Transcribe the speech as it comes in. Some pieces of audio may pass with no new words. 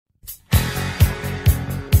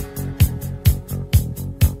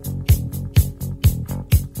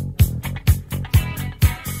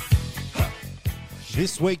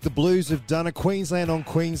This week, the Blues have done a Queensland on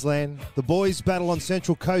Queensland. The boys battle on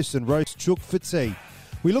Central Coast and roast chook for tea.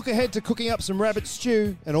 We look ahead to cooking up some rabbit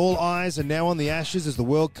stew, and all eyes are now on the Ashes as the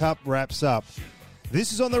World Cup wraps up.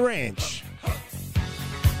 This is On the Ranch.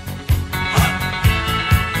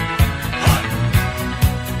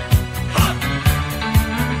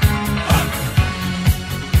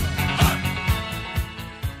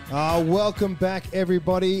 Welcome back,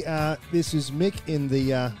 everybody. This is Mick in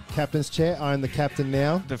the captain's chair. I'm the captain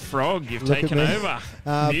now. The frog, you've taken over.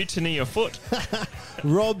 Mutiny afoot.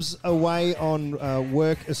 Rob's away on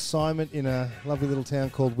work assignment in a lovely little town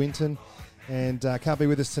called Winton and can't be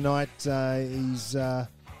with us tonight. I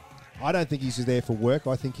don't think he's there for work.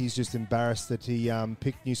 I think he's just embarrassed that he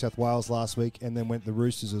picked New South Wales last week and then went the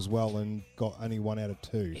Roosters as well and got only 1 out of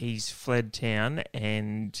 2. He's fled town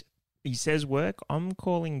and... he says work. I'm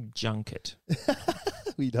calling junket.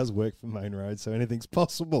 He does work for Main Road, so anything's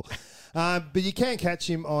possible. But you can catch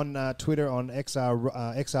him on Twitter on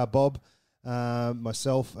XR Bob,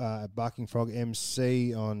 myself, Barking Frog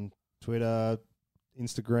MC on Twitter,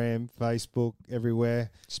 Instagram, Facebook, everywhere.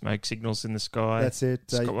 Smoke signals in the sky. That's it.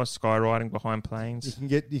 Skywriting behind planes.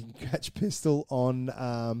 You can catch Pistol on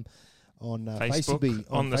Facebook,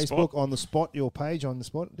 on the spot, your page on the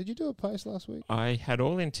spot. Did you do a post last week? I had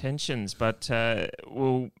all intentions, but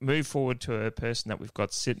we'll move forward to a person that we've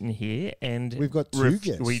got sitting here, and we've got two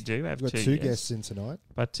guests. We do have we've got two guests in tonight,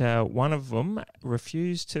 but one of them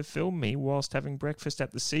refused to film me whilst having breakfast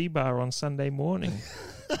at the Sea Bar on Sunday morning.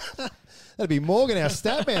 That'd be Morgan, our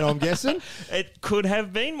stat man, I'm guessing. It could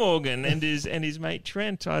have been Morgan and his mate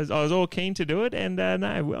Trent. I was all keen to do it, and no,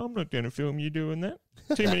 I'm not going to film you doing that.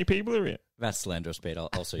 Too many people are here. That's slanderous, Pete.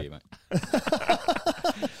 I'll sue you, mate.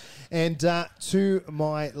 And to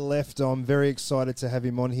my left, I'm very excited to have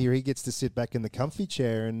him on here. He gets to sit back in the comfy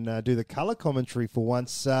chair and do the colour commentary for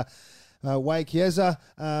once. Wade Chiesa,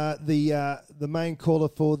 the main caller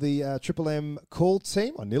for the Triple M call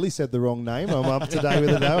team. I nearly said the wrong name. I'm up to date with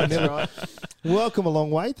it though. That's right. Welcome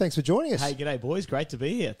along, Wade. Thanks for joining us. Hey, g'day, boys. Great to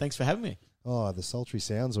be here. Thanks for having me. Oh, the sultry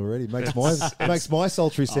sounds already makes my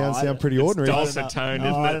sultry sounds sound pretty ordinary. Dulcet tone, isn't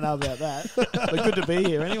it? I don't know about that, but good to be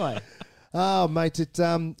here anyway. Oh, mate, it's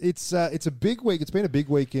a big week. It's been a big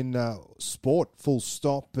week in sport, full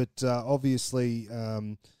stop. But obviously,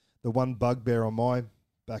 the one bugbear on my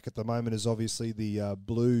back at the moment is obviously the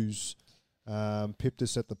Blues pipped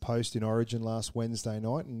us at the Post in Origin last Wednesday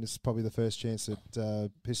night, and this is probably the first chance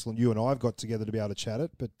that Pistol and you and I have got together to be able to chat it.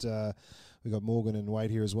 But we've got Morgan and Wade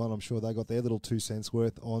here as well. I'm sure they got their little 2 cents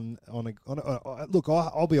worth on look,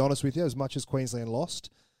 I'll be honest with you, as much as Queensland lost,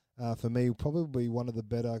 for me, probably one of the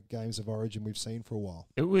better games of Origin we've seen for a while.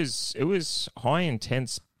 It was high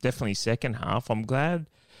intense, definitely second half. I'm glad,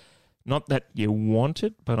 not that you want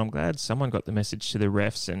it, but I'm glad someone got the message to the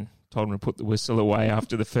refs and told them to put the whistle away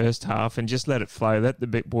after the first half and just let it flow. Let the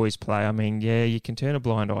big boys play. I mean, yeah, you can turn a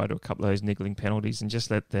blind eye to a couple of those niggling penalties and just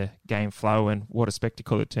let the game flow, and what a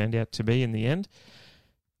spectacle it turned out to be in the end.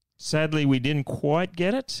 Sadly, we didn't quite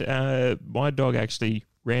get it. My dog actually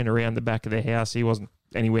ran around the back of the house. He wasn't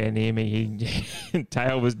anywhere near me. His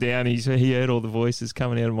tail was down. He heard all the voices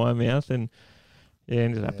coming out of my mouth, and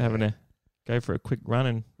ended up having to go for a quick run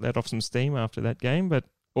and let off some steam after that game. But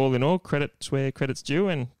all in all, credit's where credit's due,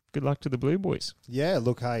 and good luck to the Blue Boys. Yeah,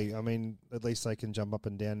 look, hey, I mean, at least they can jump up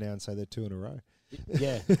and down now and say they're 2 in a row.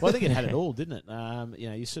 Yeah, well, I think it had it all, didn't it?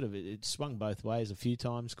 You sort of it swung both ways a few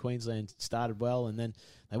times. Queensland started well, and then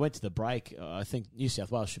they went to the break. I think New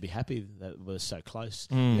South Wales should be happy that it was so close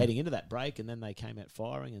heading into that break, and then they came out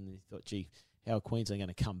firing, and you thought, gee, how are Queensland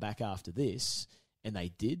going to come back after this? And they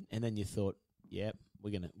did, and then you thought, yeah,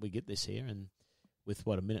 we get this here, and with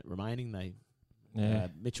a minute remaining, they.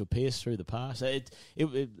 Mitchell Pearce through the pass. It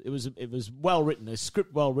was well written, a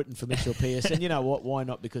script well written for Mitchell Pearce, and you know what? Why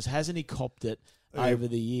not? Because hasn't he copped it over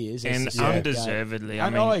the years? And undeservedly.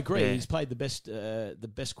 I agree. Yeah. He's played the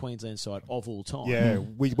best Queensland side of all time. Yeah,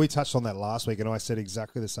 we touched on that last week, and I said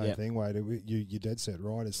exactly the same thing, Wade. You dead set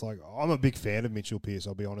right. It's like, I'm a big fan of Mitchell Pearce,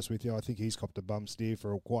 I'll be honest with you. I think he's copped a bum steer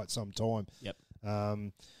for quite some time. Yep.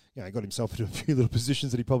 He got himself into a few little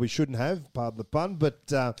positions that he probably shouldn't have, pardon the pun,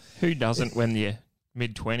 but... who doesn't when you're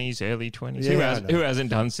mid-20s, early 20s? Yeah, who hasn't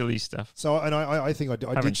done silly stuff? So, and I think I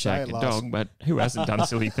did say it last... dog, but who hasn't done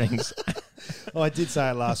silly things? I did say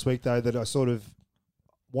it last week, though, that I sort of...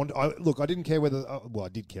 I didn't care whether... I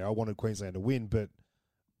did care. I wanted Queensland to win, but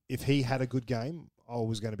if he had a good game, I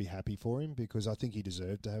was going to be happy for him because I think he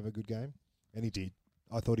deserved to have a good game, and he did.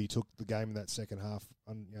 I thought he took the game in that second half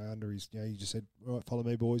under his. He just said, "All right, follow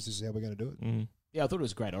me, boys. This is how we're going to do it." Yeah, I thought it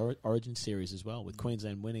was a great Origin series as well, with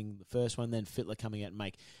Queensland winning the first one, then Fittler coming out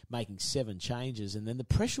and making 7 changes, and then the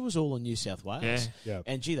pressure was all on New South Wales. Yeah.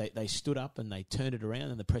 And, gee, they stood up and they turned it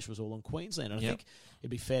around, and the pressure was all on Queensland. And I think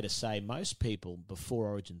it'd be fair to say most people before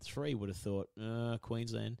Origin 3 would have thought,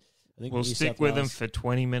 Queensland. I think we'll New stick South with Wales, them for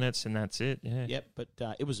 20 minutes and that's it. Yeah. Yep, but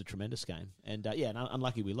it was a tremendous game. And, and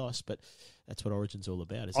unlucky we lost, but that's what Origin's all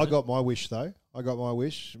about, isn't I it? got my wish, though. I got my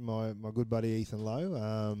wish. My good buddy Ethan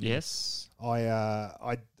Lowe. Yes.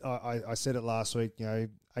 I said it last week,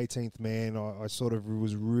 18th man. I sort of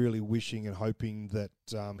was really wishing and hoping that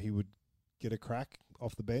he would get a crack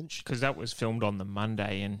off the bench. Because that was filmed on the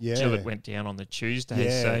Monday and Yeah. Gillett went down on the Tuesday.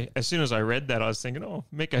 Yeah. So as soon as I read that, I was thinking,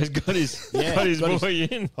 Miko's got his boy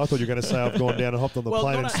in. I thought you were going to say I've gone down and hopped on the Well,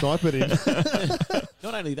 plane and not sniped it in.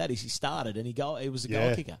 Not only that, he started and he was a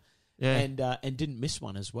goal kicker. Yeah. And didn't miss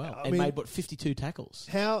one as well. I And mean, made 52 tackles.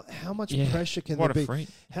 How much pressure can What there a be? freak.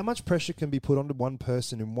 How much pressure can be put onto one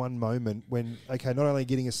person in one moment when, not only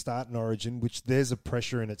getting a start in Origin, which there's a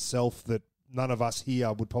pressure in itself that none of us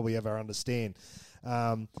here would probably ever understand.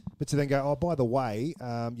 But to then go, by the way,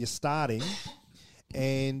 you're starting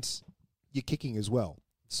and you're kicking as well.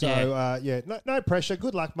 So, no pressure.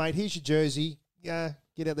 Good luck, mate. Here's your jersey. Yeah,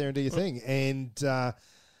 get out there and do your thing. And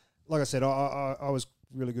like I said, I was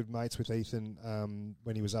really good mates with Ethan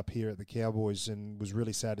when he was up here at the Cowboys, and was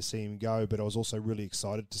really sad to see him go, but I was also really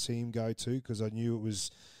excited to see him go too, because I knew it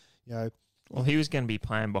was, Well, he was going to be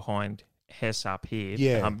playing behind Hess up here.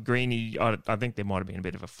 Yeah. Greeny, I think there might have been a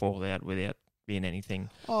bit of a fallout without being anything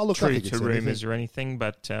I true think to it's rumours or anything.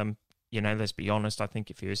 But, let's be honest, I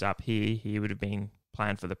think if he was up here, he would have been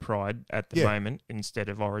playing for the Pride at the moment instead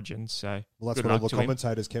of Origin. So, well, that's good what all luck the to him.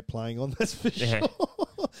 commentators kept playing on, that's for Yeah. sure.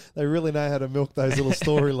 They really know how to milk those little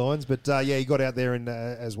storylines. But, he got out there and,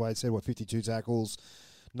 as Wade said, 52 tackles,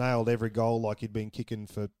 nailed every goal like he'd been kicking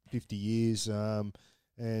for 50 years.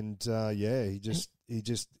 He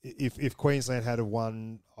just if Queensland had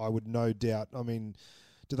won, I would no doubt. I mean,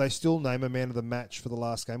 do they still name a man of the match for the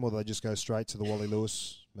last game, or do they just go straight to the Wally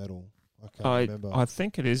Lewis medal? I can't remember. I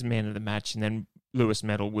think it is man of the match, and then Lewis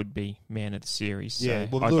medal would be man of the series. So Yeah,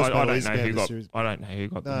 well, I Lewis medal don't is know man who of the got. series. I don't know who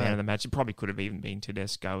got the No. man of the match. It probably could have even been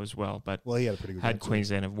Tedesco as well. But Well, he had a pretty good had game too.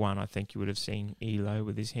 Queensland have won, I think you would have seen Elo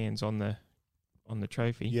with his hands on the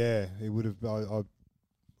trophy. Yeah, he would have.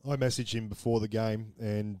 I messaged him before the game,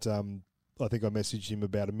 and I think I messaged him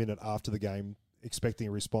about a minute after the game, expecting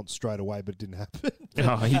a response straight away, but it didn't happen.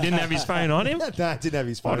 Oh, he didn't have his phone on him? No, didn't have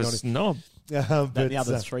his phone What a on him. snob. That the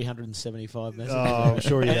other 375 messages. I'm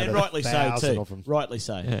sure he had and a rightly so, 1,000 too. of them. Rightly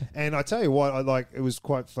so. Yeah. And I tell you what, it was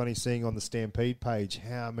quite funny seeing on the Stampede page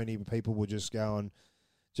how many people were just going,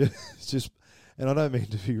 just and I don't mean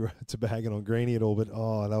to be bagging on Greeny at all, but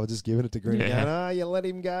they were just giving it to Greeny, going, you let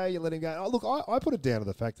him go, you let him go. Oh, look, I put it down to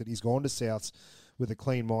the fact that he's gone to Souths with a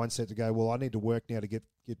clean mindset to go, well, I need to work now to get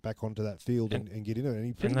back onto that field and get into it. And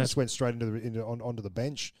he pretty much went straight onto the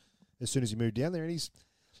bench as soon as he moved down there. And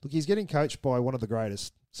he's getting coached by one of the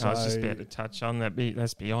greatest. So, I was just about to touch on that.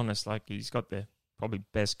 Let's be honest, he's got the probably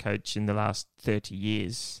best coach in the last 30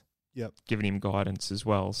 years. Yep. Giving him guidance as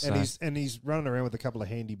well. So. And he's running around with a couple of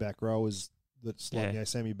handy back rowers that's like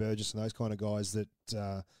Sammy Burgess and those kind of guys that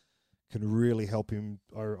can really help him,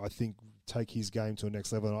 or I think, take his game to a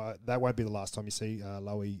next level. And that won't be the last time you see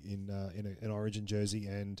Lowy in an Origin jersey.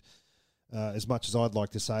 And as much as I'd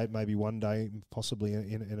like to say it, maybe one day, possibly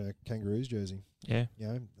in a Kangaroos jersey. Yeah.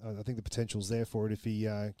 I think the potential's there for it if he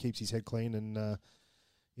keeps his head clean and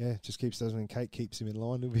just keeps and Kate keeps him in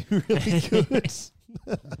line. It'll be really good.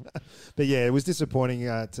 But it was disappointing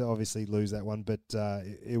to obviously lose that one. But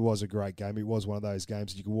it was a great game. It was one of those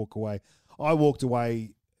games that you could walk away. I walked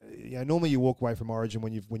away. Normally you walk away from Origin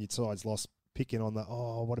when your side's lost, picking on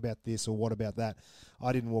what about this or what about that.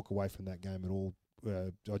 I didn't walk away from that game at all.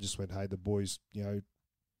 I just went, hey, the boys,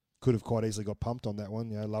 could have quite easily got pumped on that one.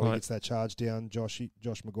 Lowy gets that charge down. Josh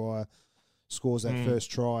Maguire scores that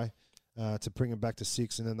first try to bring him back to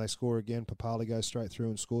 6, and then they score again. Papali goes straight through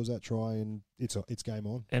and scores that try, and it's game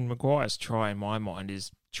on. And Maguire's try, in my mind,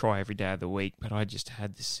 is try every day of the week, but I just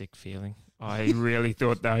had this sick feeling. I really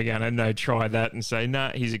thought they were going to try that and say,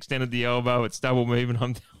 he's extended the elbow, it's double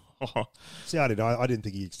movement. See, I didn't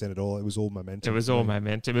think he extended all. It was all momentum. It was all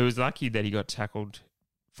momentum. It was lucky that he got tackled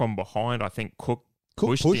from behind. I think Cook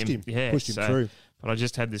pushed him. Yeah, pushed him through. But I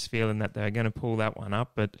just had this feeling that they were going to pull that one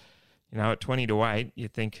up. But, at 20-8, you're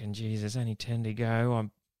thinking, geez, there's only 10 to go. I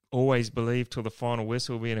always believed till the final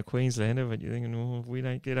whistle being a Queenslander, but you're thinking, if we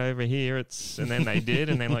don't get over here, it's... And then they did.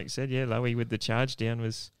 And then, like you said, Lowy with the charge down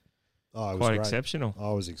was Oh, it was quite great. exceptional.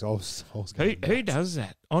 I was Who does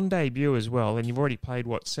that on debut as well? And you've already played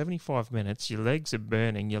 75 minutes. Your legs are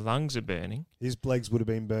burning, your lungs are burning. His legs would have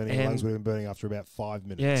been burning. His lungs would have been burning after about 5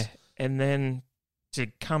 minutes. Yeah, and then to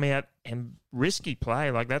come out and risky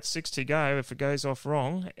play like that's 6 to go. If it goes off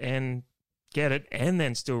wrong and get it, and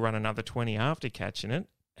then still run another 20 after catching it.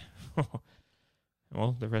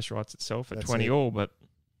 Well, the rest writes itself at That's 20 it. all, but.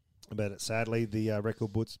 But sadly, the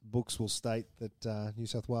record books will state that New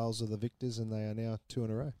South Wales are the victors, and they are now 2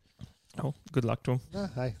 in a row. Oh, good luck to them. No,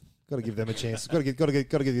 hey, got to give them a chance. Got to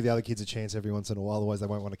give the other kids a chance every once in a while. Otherwise, they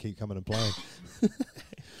won't want to keep coming and playing.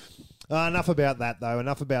 Enough about that, though.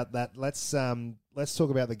 Enough about that. Let's talk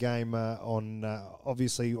about the game on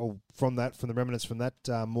obviously from the remnants from that.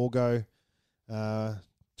 Morgo tried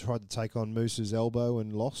to take on Moose's elbow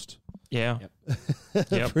and lost. Yeah,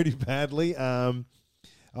 Yep. Pretty badly.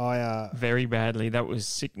 Very badly. That was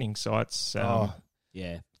sickening sights.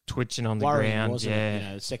 Yeah. Twitching on the Worrying, ground. wasn't Yeah, it? You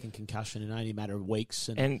know, second concussion in only a matter of weeks.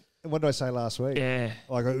 and what did I say last week? yeah,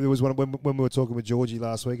 Like it was when we were talking with Georgie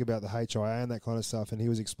last week about the HIA and that kind of stuff, and he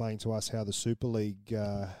was explaining to us how the Super League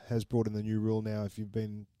has brought in the new rule now. If you've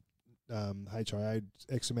been HIA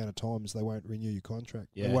X amount of times, they won't renew your contract.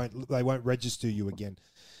 Yeah. They won't register you again.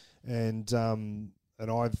 And I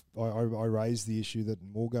raised the issue that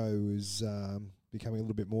Morgo is becoming a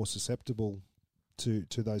little bit more susceptible to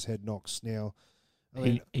those head knocks now. I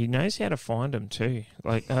mean, he knows how to find them too.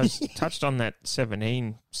 Like I touched on that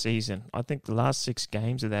 17 season. I think the last 6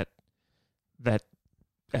 games of that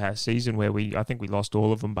season where I think we lost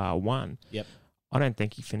all of them bar one. Yep. I don't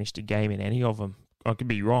think he finished a game in any of them. I could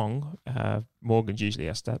be wrong. Morgan's usually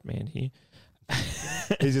our stat man here.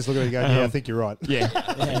 he's just looking at you going, yeah, I think you're right. Yeah,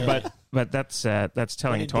 but that's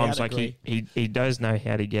telling in times. doubt, Like he does know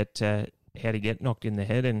how to get knocked in the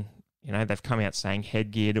head, and you know they've come out saying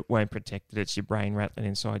headgear that won't protect it. It's your brain rattling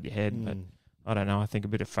inside your head. But I don't know. I think a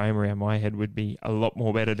bit of foam around my head would be a lot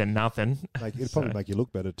more better than nothing. It'd probably make you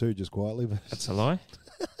look better too, just quietly. But That's a lie.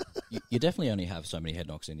 You definitely only have so many head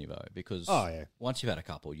knocks in you, though, because yeah. once you've had a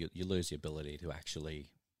couple, you lose the ability to actually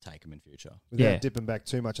take them in future. Without dipping back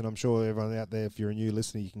too much, and I'm sure everyone out there, if you're a new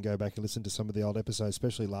listener, you can go back and listen to some of the old episodes,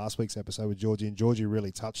 especially last week's episode with Georgie, and Georgie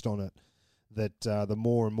really touched on it, that the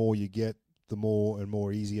more and more you get, the more and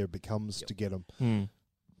more easier it becomes to get them.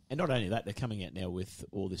 And not only that, they're coming out now with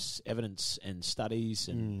all this evidence and studies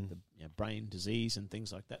and the, brain disease and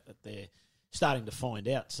things like that they're starting to find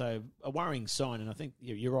out. So a worrying sign, and I think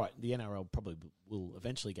you're right, the NRL probably will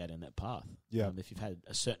eventually go down that path. Yeah. If you've had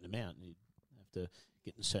a certain amount, you have to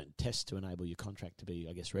get in certain tests to enable your contract to be,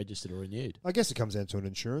 I guess, registered or renewed. I guess it comes down to an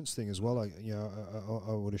insurance thing as well.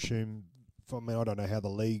 I would assume. I don't know how the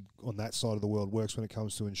league on that side of the world works when it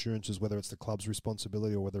comes to insurances, whether it's the club's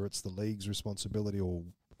responsibility or whether it's the league's responsibility or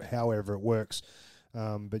however it works.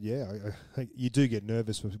 But yeah, you do get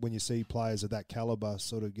nervous when you see players of that caliber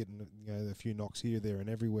sort of getting a few knocks here, there, and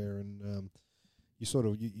everywhere, and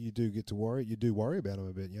you do get to worry. You do worry about them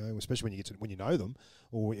a bit, especially when you know them,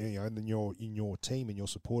 or and then you're in your team and you're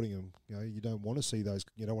supporting them. You don't want to see those.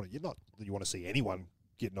 You don't want to see anyone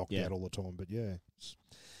get knocked out all the time. But yeah,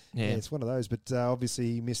 it's one of those. But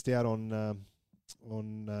obviously, he missed out on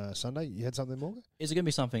Sunday. You had something, Morgan? Is it going to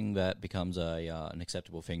be something that becomes an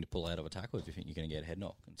acceptable thing to pull out of a tackle if you think you're going to get a head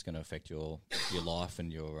knock? It's going to affect your life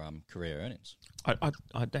and your career earnings.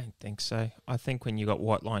 I don't think so. I think when you got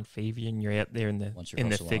white line fever and you're out there in the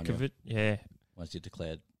thick of it, once you're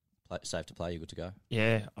declared safe to play, you're good to go.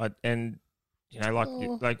 Yeah,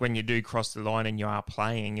 like when you do cross the line and you are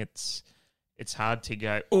playing, it's hard to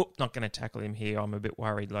go, not going to tackle him here. I'm a bit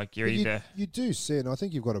worried. Like you do see it, and I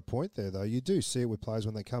think you've got a point there, though. You do see it with players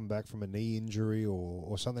when they come back from a knee injury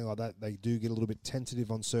or something like that. They do get a little bit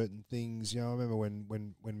tentative on certain things. I remember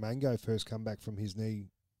when Mango first come back from his knee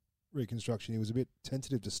reconstruction, he was a bit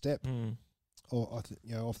tentative to step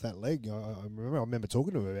off that leg. I remember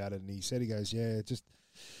talking to him about it, and he said,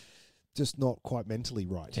 just not quite mentally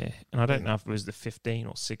right. Yeah, and I don't know if it was the 15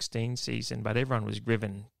 or 16 season, but everyone was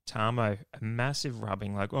giving Tamo a massive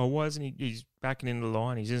rubbing. Like, why isn't he? He's backing into the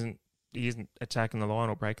line. He isn't attacking the line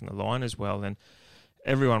or breaking the line as well. And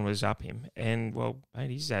everyone was up him. And well,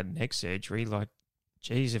 mate, he's had neck surgery. Like,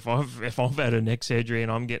 geez, if I've had a neck surgery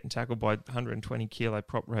and I'm getting tackled by 120 kilo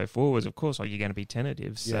prop row forwards, of course, you're going to be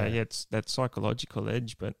tentative. So it's that psychological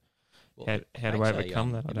edge, but. Well, how to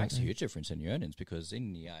overcome that? It makes a huge difference in your earnings because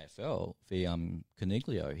in the AFL,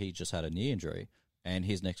 Coniglio, he just had a knee injury and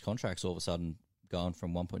his next contract's all of a sudden gone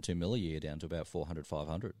from 1.2 mil a year down to about 400,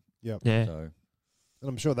 500. Yeah. So, and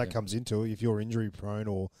I'm sure that comes into it if you're injury prone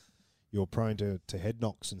or you're prone to head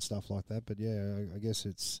knocks and stuff like that. But yeah, I guess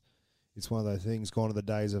it's it's one of those things. Gone are the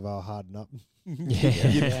days of harden up.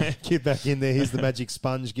 Yeah. Get back in there. Here's the magic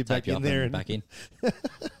sponge. Get Tape back you in up there and back in.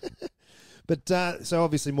 But so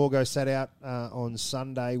obviously Morgo sat out on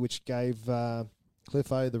Sunday, which gave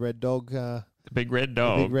Cliffo, the red dog, The big red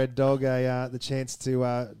dog. the chance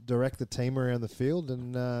to direct the team around the field,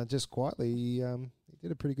 and just quietly he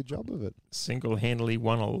did a pretty good job of it. Single-handedly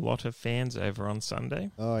won a lot of fans over on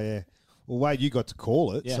Sunday. Oh yeah. Well, Wade, you got to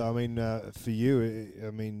call it, Yeah. so I mean, for you,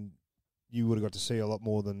 I mean, you would have got to see a lot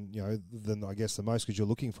more than I guess the most, because you're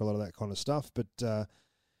looking for a lot of that kind of stuff. But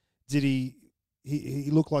did he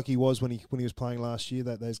looked like he was when he was playing last year?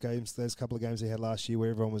 Those couple of games he had last year, where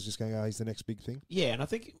everyone was just going, "Oh, he's the next big thing." Yeah, and I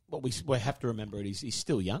think what we have to remember he's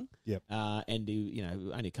still young. Yep. And he,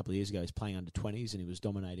 only a couple of years ago he was playing under 20s and he was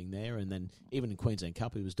dominating there, and then even in Queensland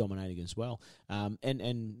Cup he was dominating as well. And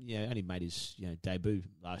only made his debut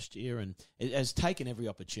last year, and it has taken every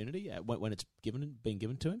opportunity when it's been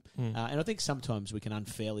given to him. And I think sometimes we can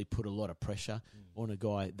unfairly put a lot of pressure on a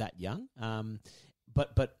guy that young.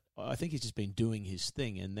 But I think he's just been doing his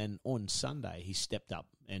thing, and then on Sunday he stepped up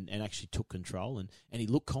and actually took control, and he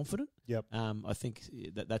looked confident. Yep. I think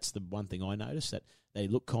that's the one thing I noticed, that he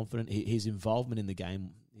looked confident. His involvement in the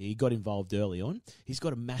game, he got involved early on. He's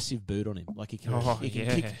got a massive boot on him. Like he can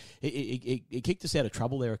kick. He kicked us out of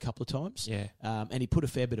trouble there a couple of times. Yeah. And he put a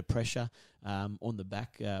fair bit of pressure on the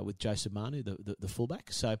back with Joseph Manu, the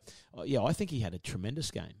fullback. So I think he had a tremendous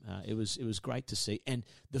game. It was great to see. And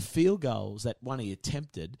the field goals, that one he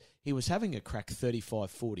attempted, he was having a crack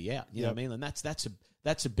 35-40 out. You know what I mean? And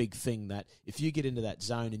that's a big thing, that if you get into that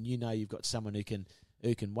zone and you've got someone who can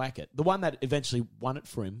whack it. The one that eventually won it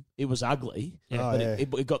for him, it was ugly, but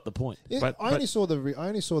it got the point. Yeah, I only saw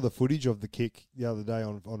the footage of the kick the other day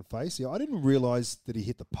on Facey. I didn't realise that he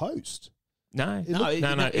hit the post. No,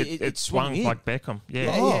 it swung in. like Beckham.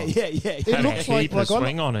 Yeah. Yeah. It Had looks a heap of like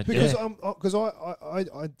swing on it. because Yeah.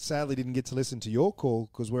 I sadly didn't get to listen to your call,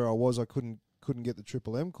 because where I was I couldn't get the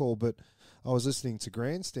Triple M call, but I was listening to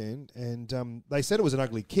Grandstand, and they said it was an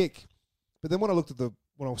ugly kick, but then when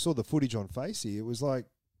I saw the footage on Facey, it was like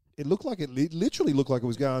it literally looked like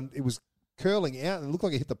it was curling out, and it looked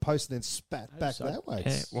like it hit the post and then spat back that way.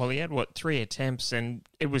 Yeah. Well, he had 3 attempts, and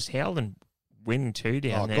it was held and wind too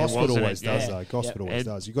down there. Gosford wasn't always it? does Yeah. though. Gosford always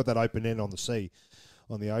does. You got that open end on the sea,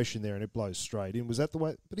 on the ocean there, and it blows straight in. Was that the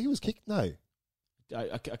way? But he was kicked. No.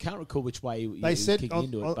 I can't recall which way he They was said kicking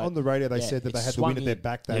into it. on the radio. They said that it they had the swung wind at their in.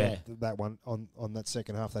 back. That one on that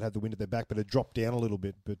second half, they had the wind at their back, but it dropped down a little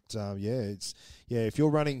bit. But if you're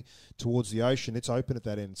running towards the ocean, it's open at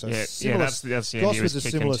that end. So Yeah, similar, that's the end he Gosford's was a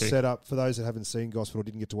kicking similar to. setup. For those that haven't seen Gosford or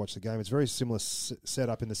didn't get to watch the game, it's very similar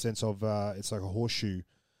setup in the sense of it's like a horseshoe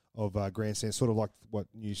of Grandstand, sort of like what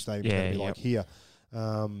New Stadium is going to be like here.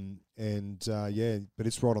 But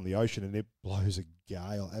it's right on the ocean, and it blows a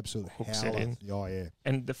gale, absolute Hooks howler. it in. Oh yeah.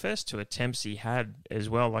 And the first 2 attempts he had as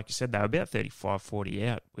well, like you said, they were about 35-40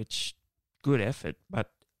 out, which good effort, but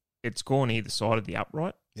it's gone either side of the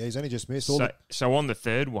upright. Yeah, he's only just missed. So on the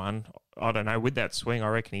third one, I don't know, with that swing, I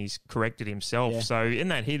reckon he's corrected himself. Yeah. So in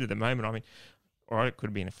that heat of the moment, I mean, all right, it could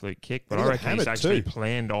have been a fluke kick, but And he I got reckon he's hammered actually too.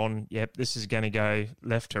 planned on, this is going to go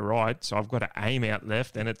left to right, so I've got to aim out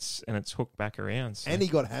left, and it's hooked back around. So. And he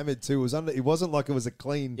got hammered too. It wasn't like it was a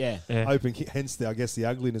clean Yeah. open kick, hence the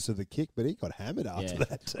ugliness of the kick, but he got hammered after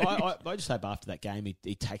that too. I just hope after that game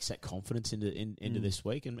he takes that confidence into this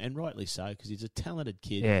week, and rightly so, because he's a talented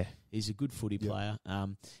kid. Yeah. He's a good footy player.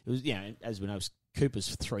 It was, as we know, it was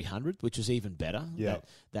Cooper's 300th, which was even better. Yeah.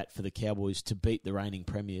 That for the Cowboys to beat the reigning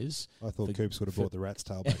premiers. I thought Coops would have brought the rat's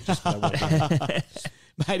tail back just for that one.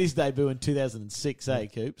 Made his debut in 2006,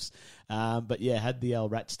 Coops? But had the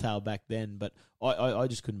old rat's tail back then. But I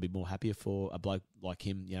just couldn't be more happier for a bloke like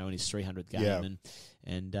him, in his 300th game. Yeah.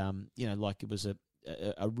 And like it was a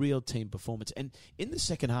real team performance. And in the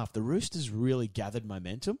second half, the Roosters really gathered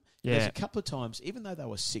momentum. Yeah. There's a couple of times, even though they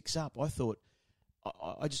were 6 up, I thought,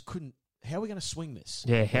 I just couldn't. How are we going to swing this?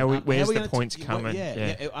 Yeah, where's the gonna points coming?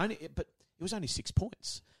 But it was only 6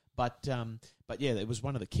 points. But it was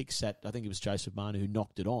one of the kicks that I think it was Joseph Manu who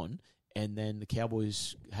knocked it on, and then the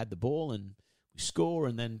Cowboys had the ball and we score,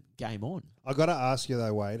 and then game on. I got to ask you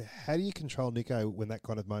though, Wade, how do you control Nico when that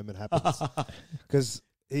kind of moment happens? Because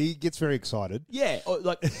he gets very excited. Yeah,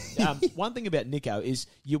 one thing about Nico is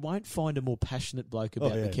you won't find a more passionate bloke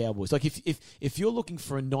about the Cowboys. Like if you're looking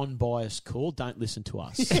for a non-biased call, don't listen to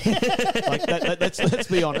us. Let's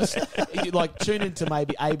be honest. Like tune into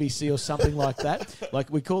maybe ABC or something like that. Like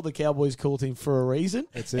we call the Cowboys call team for a reason.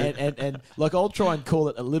 That's it. And like I'll try and call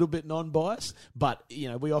it a little bit non-biased, but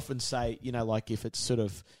we often say like if it's sort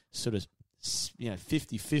of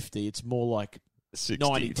 50-50, it's more like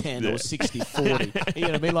 90-10 or 60-40. You know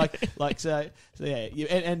what I mean? Like so yeah.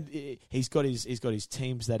 And he's got his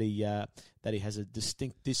teams that he has a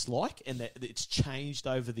distinct dislike, and that it's changed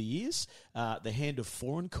over the years. The Hand of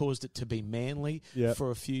Foreign caused it to be Manly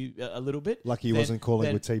for a little bit. Lucky he wasn't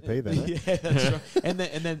calling with TP then. Yeah, that's right. And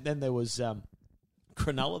then there was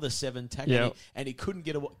Cronulla, the 7 tackle, and he couldn't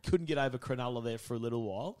get over Cronulla there for a little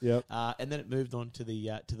while. Yep. And then it moved on to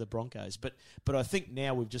the Broncos. But I think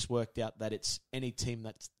now we've just worked out that it's any team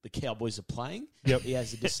that the Cowboys are playing, he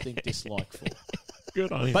has a distinct dislike for.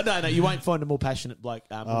 Good on him. But no, you won't find a more passionate bloke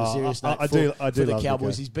on a serious note I do for the love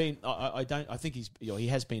Cowboys. the He's been, I think he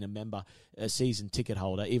has been a member, a season ticket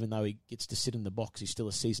holder, even though he gets to sit in the box. He's still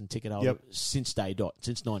a season ticket holder since day dot,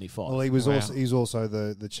 since 95. Well, he's also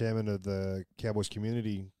the chairman of the Cowboys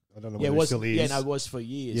community. I don't know whether he still is. Yeah, no, it was for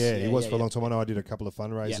years. Yeah, he was for a long time. I know I did a couple of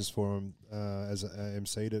fundraisers for him as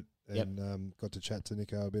MC'd it, and got to chat to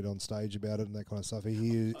Nico a bit on stage about it and that kind of stuff.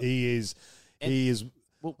 He is.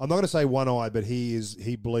 Well, I'm not going to say one-eyed, but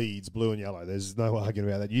he bleeds blue and yellow. There's no arguing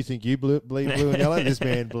about that. You think you bleed blue and yellow? This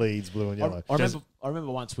man bleeds blue and yellow. I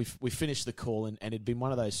remember once we finished the call and it'd been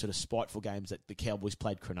one of those sort of spiteful games that the Cowboys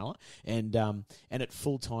played Cronulla, and at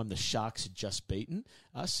full time the Sharks had just beaten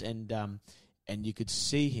us, and you could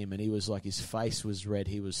see him, and he was like, his face was red,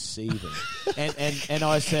 he was seething, and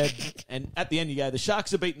I said, and at the end you go, the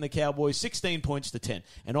Sharks are beating the Cowboys 16 points to 10,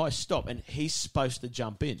 and I stop, and he's supposed to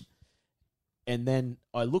jump in. And then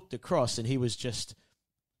I looked across, and he was just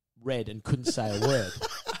red and couldn't say a word.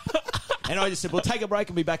 And I just said, "We'll take a break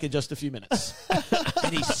and be back in just a few minutes."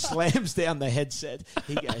 And he slams down the headset.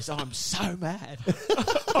 He goes, "I'm so mad."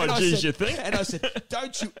 Oh, geez, you think? And I said,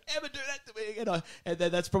 "Don't you ever do that to me." And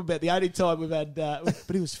then that's probably about the only time we've had.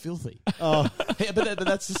 But he was filthy. Oh, yeah, but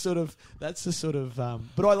that's the sort of.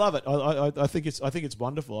 But I love it. I think it's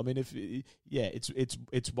wonderful. I mean,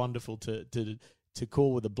 it's wonderful to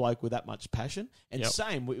call with a bloke with that much passion. And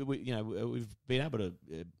same, we've been able to,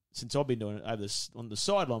 since I've been doing it on the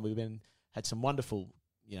sideline, we've had some wonderful,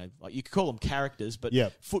 like you could call them characters, but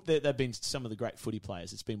they've been some of the great footy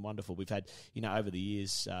players. It's been wonderful. We've had, over the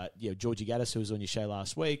years, Georgie Gaddis, who was on your show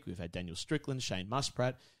last week. We've had Daniel Strickland, Shane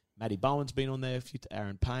Muspratt, Matty Bowen's been on there,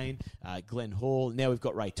 Aaron Payne, Glenn Hall. Now we've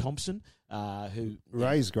got Ray Thompson, who...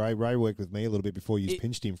 Ray's great. Ray worked with me a little bit before you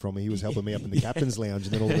pinched him from me. He was helping me up in the captain's lounge,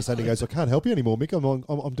 and then all of a sudden he goes, "I can't help you anymore, Mick.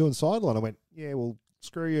 I'm doing sideline." I went, "Yeah, well,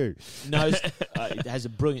 screw you." Has a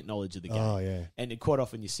brilliant knowledge of the game. Oh, yeah. And quite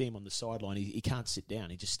often you see him on the sideline, he can't sit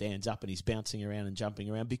down. He just stands up and he's bouncing around and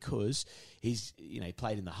jumping around because he's, he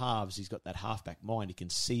played in the halves. He's got that halfback mind. He can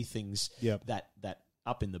see things that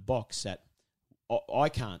up in the box that I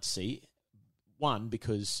can't see. One,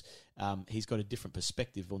 because he's got a different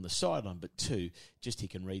perspective on the sideline, but two, just he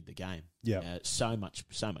can read the game. Yeah, so much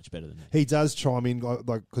better than me. He does chime in,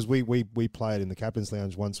 like because we play it in the captain's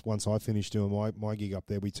lounge. Once I finished doing my gig up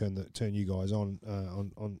there, we turn you guys on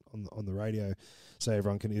the radio, so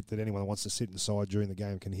everyone can, that anyone that wants to sit inside during the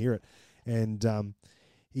game can hear it, and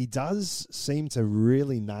he does seem to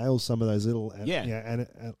really nail some of those little, and I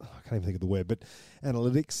can't even think of the word, but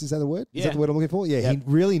analytics, is that the word? Is that the word I'm looking for? Yeah, he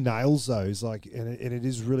really nails those, and it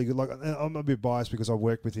is really good. Like, I'm a bit biased because I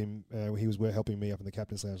worked with him. He was helping me up in the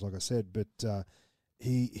captain's lounge, like I said, but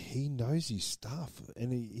he knows his stuff,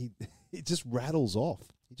 and he just rattles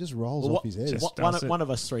off. He just rolls off his head. One of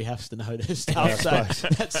us three has to know this stuff, so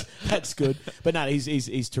that's good. But no,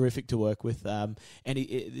 he's terrific to work with, and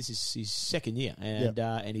this is his second year,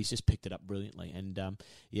 and he's just picked it up brilliantly, and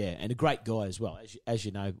and a great guy as well. As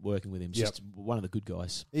you know, working with him, just one of the good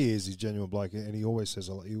guys. He is. He's a genuine bloke, and he always says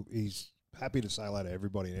he's happy to say hello to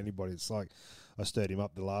everybody and anybody. It's like, I stirred him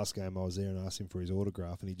up the last game I was there and asked him for his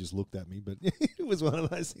autograph, and he just looked at me. But it was one of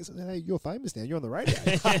those things. Hey, you're famous now. You're on the radio.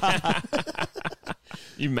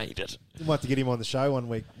 You made it. You might have to get him on the show one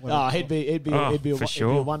week. He'd be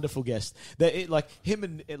a wonderful guest. Him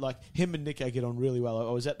and Nico get on really well.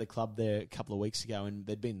 I was at the club there a couple of weeks ago, and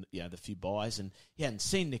there'd been the few buys, and he hadn't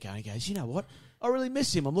seen Nico. And he goes, "You know what? I really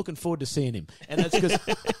miss him. I'm looking forward to seeing him." And that's because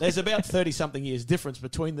there's about 30-something years difference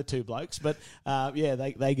between the two blokes, but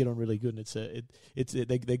they get on really good, and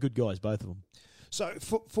they're good guys, both of them. So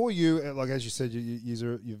for you, like as you said,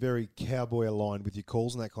 you're very cowboy aligned with your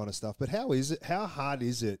calls and that kind of stuff. But how hard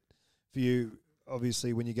is it for you?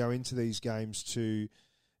 Obviously, when you go into these games, to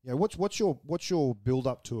what's your build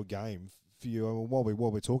up to a game for you? I mean,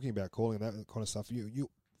 while we're talking about calling and that kind of stuff,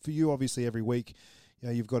 for you obviously every week,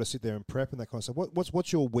 you've got to sit there and prep and that kind of stuff.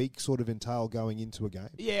 What's your week sort of entail going into a game?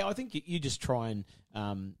 Yeah, I think you just try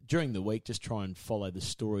and during the week, just try and follow the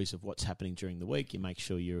stories of what's happening during the week. You make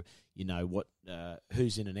sure you know what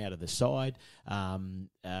who's in and out of the side, and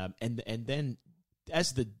then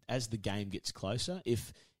as the game gets closer,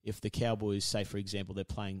 if the Cowboys, say for example, they're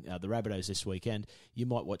playing the Rabbitohs this weekend, you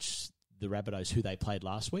might watch the Rabbitohs who they played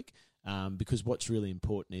last week, because what's really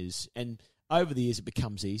important is, and over the years it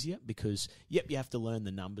becomes easier because, you have to learn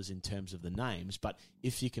the numbers in terms of the names, but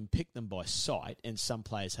if you can pick them by sight, and some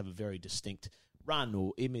players have a very distinct run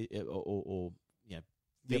or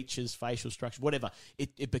features, facial structure, whatever,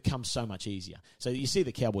 it becomes so much easier. So you see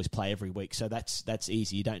the Cowboys play every week, so that's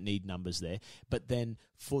easy. You don't need numbers there. But then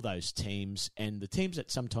for those teams, and the teams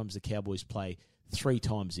that sometimes the Cowboys play 3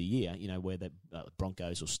 times a year, where the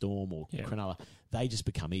Broncos or Storm or Cronulla, they just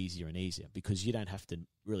become easier and easier because you don't have to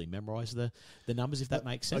really memorise the numbers, if that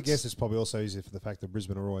makes sense. I guess it's probably also easy for the fact that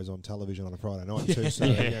Brisbane are always on television on a Friday night too. So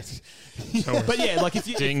But like if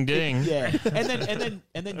you ding ding, and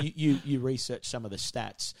then you research some of the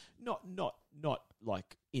stats, not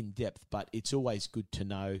like in depth, but it's always good to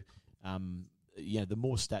know. The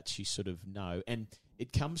more stats you sort of know, and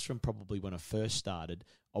it comes from probably when I first started.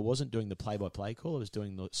 I wasn't doing the play-by-play call. I was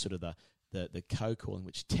doing the sort of the co-calling,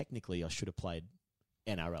 which technically I should have played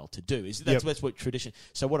NRL to do. That's what tradition.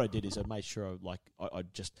 So what I did is I made sure I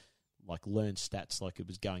just learned stats like it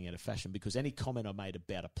was going out of fashion, because any comment I made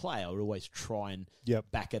about a player, I would always try and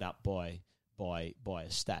back it up by a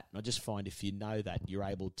stat. And I just find if you know that, you're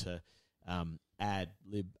able to ad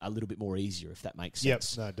lib a little bit more easier, if that makes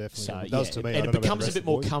sense. No, definitely. So, it does to me. And it becomes a bit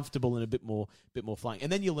more comfortable and a bit more flowing. And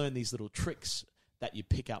then you learn these little tricks that you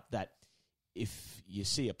pick up, that if you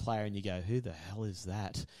see a player and you go, who the hell is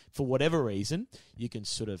that? For whatever reason, you can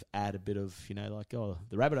sort of add a bit of,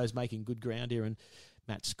 the Rabbitohs making good ground here, and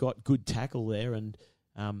Matt Scott, good tackle there, and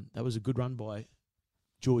that was a good run by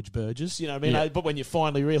George Burgess. You know what I mean? Yep. But when you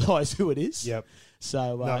finally realise who it is. Yep.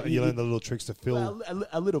 So you learn the little tricks to fill. Well,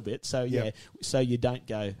 a little bit. So, so you don't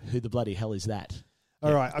go, who the bloody hell is that?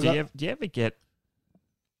 All right. Do you ever get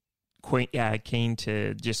keen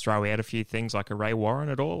to just throw out a few things like a Ray Warren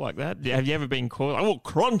at all, like that? Have you ever been called,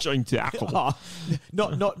 crunching tackle? Oh,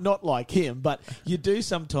 not like him, but you do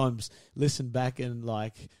sometimes listen back and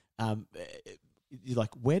you're like,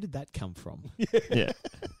 where did that come from? Yeah.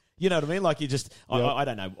 You know what I mean? Like you just, I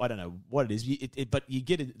don't know what it is, but you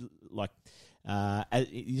get it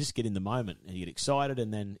you just get in the moment and you get excited,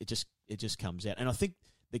 and then it just comes out. And I think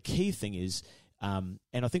the key thing is, and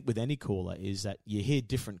I think with any caller, is that you hear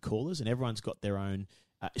different callers and everyone's got their own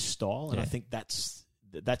style, and I think that's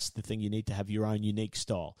the thing. You need to have your own unique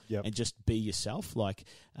style and just be yourself. Like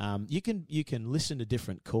you can listen to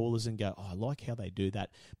different callers and go, I like how they do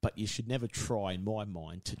that, but you should never try, in my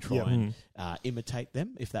mind, to try and imitate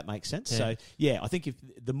them, if that makes sense. So I think if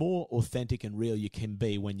the more authentic and real you can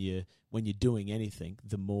be when you're doing anything,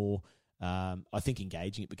 the more I think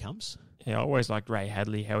engaging it becomes. Yeah, I always liked Ray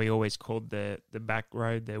Hadley, how he always called the back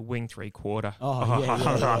road the wing 3/4.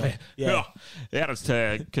 Yeah. Out of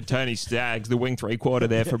Katoni Stags, the wing 3/4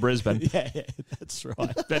 there for Brisbane. Yeah, that's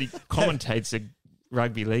right. That he commentates a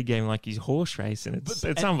rugby league game like he's horse racing.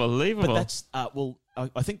 It's unbelievable. But that's I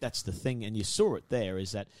think that's the thing, and you saw it there,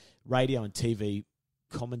 is that radio and TV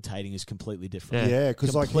commentating is completely different. Yeah, because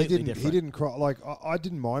he different. didn't cry. Like I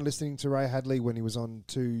didn't mind listening to Ray Hadley when he was on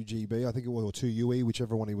 2GB, I think it was, or 2UE,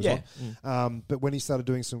 whichever one he was on. But when he started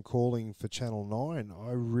doing some calling for Channel 9,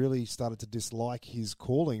 I really started to dislike his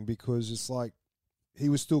calling, because it's like he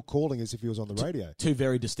was still calling as if he was on the radio. Two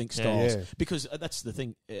very distinct styles. Yeah. Because that's the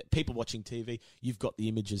thing. People watching TV, you've got the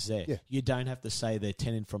images there. Yeah. You don't have to say they're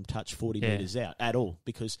 10 in from touch, 40 metres out at all,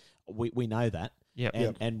 because we know that.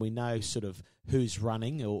 And we know sort of who's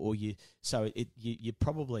running, or you. So you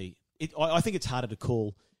probably. I think it's harder to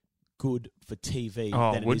call good for TV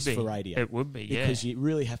than it is for radio. It would be, because you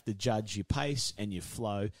really have to judge your pace and your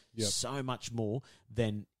flow so much more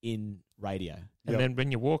than in radio. And then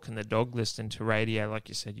when you're walking the dog listening to radio, like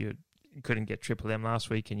you said, you couldn't get Triple M last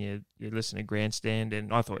week, and you listen to Grandstand,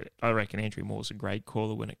 and I reckon Andrew Moore's a great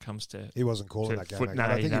caller when it comes to. He wasn't calling that game.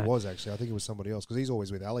 I think he was, actually. I think it was somebody else, because he's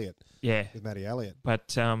always with Elliott. Yeah, with Matty Elliott.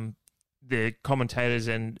 But the commentators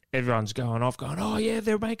and everyone's going off, going, oh yeah,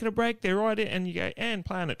 they're making a break, they're right in, and you go, and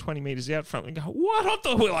playing at 20 metres out front, and go, what? I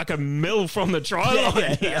thought we were like a mil from the try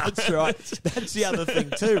line. Yeah, that's right. That's the other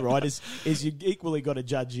thing too, right? Is you equally got to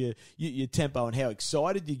judge your tempo and how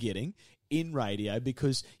excited you're getting in radio,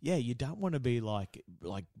 because you don't want to be like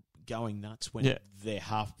going nuts when they're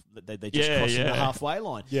just crossing the halfway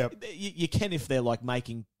line. You can if they're like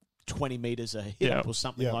making 20 metres a hit up or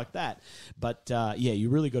something like that. But you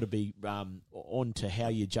really got to be on to how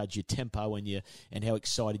you judge your tempo and how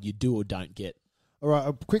excited you do or don't get. All right,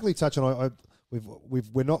 I'll quickly touch on.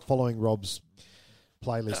 We're not following Rob's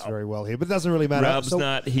playlist very well here, but it doesn't really matter. Rub's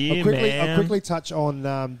not here, man. I'll quickly touch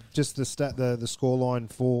on just the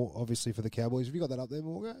scoreline for obviously for the Cowboys. Have you got that up there,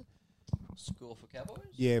 Morgan? Score for Cowboys?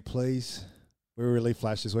 Yeah, please. We're really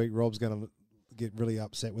flash this week. Rob's going to get really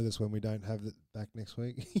upset with us when we don't have it back next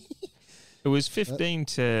week. It was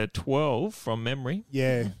 15-12 from memory.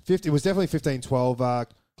 Yeah, 50. It was definitely 15-12.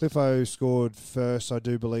 Cliffo scored first, I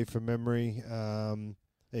do believe, from memory. There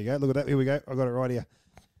you go. Look at that. Here we go. I got it right here.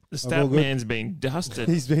 The stat man's been dusted.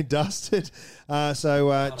 He's been dusted.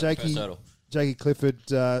 Jakey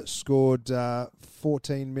Clifford scored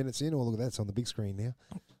 14 minutes in. Oh, look at that. It's on the big screen now.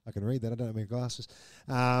 I can read that. I don't have my glasses.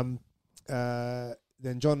 Then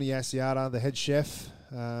Johnny Asiata, the head chef,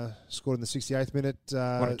 scored in the 68th minute.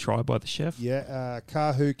 What a try by the chef. Yeah.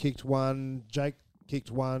 Kahu kicked one. Jake kicked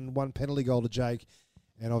one penalty goal to Jake.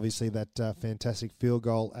 And obviously that fantastic field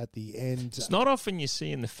goal at the end. It's not often you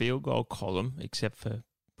see in the field goal column, except for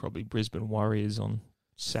probably Brisbane Warriors on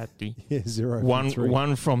Saturday. Yeah, 0 one from 3.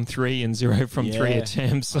 1 from 3 and 0 from 3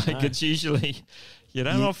 attempts. Like it's usually, you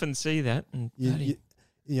don't often see that. And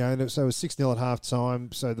and so it was 6-0 at half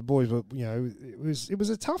time. So the boys were, it was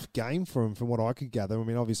a tough game for them from what I could gather. I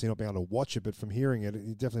mean, obviously not being able to watch it, but from hearing it,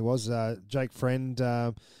 it definitely was. Jake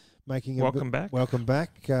Friend making welcome back. Welcome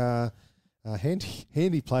back.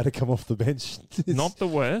 Handy play to come off the bench. Not the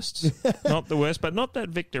worst. Not the worst, but not that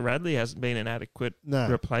Victor Radley hasn't been an adequate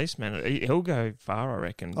replacement. He'll go far, I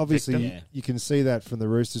reckon. Obviously, you can see that from the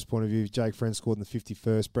Roosters' point of view. Jake Friend scored in the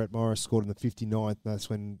 51st. Brett Morris scored in the 59th. That's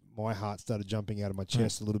when my heart started jumping out of my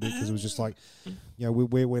chest a little bit because it was just like,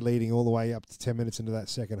 we're leading all the way up to 10 minutes into that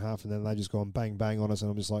second half, and then they just gone bang, bang on us, and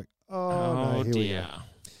I'm just like, no, here we go.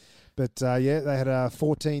 But, they had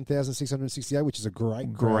 14,668, which is a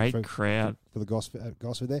great crowd for the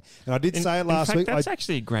Gosford there. And I did say it last week. That's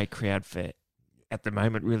actually a great crowd for, at the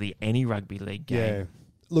moment, really any rugby league game. Yeah.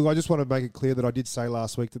 Look, I just want to make it clear that I did say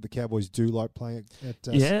last week that the Cowboys do like playing at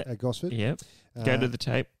Gosford. Yeah. Go to the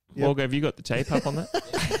tape. Yep. Morgan, have you got the tape up on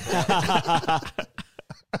that?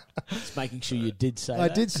 Just making sure you did say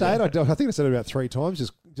that. I did say it. I think I said it about 3 times,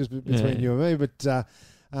 just between you and me.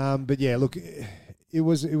 But yeah, look... It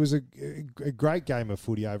was a great game of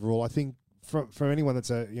footy overall. I think from anyone that's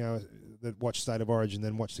that watched State of Origin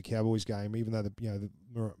then watched the Cowboys game, even though the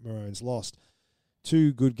Maroons lost,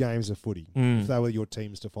 2 good games of footy. If they were your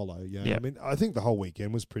teams to follow, I mean, I think the whole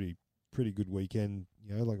weekend was pretty good weekend.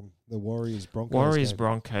 Like the Warriors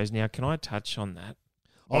Broncos. Now, can I touch on that?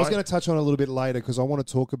 I was going to touch on it a little bit later because I want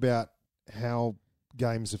to talk about how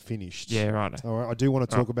games are finished. Yeah, right. All right. I do want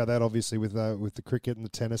to talk about that, obviously, with the cricket and the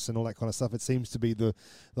tennis and all that kind of stuff. It seems to be the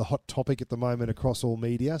hot topic at the moment across all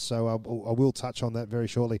media, so I will touch on that very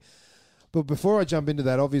shortly. But before I jump into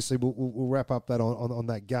that, obviously, we'll wrap up that on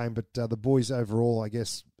that game. But the boys overall, I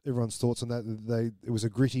guess, everyone's thoughts on that, it was a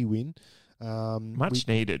gritty win. Much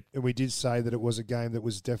needed. And we did say that it was a game that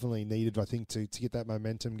was definitely needed, I think, to get that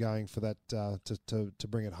momentum going for that, to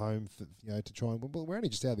bring it home, for, to try and... Well, we're only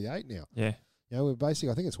just out of the 8 now. Yeah. We're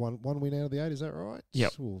basically, I think it's one win out of the 8. Is that right?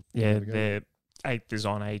 Yep. Their 8th is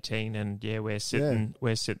on 18, and we're sitting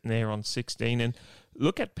there on 16. And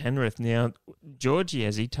look at Penrith now. Georgie,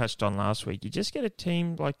 as he touched on last week, you just get a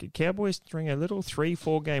team like the Cowboys string a little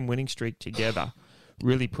 3-4 game winning streak together,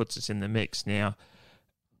 really puts us in the mix. Now,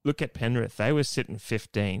 look at Penrith. They were sitting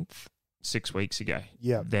 15th 6 weeks ago.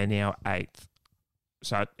 Yeah. They're now 8th.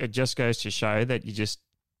 So it just goes to show that you just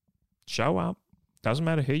show up. Doesn't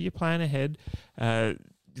matter who you're playing ahead.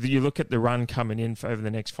 You look at the run coming in for over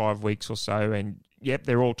the next 5 weeks or so, and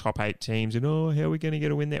they're all top 8 teams. And how are we going to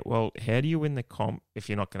get a win that? Well, how do you win the comp if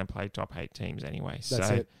you're not going to play top 8 teams anyway?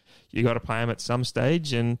 That's it. You got to play them at some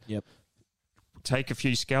stage and take a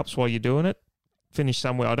few scalps while you're doing it. Finish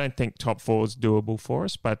somewhere. I don't think top 4 is doable for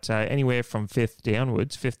us, but anywhere from 5th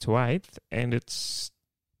downwards, 5th to 8th, and it's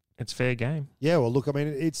fair game. Yeah. Well, look, I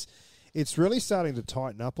mean, it's really starting to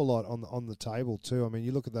tighten up a lot on the table too. I mean,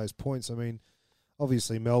 you look at those points. I mean,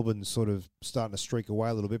 obviously Melbourne's sort of starting to streak away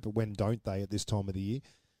a little bit, but when don't they at this time of the year?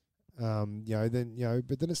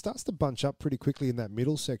 But then it starts to bunch up pretty quickly in that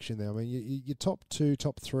middle section there. I mean, your top 2,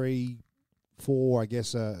 top 3, 4, I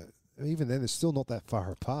guess. Even then, they're still not that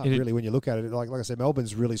far apart, really. When you look at it, like I said,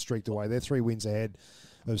 Melbourne's really streaked away. They're 3 wins ahead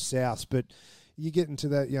of South, but you get into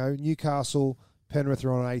that. Newcastle. Penrith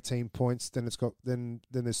are on 18 points. Then then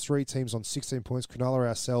there's 3 teams on 16 points. Cronulla,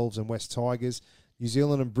 ourselves, and West Tigers. New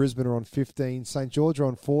Zealand and Brisbane are on 15. St. George are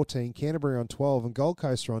on 14. Canterbury on 12. And Gold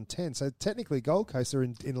Coast are on 10. So technically, Gold Coast are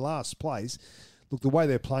in last place. Look, the way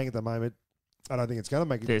they're playing at the moment, I don't think it's going to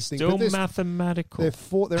make it. They're still mathematical.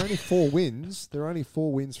 They're only 4 wins. They're only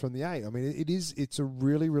 4 wins from the 8. I mean, it's a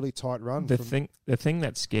really, really tight run. The thing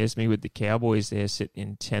that scares me with the Cowboys, they're sitting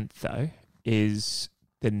in 10th though. is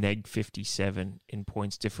the neg 57 in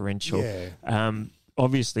points differential. Yeah.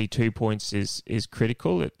 Obviously, 2 points is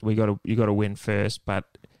critical. You got to win first,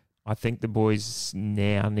 but I think the boys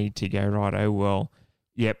now need to go right. Oh well,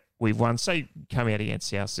 yep, we've won. Say come out against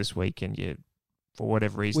South this week, and you, for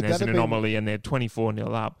whatever reason, there's an anomaly, and they're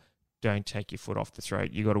 24-0 up. Don't take your foot off the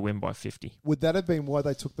throat. You got to win by 50. Would that have been why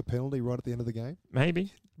they took the penalty right at the end of the game?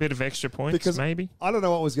 Maybe bit of extra points. Because maybe I don't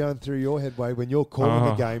know what was going through your head, Wade, when you're calling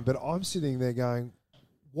the game, but I'm sitting there going,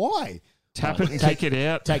 why? Tap it and kick it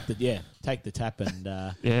out. Take the tap and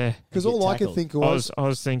yeah. Because all I could think was, I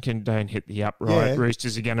was thinking, don't hit the upright. Yeah.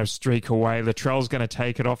 Roosters are going to streak away. Latrell's going to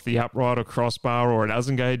take it off the upright or crossbar, or it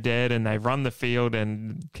doesn't go dead, and they run the field,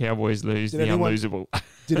 and Cowboys lose unlosable.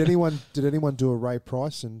 Did anyone do a Ray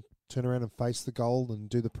Price and turn around and face the goal and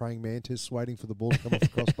do the praying mantis, waiting for the ball to come off the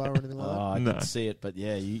crossbar or anything like that? I didn't see it, but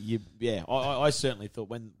yeah, I certainly thought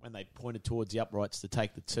when they pointed towards the uprights to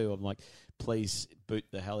take the 2, I'm like, please boot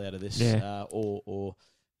the hell out of this, I would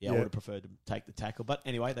have preferred to take the tackle. But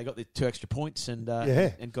anyway, they got the 2 extra points and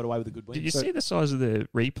got away with a good win. Did you see the size of the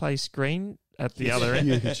replay screen at the other end?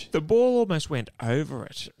 Huge. The ball almost went over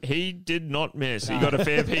it. He did not miss. He got a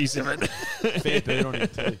fair piece of it. Fair boot on him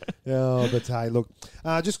too. Oh, but hey, look,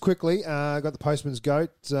 just quickly, got the postman's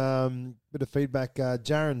goat. Bit of feedback.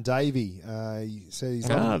 Jaron Davey, he said he's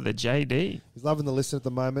loving, the JD. he's loving the listen at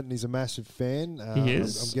the moment, and he's a massive fan. He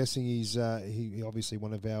is. I'm guessing he's he obviously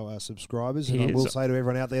one of our subscribers. He And I will is. say to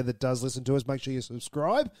everyone out there that does listen to us, make sure you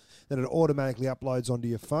subscribe. Then it automatically uploads onto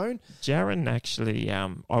your phone. Jaron actually,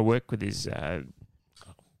 I work with his. They're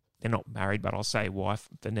not married, but I'll say wife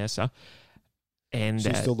Vanessa. And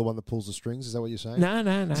She's still the one that pulls the strings. Is that what you're saying? No.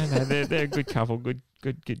 They're a good couple, good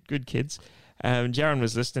kids. Jaron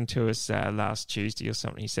was listening to us last Tuesday or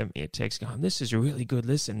something. He sent me a text going, "This is a really good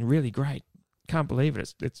listen, really great. Can't believe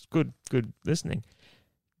it. It's good listening."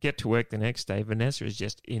 Get to work the next day. Vanessa is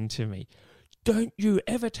just into me. Don't you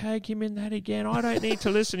ever tag him in that again. I don't need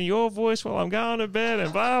to listen to your voice while I'm going to bed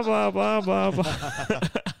and blah, blah, blah, blah, blah.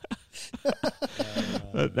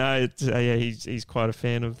 But no, he's quite a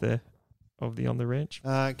fan of the On the Ranch.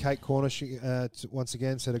 Kate Corner, she once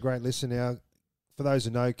again said a great listen. Now, for those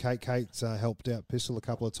who know, Kate's helped out Pistol a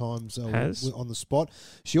couple of times on the spot.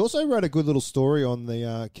 She also wrote a good little story on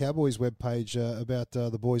the Cowboys webpage about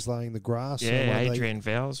the boys laying the grass. Yeah, Adrian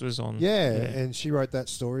Vowles was on. Yeah, and she wrote that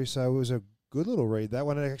story, so it was a good little read. That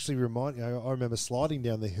one actually reminded I remember sliding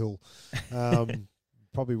down the hill,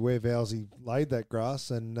 probably where Vowsey laid that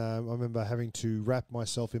grass, and I remember having to wrap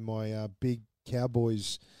myself in my big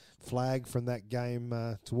Cowboys flag from that game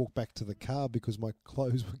to walk back to the car because my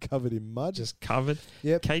clothes were covered in mud. Just covered.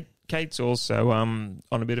 Yep. Kate's also on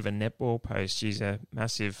a bit of a netball post. She's a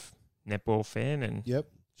massive netball fan, and yep.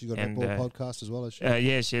 She's got a netball podcast as well, as she.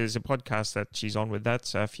 There's a podcast that she's on with that.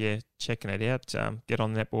 So if you're checking it out, get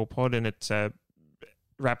on the netball pod, and it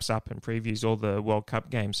wraps up and previews all the World Cup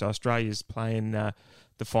games. So Australia's playing the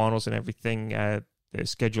finals and everything. They're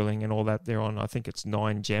scheduling and all that. They're on, I think it's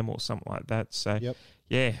 9 Gem or something like that. So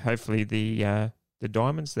yeah, hopefully the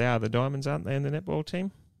Diamonds. They are the Diamonds, aren't they, in the netball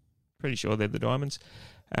team? Pretty sure they're the Diamonds.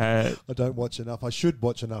 I don't watch enough. I should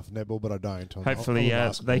watch enough netball, but I don't. Hopefully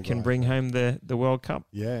they can bring home the World Cup.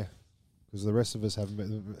 Yeah, because the rest of us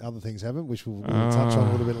haven't. Other things haven't, which we'll touch on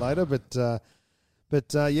a little bit later.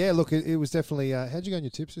 But yeah, look, it was definitely. How'd you go on your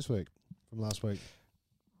tips this week from last week?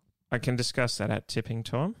 I can discuss that at tipping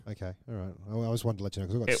time. Okay, all right. I just wanted to let you know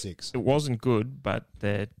because I got 6. It wasn't good, but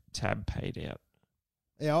the tab paid out.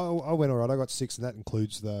 Yeah, I went all right. I got 6, and that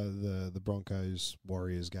includes the Broncos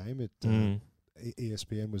Warriors game.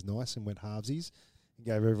 ESPN was nice and went halvesies and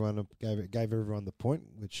gave everyone the point,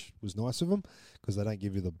 which was nice of them because they don't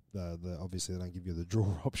give you the obviously they don't give you the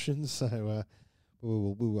draw options. So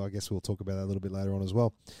I guess we'll talk about that a little bit later on as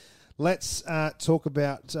well. Let's talk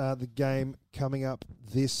about the game coming up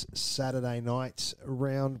this Saturday night. What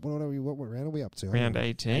round are we up to? Round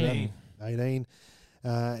 18. 18.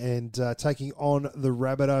 And taking on the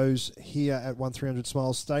Rabbitohs here at 1300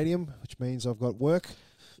 Smiles Stadium, which means I've got work.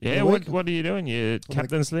 Yeah, what are you doing? You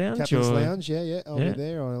Captain's Lounge? Captain's Lounge, yeah. I'll be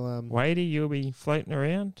there. Wadey, you'll be floating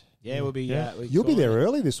around? Yeah, we'll be. You'll be there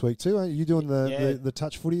early this week too, aren't you? You doing the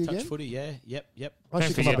touch footy again? Touch footy, yeah. Yep.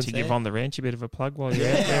 Don't forget to give On the Ranch a bit of a plug while you're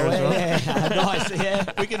out there as well. Yeah, nice.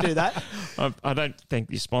 Yeah, we can do that. I don't think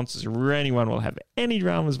the sponsors or anyone will have any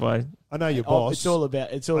dramas by I know your boss.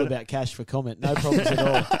 It's all about cash for comment. No problems at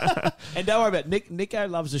all. And don't worry about it. Nico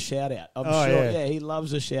loves a shout out. I'm sure. Yeah, he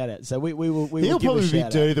loves a shout out. So we will. He'll give probably a be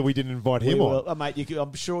shout dirty out. that we didn't invite him on. Mate.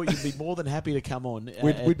 I'm sure you'd be more than happy to come on.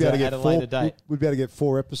 We'd be able to get at a later date. We'd be able to get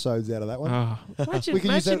 4 episodes out of that one. Oh, imagine, We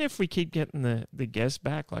can use imagine that- if we keep getting the guests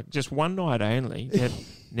back, like just one night only. Get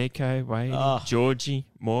Nico, Wade, Georgie,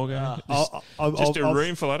 Morgan. Just a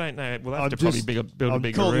room full. I don't know. We'll have to probably build a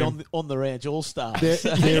bigger Call room. the on the ranch all stars.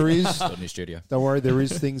 There is. Got a new studio. Don't worry, there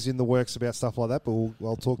is things in the works about stuff like that, but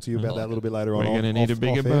I'll talk to you about that a little bit later on. We're going to need a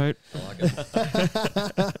bigger boat. I like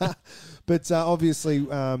it. But obviously,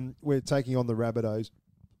 we're taking on the Rabbitohs.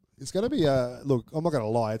 It's going to be look, I'm not going to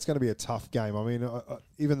lie, it's going to be a tough game. I mean,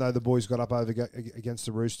 even though the boys got up over against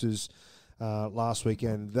the Roosters last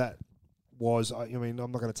weekend, that was, I mean,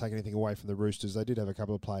 I'm not going to take anything away from the Roosters. They did have a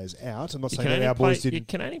couple of players out. I'm not saying that our boys didn't. You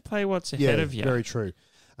can only play what's ahead of you. Very true.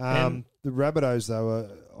 The Rabbitohs, though,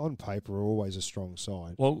 on paper are always a strong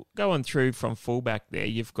side. Well, going through from fullback there,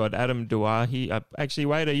 you've got Adam Duahi. Actually,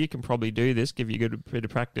 Wader, you can probably do this, give you a good bit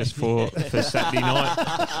of practice for Saturday night,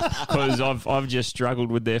 because I've just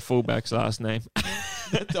struggled with their fullback's last name.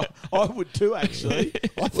 I would too, actually.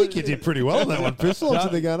 I think you did pretty well on that one, Pistol. I'm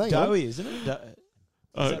sitting there going, hang on. Dowie, isn't it?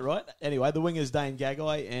 Is that right? Anyway, the wingers Dane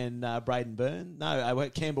Gagai and Braden Byrne. No,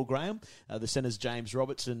 Campbell Graham. The centres James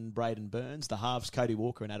Robertson, Braden Burns. The halves Cody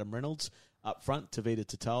Walker and Adam Reynolds. Up front, Tavita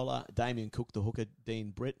Totola, Damien Cook, the hooker, Dean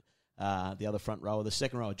Britt. The other front rower, the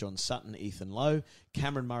second rower, John Sutton, Ethan Lowe.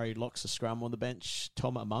 Cameron Murray locks the scrum on the bench.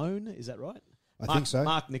 Tom Amone, is that right? I think so.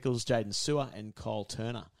 Mark Nichols, Jaden Sewer, and Kyle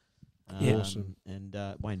Turner. Awesome. And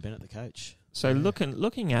Wayne Bennett, the coach. So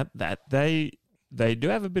looking at that, they do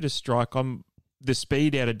have a bit of strike on the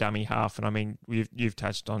speed out of dummy half, and I mean you've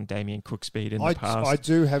touched on Damien Cook's speed in the past. I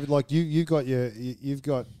do have, like you've got your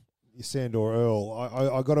Sandor Earl.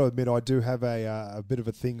 I got to admit, I do have a bit of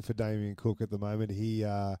a thing for Damien Cook at the moment. He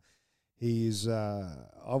is. I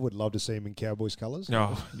would love to see him in Cowboys colours.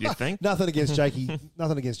 No, you think? Nothing against Jakey.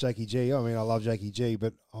 Nothing against Jakey G. I mean, I love Jakey G,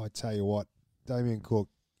 but I tell you what, Damien Cook,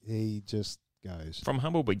 he just goes from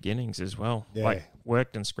humble beginnings as well. Yeah. Like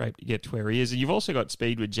worked and scraped to get to where he is. And you've also got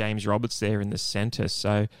speed with James Roberts there in the centre.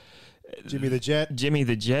 So Jimmy the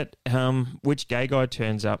Jet. Which gay guy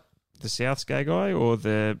turns up? The South's gay guy or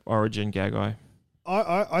the Origin gay guy?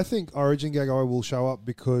 I think Origin gay guy will show up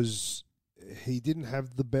because he didn't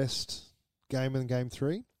have the best game in Game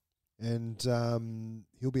 3, and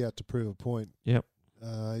he'll be able to prove a point. Yep.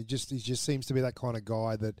 He just seems to be that kind of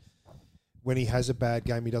guy that when he has a bad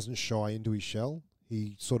game, he doesn't shy into his shell.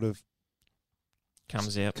 He sort of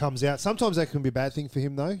comes out. Sometimes that can be a bad thing for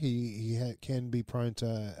him, though. He can be prone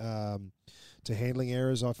to handling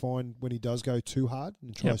errors, I find, when he does go too hard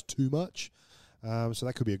and tries too much. So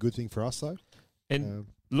that could be a good thing for us, though. And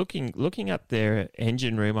looking at their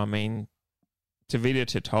engine room, I mean, Tavita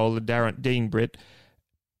Totola, Dean Britt,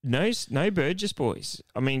 no Burgess boys.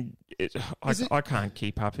 I mean, I can't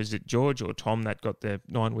keep up. Is it George or Tom that got the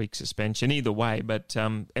 9-week suspension? Either way, but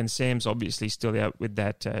and Sam's obviously still out with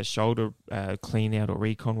that shoulder clean out or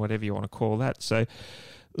recon, whatever you want to call that. So,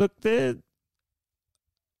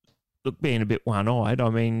 being a bit one-eyed, I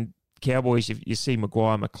mean, Cowboys, if you see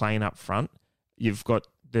Maguire, McLean up front, you've got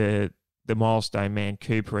the milestone man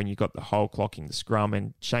Cooper, and you've got the whole clocking the scrum,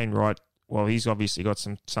 and Shane Wright. Well, he's obviously got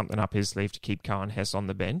something up his sleeve to keep Cohen Hess on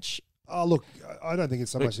the bench. Oh, look, I don't think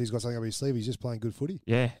it's so much he's got something up his sleeve. He's just playing good footy.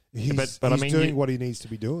 Yeah. He's I mean, doing what he needs to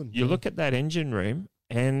be doing. You look at that engine room,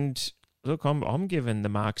 and look, I'm giving the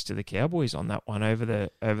marks to the Cowboys on that one over the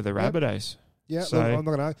Rabbitohs. Yeah, so, look, I'm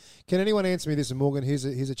not going to. Can anyone answer me this? And Morgan, here's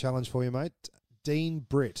a challenge for you, mate. Dean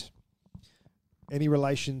Britt. Any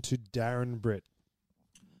relation to Darren Britt?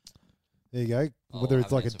 There you go. Whether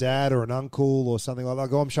it's like a dad or an uncle or something like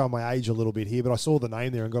that. I'm showing my age a little bit here, but I saw the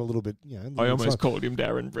name there and got a little bit, I almost called him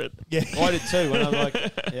Darren Britt. Yeah. I did too. And I'm like,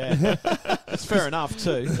 yeah. It's fair enough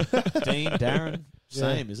too. Dean, Darren,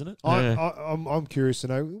 same, isn't it? I'm curious to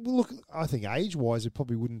know. Well, look, I think age-wise, it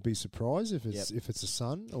probably wouldn't be surprised if it's a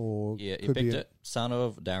son or you could picked be it. Son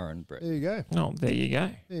of Darren Britt. There you go. Oh, there you go.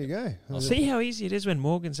 There you go. See how easy it is when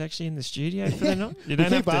Morgan's actually in the studio for the night? You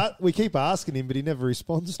don't we keep asking him, but he never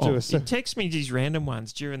responds to us. He texts me these random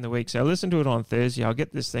ones during the week. So I listen to it on Thursday. I'll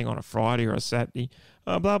get this thing on a Friday or a Saturday.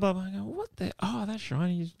 Blah, blah, blah. I go, what the? Oh, that's right.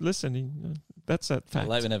 He's listening. That's that fact.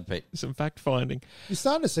 Late never Pete. Some fact finding. You're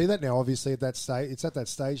starting to see that now, obviously, at that stage. It's at that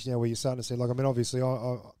stage now where you're starting to see, like, I mean, obviously,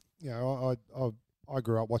 I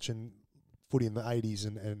grew up watching footy in the 80s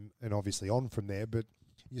and obviously on from there, but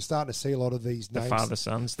you're starting to see a lot of these names. The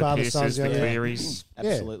father-sons, the Pierces, the Clearys.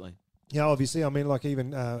 Absolutely. Yeah, obviously, I mean, like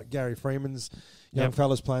even Gary Freeman's young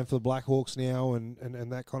fellas playing for the Blackhawks now and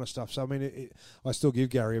that kind of stuff. So, I mean, I still give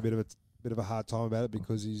Gary a bit of bit of a hard time about it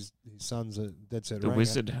because his son's a dead set The ranger.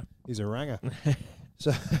 wizard. He's a ranger.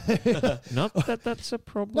 So Not that that's a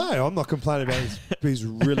problem. no, I'm not complaining about his. He's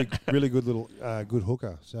really, really good little good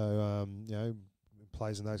hooker. So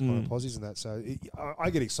plays in those kind of posies and that. So I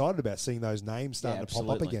get excited about seeing those names starting to pop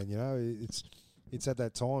up again. It's at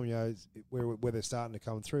that time, where they're starting to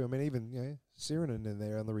come through. I mean, even Sirenen in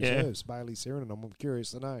there on the reserves, Bailey Sirenen. I'm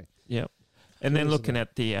curious to know. Yep. And then looking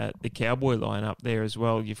at the Cowboy lineup there as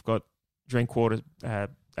well, you've got Drinkwater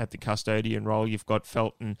at the custodian role. You've got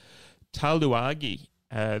Felton, Talduagi,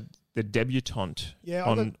 the debutant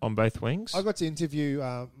on both wings. I got to interview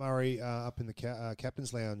Murray up in the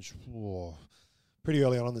captain's lounge pretty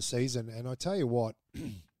early on in the season, and I tell you what,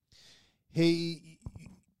 he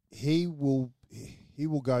will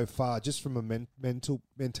go far just from a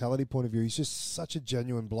mentality point of view. He's just such a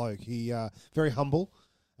genuine bloke. He very humble.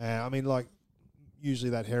 I mean, like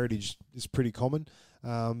usually that heritage is pretty common,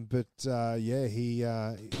 but he's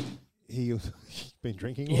been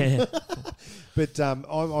drinking. Yeah. But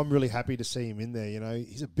I'm really happy to see him in there.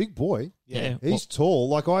 He's a big boy. Yeah. He's tall.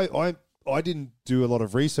 Like I didn't do a lot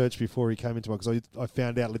of research before he came into my, because I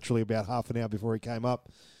found out literally about half an hour before he came up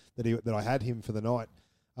that I had him for the night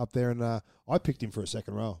up there, and I picked him for a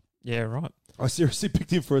second row. Yeah, right. I seriously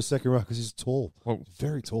picked him for a second row because he's tall. Well,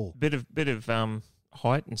 very tall. Bit of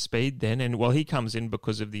height and speed then, and he comes in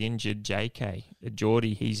because of the injured JK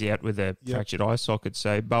Geordie. He's out with a fractured eye socket,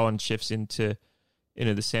 so Bowen shifts into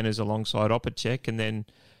the centres alongside Opacek, and then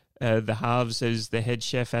the halves is the head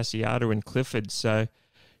chef Asiata and Clifford. So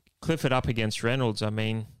Clifford up against Reynolds. I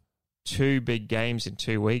mean, 2 big games in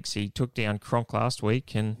 2 weeks. He took down Cronk last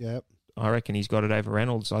week, and I reckon he's got it over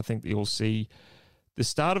Reynolds. I think you'll see the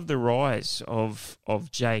start of the rise of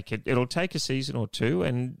Jake. It'll take a season or two,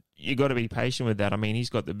 and you got to be patient with that. I mean,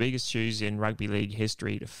 he's got the biggest shoes in rugby league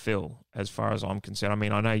history to fill, as far as I'm concerned. I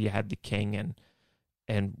mean, I know you had the King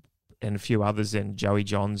and a few others, and Joey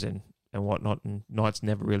Johns and whatnot, and Knights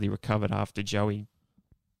never really recovered after Joey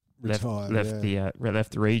left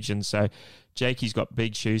the region. So Jakey's got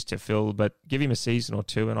big shoes to fill, but give him a season or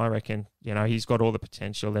two, and I reckon he's got all the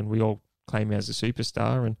potential, and we all claim him as a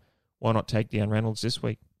superstar, and why not take down Reynolds this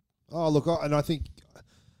week? Oh, look, I think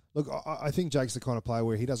Jake's the kind of player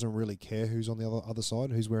where he doesn't really care who's on the other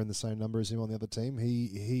side, who's wearing the same number as him on the other team.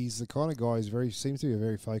 He's the kind of guy who seems to be a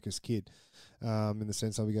very focused kid, in the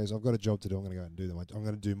sense of he goes, I've got a job to do, I'm going to go out and do them. I'm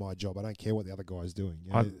going to do my job. I don't care what the other guy's doing.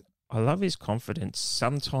 I love his confidence.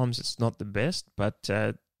 Sometimes it's not the best, but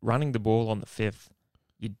running the ball on the 5th,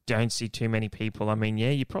 you don't see too many people. I mean,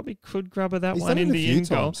 you probably could grubber that one in the in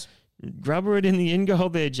goal. Grubber it in the in goal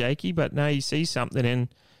there, Jakey, but no, you see something and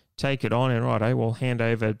take it on, and we'll hand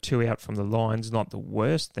over 2 out from the lines. Not the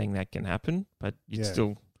worst thing that can happen, but you'd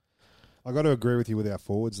still... I got to agree with you with our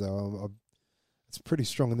forwards, though. It's pretty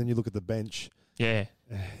strong, and then you look at the bench. Yeah.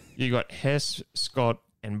 You got Hess, Scott,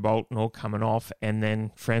 and Bolton all coming off, and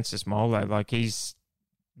then Francis Molo, like he's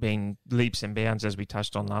been leaps and bounds, as we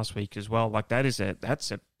touched on last week as well. Like that's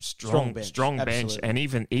a strong bench, and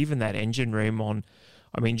even that engine room on.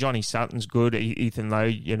 I mean, Johnny Sutton's good, Ethan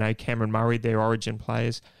Lowe, Cameron Murray, they're Origin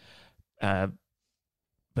players. But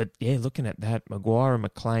looking at that, Maguire and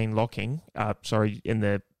McLean locking, in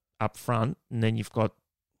the up front, and then you've got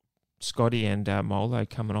Scotty and Molo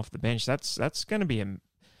coming off the bench. That's going to be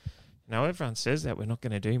Now, everyone says that we're not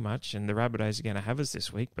going to do much, and the Rabbitohs are going to have us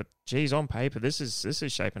this week. But, geez, on paper, this is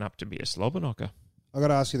shaping up to be a slobber knocker. I've got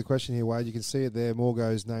to ask you the question here, Wade. You can see it there.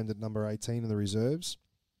 Morgo's named at number 18 in the reserves.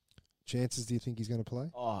 Chances do you think he's going to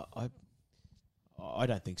play? Oh, I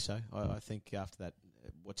don't think so. I think after that,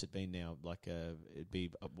 what's it been now? Like it'd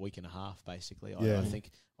be a week and a half, basically.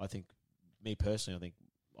 I think me personally,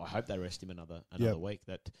 I hope they rest him another week.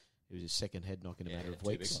 That it was his second head knock in a matter of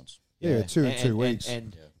weeks. Yeah, two weeks.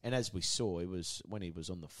 And as we saw, it was when he was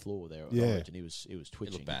on the floor there at Origin, he was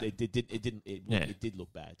twitching. It did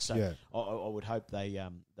look bad. So I would hope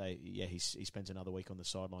he spends another week on the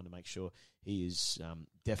sideline to make sure he is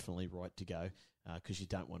definitely right to go, because you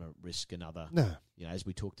don't want to risk another. No. As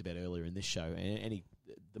we talked about earlier in this show,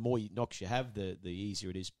 the more knocks you have, the easier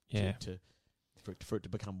it is for it to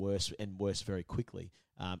become worse and worse very quickly.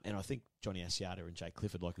 And I think Johnny Asiata and Jake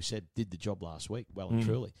Clifford, like we said, did the job last week well and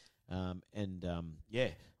truly. I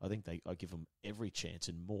think I give them every chance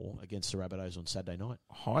and more against the Rabbitohs on Saturday night.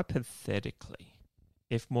 Hypothetically,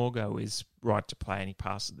 if Morgo is right to play and he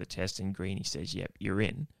passes the test and Greeny says, yep, you're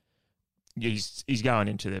in, he's going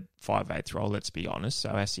into the 5/8 role, let's be honest,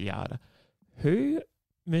 so Asiata. Who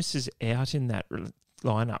misses out in that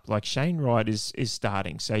lineup? Like Shane Wright is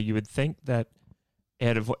starting, so you would think that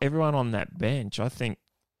out of everyone on that bench, I think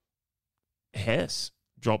Hess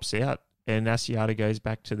drops out and Asiata goes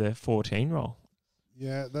back to the 14 role.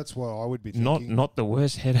 Yeah, that's what I would be thinking. Not the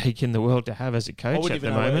worst headache in the world to have as a coach at the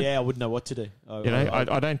moment. I wouldn't know what to do.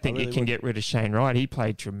 I don't think really you can get rid of Shane Wright. He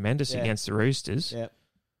played tremendous against the Roosters. Yeah.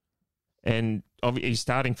 And he's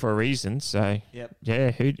starting for a reason. So, Yep.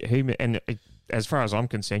 yeah, who and as far as I'm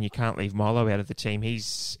concerned, you can't leave Milo out of the team.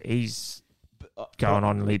 He's going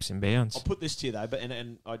on leaps and bounds. I'll put this to you, though, but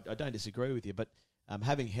and I don't disagree with you, but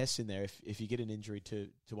having Hess in there, if you get an injury to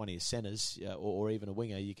one of your centres or even a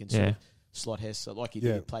winger, you can sort of slot Hess like he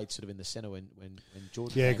did. He played sort of in the centre when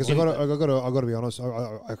Jordan. Yeah, because I got to be honest.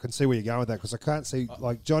 I can see where you're going with that because I can't see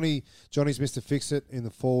like Johnny's Mr. Fix-It in the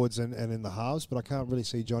forwards and in the halves, but I can't really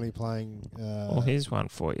see Johnny playing. Well, here's one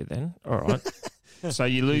for you then. All right. So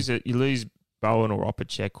you lose Bowen or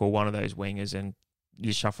Opacek or one of those wingers, and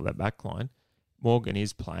you shuffle that back line. Morgan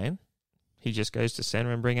is playing. He just goes to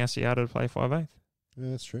centre and bring Asiata to play 5/8. Yeah,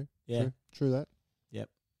 that's true. Yeah, true that. Yep.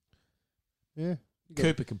 Yeah.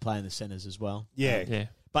 Cooper can play in the centres as well. Yeah. Yeah.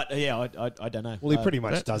 But I don't know. Well, he pretty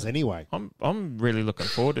much does anyway. I'm really looking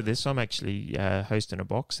forward to this. I'm actually hosting a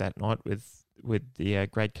box that night with the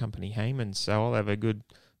great company Heyman, so I'll have a good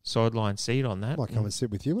sideline seat on that. I might come and sit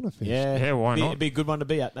with you when I finish. Yeah, why not? It'd be a good one to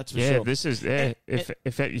be at. That's for yeah, sure. this is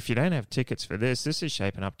if you don't have tickets for this is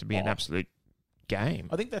shaping up to be an absolute game.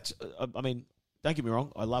 I think that's. I mean, don't get me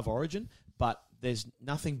wrong. I love Origin, but there's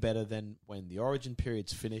nothing better than when the Origin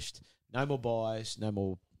period's finished. No more buys, no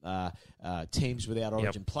more teams without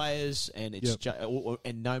Origin players, and it's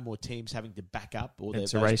and no more teams having to back up or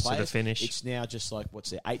it's a race to the finish. It's now just like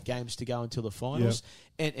 8 games to go until the finals,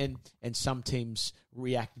 and some teams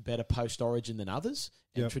react better post Origin than others.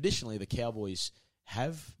 And traditionally, the Cowboys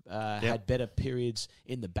have had better periods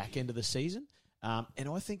in the back end of the season, and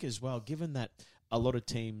I think as well, given that a lot of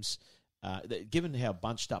teams. Given how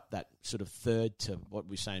bunched up that sort of third to what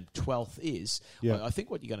we're saying 12th is, I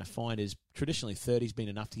think what you're going to find is traditionally 30's been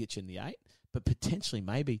enough to get you in the 8, but potentially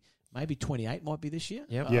maybe 28 might be this year.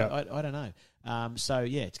 I don't know. So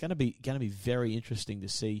it's going to be very interesting to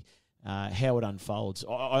see how it unfolds.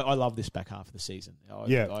 I love this back half of the season.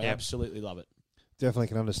 I absolutely love it. Definitely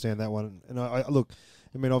can understand that one. And I look,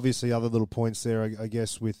 I mean, obviously other little points there. I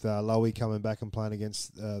guess with Lowy coming back and playing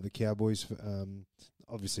against the Cowboys.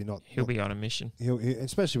 Obviously not. He'll be on a mission. He,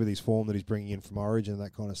 especially with his form that he's bringing in from Origin and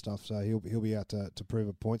that kind of stuff. So he'll be out to prove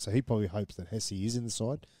a point. So he probably hopes that Hesse is in the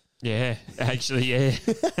side. Yeah, actually, yeah.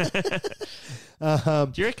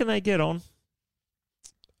 Do you reckon they get on?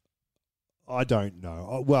 I don't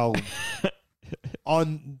know. Well, I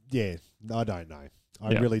don't know.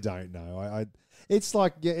 I really don't know. It's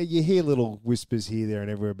like you hear little whispers here, there,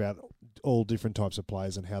 and everywhere about all different types of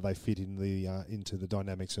players and how they fit in into the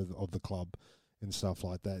dynamics of the club. And stuff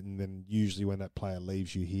like that, and then usually when that player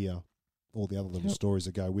leaves, you hear all the other little stories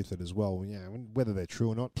that go with it as well. Yeah, whether they're true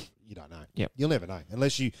or not, you don't know. Yep. You'll never know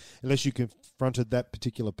unless you confronted that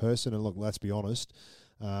particular person. And look, let's be honest,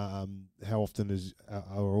 how often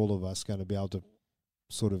are all of us going to be able to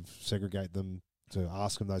sort of segregate them to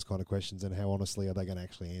ask them those kind of questions, and how honestly are they going to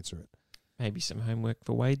actually answer it? Maybe some homework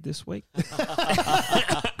for Wade this week.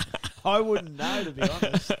 I wouldn't know, to be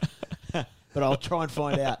honest, but I'll try and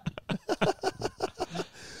find out.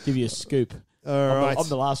 Give you a scoop. All right. I'm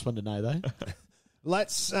the last one to know, though.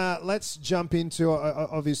 Let's jump into.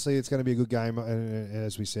 Obviously, it's going to be a good game,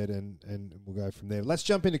 as we said, and we'll go from there. Let's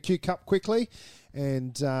jump into Q Cup quickly,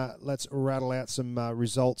 and let's rattle out some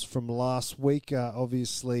results from last week.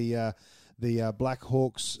 Obviously, the Black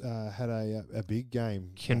Hawks had a big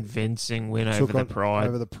game, convincing win over the Pride.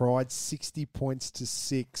 Over the Pride, 60 points to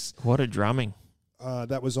 6. What a drumming!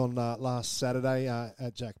 That was on last Saturday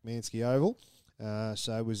at Jack Mansky Oval.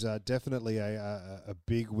 So it was definitely a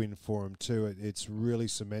big win for them too. It's really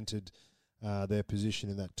cemented their position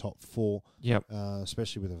in that top 4. Yep.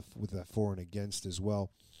 Especially with a for and against as well.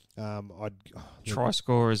 Try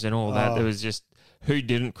scorers and all that. There was just who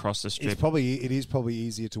didn't cross the strip. It is probably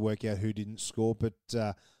easier to work out who didn't score. But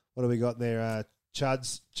what do we got there?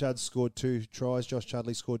 Chuds scored 2 tries. Josh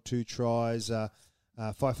Chudley scored 2 tries.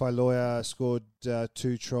 Fai Lawyer scored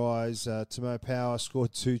 2 tries. Timo Power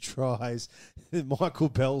scored 2 tries. Michael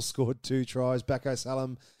Bell scored 2 tries. Bacco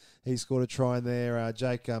Salam, he scored a try in there.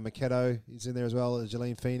 Jake Makedo is in there as well.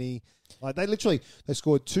 Jaleem Feeney. Like they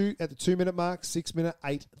scored 2 at the 2-minute mark, 6 minute,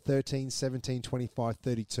 8, 13, 17, 25,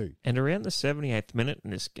 32. And around the 78th minute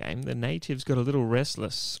in this game, the natives got a little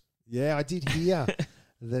restless. Yeah, I did hear.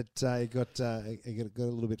 That it got a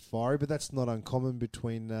little bit fiery, but that's not uncommon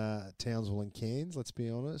between Townsville and Cairns, let's be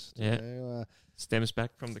honest. Yeah. Stems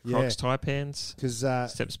back from the Crocs Taipans. Because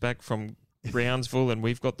steps back from Brownsville and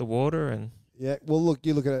We've Got the Water. And Yeah, well, look,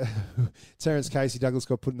 you look at it. Terence Casey Douglas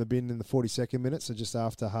got put in the bin in the 42nd minute, so just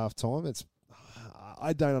after half time.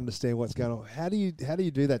 I don't understand what's going on. How do you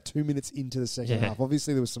do that 2 minutes into the second half?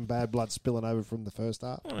 Obviously, there was some bad blood spilling over from the first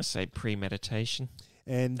half. I want to say premeditation.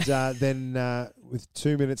 And then with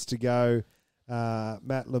 2 minutes to go,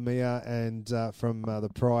 Matt Lemire and from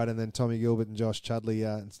the Pride, and then Tommy Gilbert and Josh Chudley.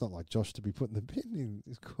 It's not like Josh to be put in the bin.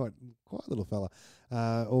 He's quite a little fella.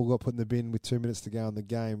 All got put in the bin with 2 minutes to go in the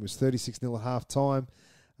game. It was 36-0 at half time.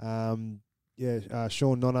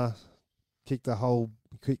 Sean Nonna kicked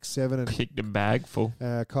seven and Kicked a bag full.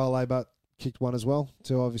 Kyle Abert kicked one as well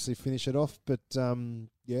to obviously finish it off. But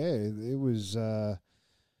it was Jordan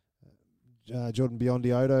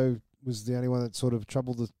Biondioto was the only one that sort of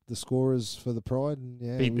troubled the scorers for the Pride. And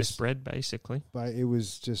Beat the spread, basically. But it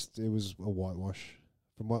was a whitewash.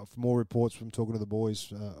 From all reports from talking to the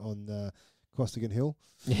boys on Costigan Hill.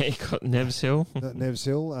 Yeah, he got Neves Hill. Neves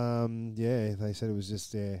Hill. They said it was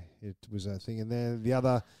just it was a thing. And then the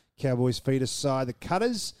other Cowboys feeder side, the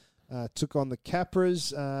Cutters, took on the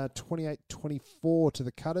Capras, 28-24 to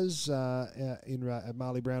the Cutters at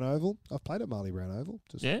Marley Brown Oval. I've played at Marley Brown Oval.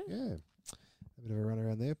 Yeah? Yeah. A bit of a run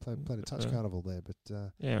around there. Played a touch carnival there, but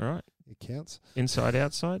yeah, right. it counts. Inside,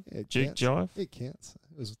 outside, juke jive. It counts.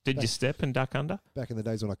 Did you step and duck under? Back in the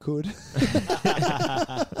days when I could.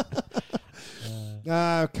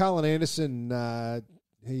 Carlin Anderson,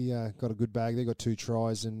 he got a good bag. They got 2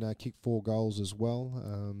 tries and kicked 4 goals as well.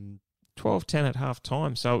 12-10 at half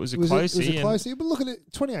time, so it was a closey. It was a closey, but look at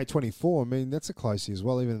it, 28-24. I mean, that's a closey as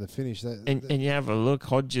well, even in the finish. And you have a look,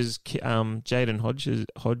 Jaden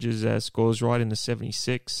Hodges scores right in the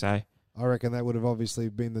 76, so... I reckon that would have obviously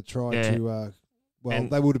been the try to...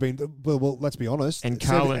 and they would have been... Well, let's be honest. And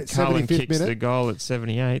Carlin kicks the goal at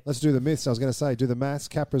 78. Let's do the myths. I was going to say, do the maths.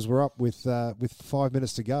 Capras were up with 5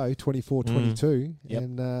 minutes to go, 24-22. Yep.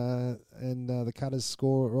 And the Cutters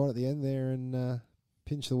score right at the end there and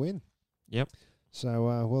pinch the win. Yep. So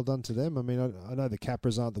well done to them. I mean, I know the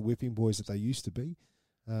Capras aren't the whipping boys that they used to be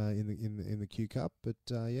in the Q Cup, but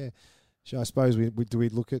So I suppose we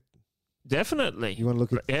look at. Definitely. You want to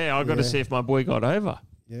look at? Yeah, I've got to see if my boy got over.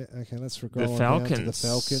 Yeah. Okay. Let's go the on Falcons. down to the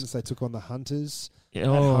Falcons. They took on the Hunters.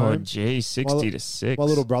 Oh, gee, 60-6. My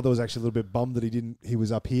little brother was actually a little bit bummed that he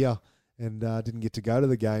was up here and didn't get to go to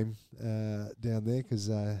the game down there because.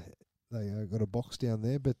 They got a box down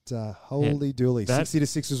there, but holy dooly,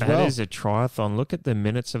 60-6 as well. That is a triathlon. Look at the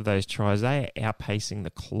minutes of those tries; they are outpacing the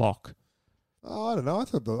clock. Oh, I don't know. I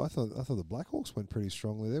thought the Blackhawks went pretty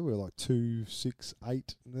strongly. They were like 2, 6,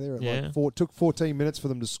 8. There, took 14 minutes for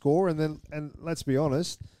them to score, and let's be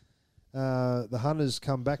honest, the Hunters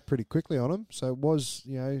come back pretty quickly on them. So it was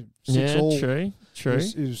 6 all. True.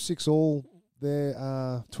 It was 6 all. There,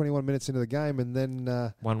 21 minutes into the game, and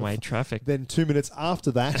then one-way traffic. Then 2 minutes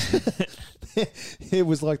after that, it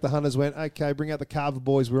was like the Hunters went, "Okay, bring out the Carver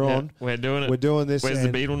boys. We're on. We're doing it. We're doing this." Where's the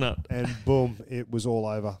beetle nut? And boom, it was all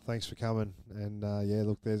over. Thanks for coming. And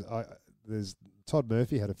look, there's Todd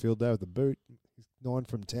Murphy had a field day with the boot, 9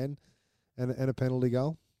 from 10, and a penalty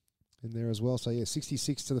goal in there as well. So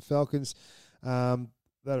 66 to the Falcons.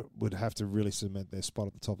 That would have to really cement their spot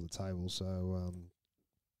at the top of the table. So.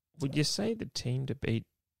 Would you say the team to beat?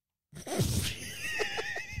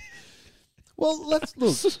 Well, let's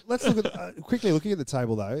look at quickly looking at the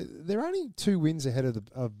table though. They're only 2 wins ahead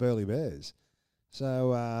of Burleigh Bears.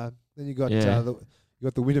 So then you got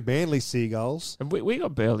the Winter Manly Seagulls. And we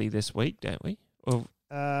got Burleigh this week, don't we? Or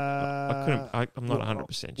I'm not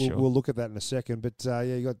 100% sure. We'll look at that in a second. But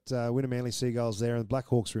you got Winter Manly Seagulls there, and the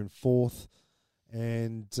Blackhawks are in 4th,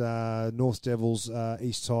 and North Devils,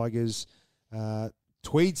 East Tigers.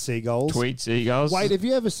 Tweed Seagulls. Wait, have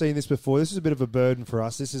you ever seen this before? This is a bit of a burden for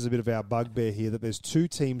us. This is a bit of our bugbear here that there's 2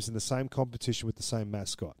 teams in the same competition with the same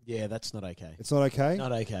mascot. Yeah, that's not okay. It's not okay?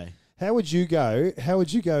 Not okay. How would you go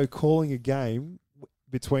calling a game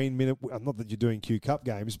between not that you're doing Q Cup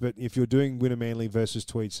games, but if you're doing Winter Manly versus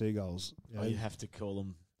Tweed Seagulls? You have to call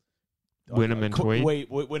them Wynnum and Tweed.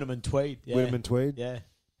 Wynnum and Tweed. Yeah. Wynnum and Tweed? Yeah.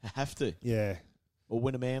 Have to. Yeah. Or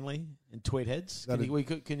Winter Manly and Tweed Heads.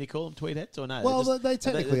 Can you call them Tweed Heads or no? Well, they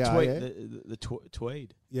technically are. The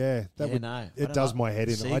Tweed. Yeah, it does my head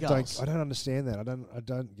in. Seagulls. I don't understand that. I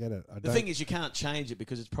don't get it. The thing is, you can't change it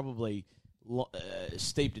because it's probably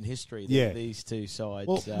steeped in history. These 2 sides.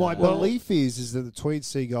 Well, my belief is that the Tweed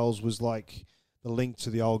Seagulls was like the link to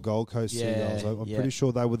the old Gold Coast Seagulls. I'm pretty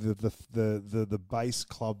sure they were the base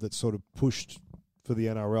club that sort of pushed for the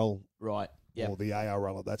NRL, right? Yeah, or the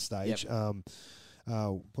ARL at that stage. Yep.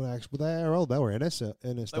 Were they ARL? They were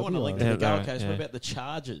NSW. They want to link to the Gold Coast. What about the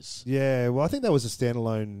Chargers? Yeah, well, I think that was a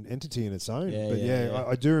standalone entity in its own. Yeah,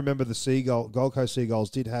 I do remember the Gold Coast Seagulls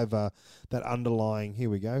did have that underlying. Here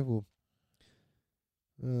we go.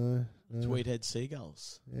 Tweedhead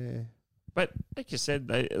Seagulls. Yeah. But like you said,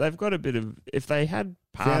 they've got a bit of, if they had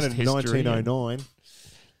past Founded in history. 1909.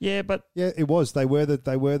 Yeah, but Yeah, it was. They were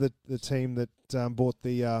the team that bought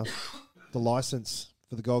the license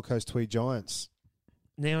for the Gold Coast Tweed Giants.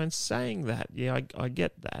 now in saying that, yeah, I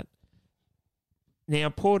get that. Now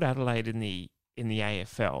Port Adelaide in the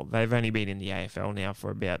AFL, they've only been in the AFL now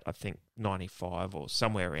for about, I think, 95 or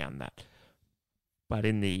somewhere around that. But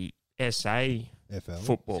in the SA FL.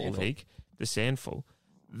 Football Sandful. League, the Sandful,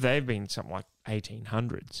 they've been something like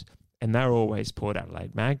 1800s, and they're always Port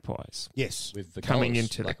Adelaide Magpies. Yes. With the Coming colours,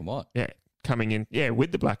 into black and white. Yeah, coming in,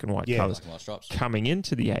 with the black and white Yeah. colours. Black and white stripes. Coming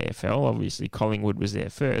into the AFL, obviously Collingwood was there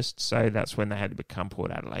first, so that's when they had to become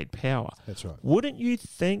Port Adelaide Power. That's right. Wouldn't you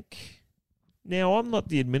think? Now, I'm not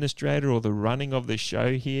the administrator or the running of the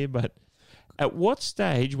show here, but at what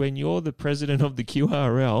stage, when you're the president of the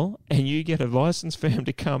QRL and you get a license firm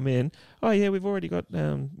to come in, oh, yeah, we've already got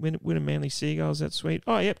Wynnum Manly Seagulls, that's sweet.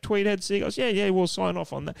 Oh, yep, Tweedhead Seagulls. Yeah, we'll sign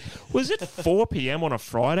off on that. Was it 4 p.m. on a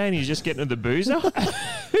Friday and he's just getting to the boozer?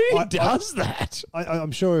 Who does that?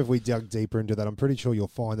 I'm sure if we dug deeper into that, I'm pretty sure you'll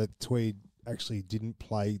find that Tweed actually didn't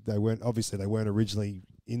play. They weren't originally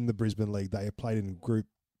in the Brisbane League. They played in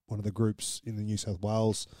one of the groups in the New South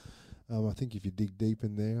Wales. I think if you dig deep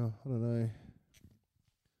in there, I don't know.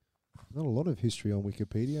 Not a lot of history on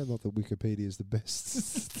Wikipedia. Not that Wikipedia is the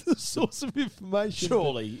best source of information.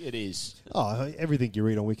 Surely it is. Oh, everything you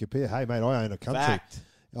read on Wikipedia. Hey, mate, I own a country. Fact.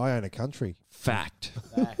 I own a country. Fact.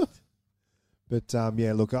 But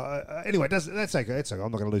yeah, look. Anyway, that's okay. It's okay.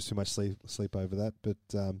 I'm not going to lose too much sleep over that. But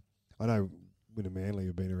I know Wynnum Manly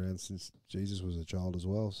have been around since Jesus was a child as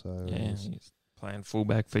well. So Yeah, he's playing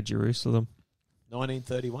fullback for Jerusalem.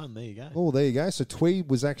 1931. There you go. oh, there you go. So Tweed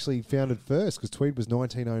was actually founded first because Tweed was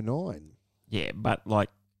 1909. Yeah, but like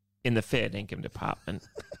in the fair dinkum department,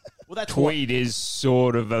 Well, that's Tweed is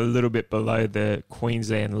sort of a little bit below the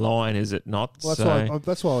Queensland line, is it not? Well,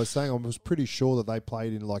 that's why I was saying I was pretty sure that they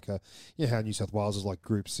played in like how New South Wales is like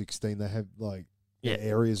Group 16. They have like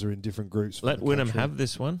areas are in different groups. For let the Wynnum country. have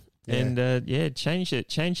this one, Yeah. and change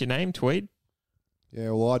your name, Tweed.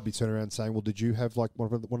 Yeah, well, I'd be turning around saying, well, did you have like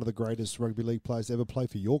one of the greatest rugby league players to ever play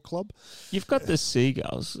for your club? You've got the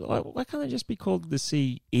Seagulls. Why can't they just be called the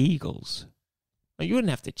Sea Eagles? Like, you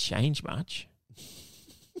wouldn't have to change much.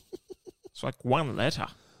 It's like one letter.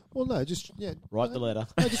 Well, no, just Write the letter.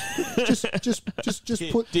 No, just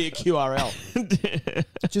put Dear QRL.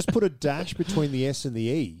 just put a dash between the S and the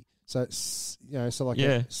E. So it's,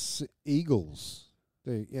 Eagles.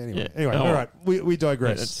 Anyway, all right, we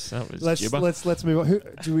digress. That was Let's gibber. let's move on.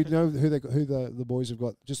 Do we know who the boys have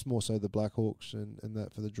got? Just more so the Blackhawks and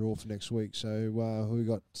that for the draw for next week. So who we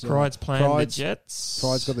got? Pride's playing the Jets.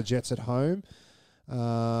 Pride's got the Jets at home.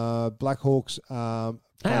 Blackhawks.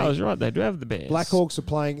 I was right. They do have the Bears. Blackhawks are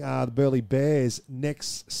playing the Burleigh Bears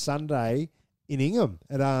next Sunday in Ingham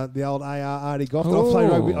at the old AR Artie Goff.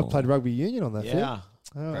 I've played rugby union on that field. Yeah.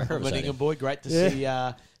 I'm an Ingham boy. Great to see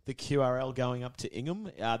the QRL going up to Ingham.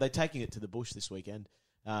 They're taking it to the bush this weekend.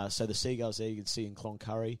 So the Seagulls there you can see in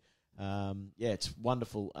Cloncurry. It's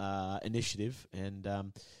wonderful initiative,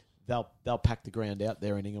 and they'll pack the ground out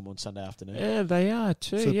there in Ingham on Sunday afternoon. Yeah, they are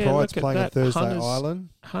too. So yeah, Pride's look at playing that. at Thursday Island.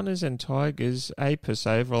 Hunters and Tigers, Apis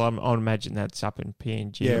Oval. I imagine that's up in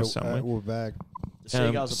PNG or somewhere. we're back. The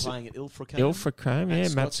Seagulls are playing at Ilfracombe.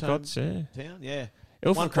 Ilfracombe, Matt Scott's Scott's, yeah. town, yeah.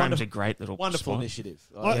 Ilfracombe's a great little Wonderful spot. initiative.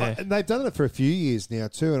 And they've done it for a few years now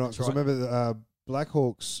too. And because right. I remember the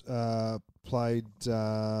Blackhawks played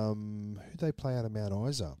who they play out of Mount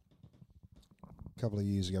Isa a couple of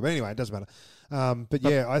years ago. But anyway, it doesn't matter. But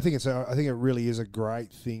yeah, I think it really is a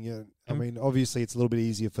great thing. I mean, obviously, it's a little bit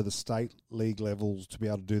easier for the state league levels to be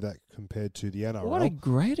able to do that compared to the NRL. What a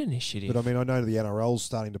great initiative! But I mean, I know the NRL's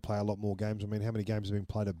starting to play a lot more games. I mean, how many games have been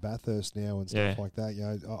played at Bathurst now and stuff like that? You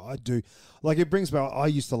know, I do like it brings back. I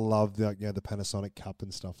used to love the Panasonic Cup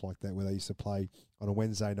and stuff like that, where they used to play on a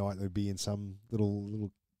Wednesday night. They'd be in some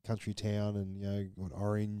little country town, and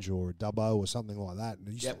Orange or Dubbo or something like that. And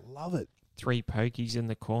I used to love it. 3 pokies in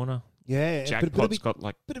the corner. Yeah, Jackpot's got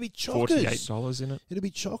like $48 in it. It'd be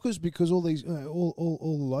chockers because all these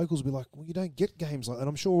all the locals will be like, well, you don't get games like that. And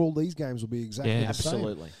I'm sure all these games will be exactly the same.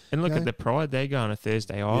 Absolutely. And look at the Pride. They're going to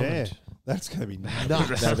Thursday Island. That's going to be nuts.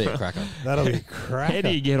 That'll be a cracker. That'll be a cracker. How do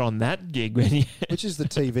you get on that gig when you Which is the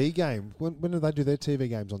TV game? When do they do their TV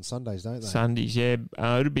games? On Sundays, don't they? Sundays? Yeah,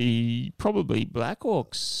 it'll be probably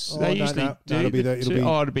Blackhawks. Oh, They no, usually no, do.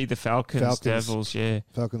 it'll be the Falcons. Devils. Yeah,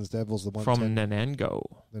 Falcons Devils, the one from Nanango.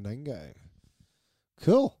 the Nango.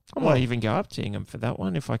 Cool. I might even go up to Ingham for that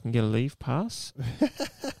one if I can get a leave pass.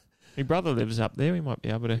 My brother lives up there. We might be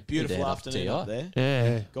able to. Beautiful Good afternoon up there.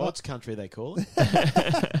 Yeah. God's country, they call it.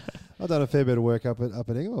 I've done a fair bit of work up at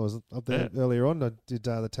Ingham. I was up there earlier on. I did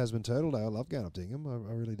the Tasman Turtle Day. I love going up to Ingham.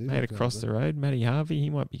 I really do. Mate, across the road, Matty Harvey, he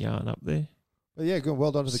might be going up there. But yeah, good.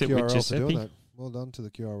 Well done to the Sit with QRL for Giuseppe. doing that. Well done to the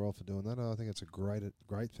QRL for doing that. I think it's a great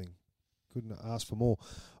thing. Couldn't ask for more.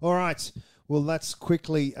 All right. Well, let's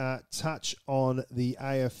quickly touch on the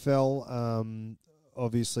AFL.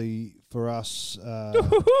 Obviously, for us,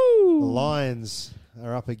 the Lions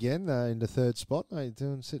are up again in the third spot. Mate,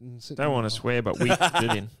 sitting. Don't want to swear, but we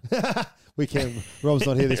did in. We can. Rob's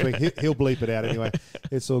not here this week. He'll bleep it out anyway.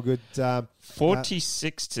 It's all good.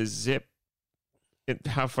 46 to zip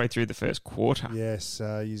halfway through the first quarter. Yes,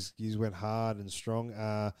 you went hard and strong.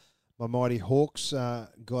 My mighty Hawks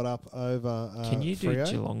got up over Can you do Freo.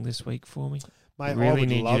 Geelong this week for me? Mate, I really would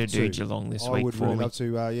need love you to do Geelong this I week would for really me. love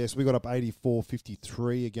to. Yes, we got up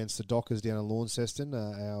 84-53 against the Dockers down in Launceston,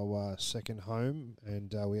 our second home,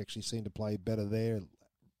 and we actually seem to play better there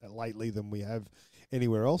lately than we have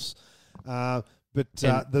anywhere else. But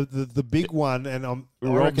the big one, and I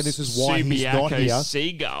reckon this is why he's not here.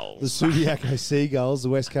 Seagulls. The Subiaco Seagulls, the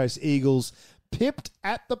West Coast Eagles, pipped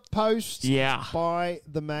at the post by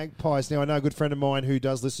the Magpies. Now, I know a good friend of mine who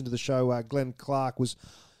does listen to the show, Glenn Clark, was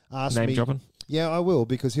asked Name me. dropping? Yeah, I will,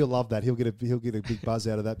 because he'll love that. He'll get a big buzz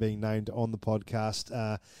out of that being named on the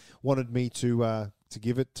podcast. Wanted me to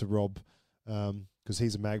give it to Rob because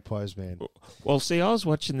he's a Magpies man. Well, see, I was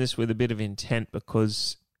watching this with a bit of intent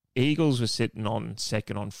because Eagles were sitting on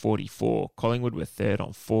second on 44, Collingwood were third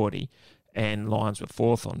on 40, and Lions were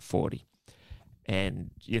fourth on 40.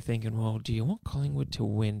 And you're thinking, well, do you want Collingwood to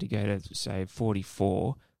win to go to, say,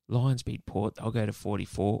 44? Lions beat Port, they'll go to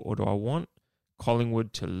 44. Or do I want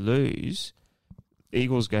Collingwood to lose?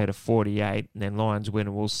 Eagles go to 48, and then Lions win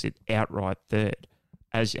and we'll sit outright third.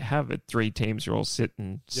 As you have it, three teams are all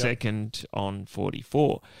sitting second on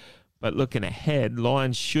 44. But looking ahead,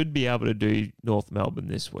 Lions should be able to do North Melbourne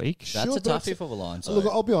this week. That's a toughie for the Lions. Look,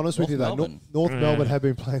 I'll be honest with you, though. North Melbourne have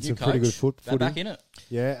been playing some pretty good footy. They're back in it.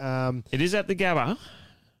 Yeah. It is at the Gabba.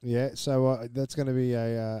 Yeah, so that's going to be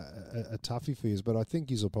a toughie for you, but I think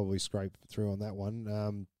you'll probably scrape through on that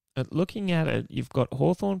one. Looking at it, you've got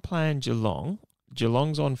Hawthorn playing Geelong.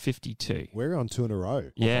 Geelong's on 52. We're on 2 in a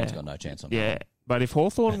row. Hawthorn's got no chance on that. Yeah. But if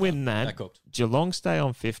Hawthorn win that, cooked. Geelong stay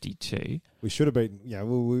on 52. We should have beaten. Yeah,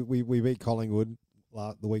 we beat Collingwood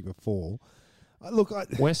the week before. Look,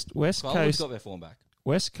 West Collingwood's Coast. got their form back.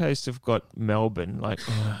 West Coast have got Melbourne. Like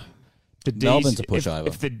the D's, Melbourne's a pushover.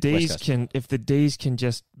 If the D's can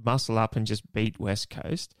just muscle up and just beat West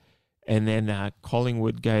Coast, and then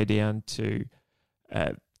Collingwood go down to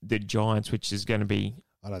the Giants, which is going to be.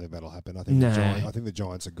 I don't think that'll happen. I think the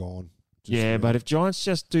Giants are gone. But if Giants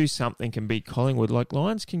just do something and beat Collingwood, like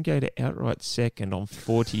Lions can go to outright second on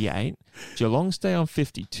 48, Geelong stay on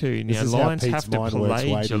 52. Now Lions have to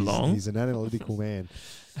play Geelong. He's an analytical man.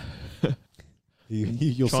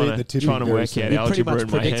 You'll see it in the tipping. Trying to work out You pretty algebra much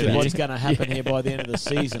in my predicted head. what's going to happen here by the end of the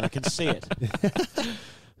season. I can see it.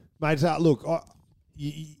 Mate, look,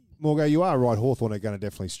 Morgo, you are right. Hawthorn are going to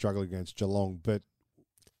definitely struggle against Geelong, but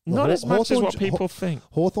not as much as what people think.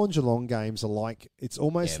 Hawthorn Geelong games are like, it's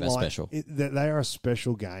almost they're like special. They are a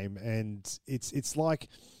special game, and it's like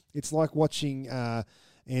watching the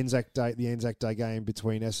Anzac Day game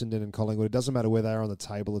between Essendon and Collingwood. It doesn't matter where they are on the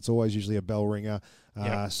table; it's always usually a bell ringer.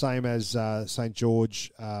 Same as St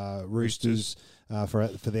George Roosters for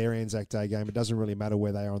their Anzac Day game. It doesn't really matter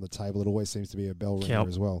where they are on the table; it always seems to be a bell ringer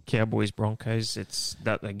as well. Cowboys Broncos. It's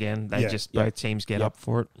that again. Both teams get up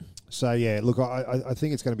for it. So yeah, look, I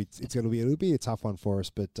think it'll be a tough one for us,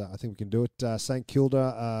 but I think we can do it. St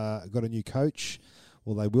Kilda got a new coach.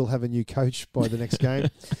 Well, they will have a new coach by the next game.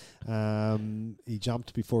 He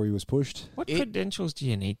jumped before he was pushed. What credentials do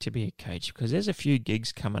you need to be a coach? Because there's a few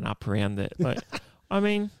gigs coming up around that. Like, I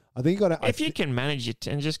mean, I think you can manage it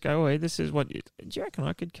and just go, "Hey, this is what." Do you reckon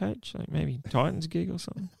I could coach? Like maybe Titans gig or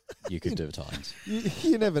something. You could do Titans.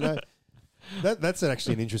 You never know. That's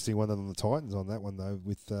actually an interesting one on the Titans on that one though.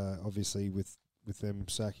 With obviously with them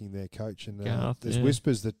sacking their coach, and there's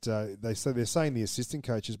whispers that they're saying the assistant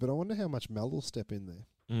coaches, but I wonder how much Mel will step in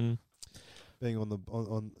there, being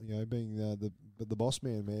being the boss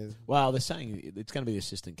man. Well, they're saying it's going to be the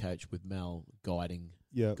assistant coach with Mel guiding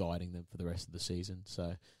them for the rest of the season.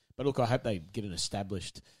 So But look, I hope they get an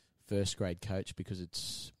established first grade coach because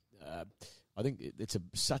it's. I think it's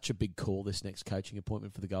such a big call, this next coaching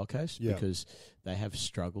appointment for the Gold Coast, because they have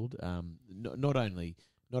struggled, not only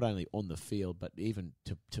on the field, but even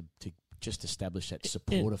to just establish that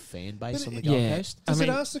supportive fan base on the Gold Coast. Does it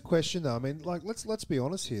ask the question though? I mean, like let's be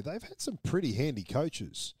honest here. They've had some pretty handy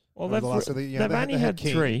coaches. Well, they've only had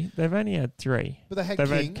three. They've only had three. But they've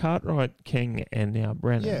had Cartwright, King, and now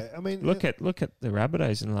Brennan. Yeah, I mean, look at the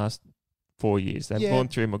Rabbitohs in the last 4 years. They've gone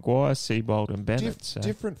through Maguire, Seabold, and Bennett.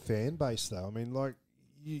 Different fan base, though. I mean, like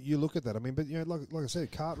you look at that. I mean, but like I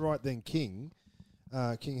said, Cartwright, then King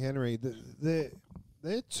Henry.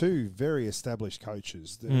 They're two very established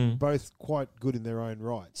coaches. They're both quite good in their own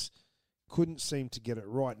rights. Couldn't seem to get it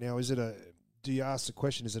right. Now, do you ask the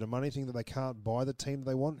question? Is it a money thing that they can't buy the team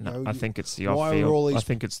they want? No, I think it's the off-field. I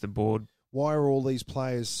think it's the board. Why are all these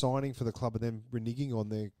players signing for the club and then reneging on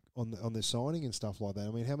their signing and stuff like that?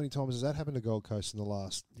 I mean, how many times has that happened to Gold Coast in the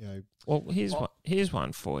last, Well, here's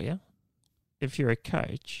one for you. If you're a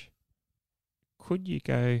coach, could you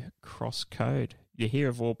go cross-code? You hear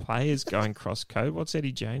of all players going cross-code. What's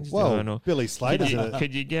Eddie Jones doing? Or Billy Slater's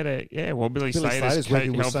could you get a... Yeah, well, Billy Slater's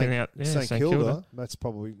helping out St Kilda. That's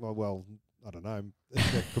probably... Well, I don't know.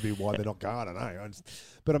 That could be why they're not going. I don't know.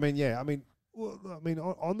 But, I mean,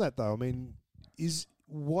 on that, though, I mean, is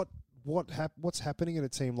what's happening in a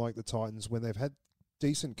team like the Titans when they've had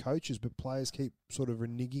decent coaches but players keep sort of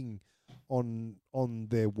reneging on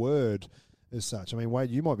their word as such? I mean, Wade,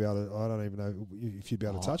 you might be able to, I don't even know if you'd be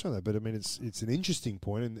able to touch on that, but I mean, it's an interesting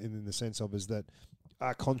point in the sense of is that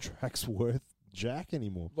are contracts worth jack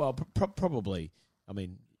anymore? Well, probably. I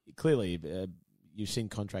mean, clearly you've seen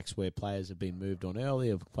contracts where players have been moved on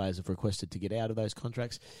early, or players have requested to get out of those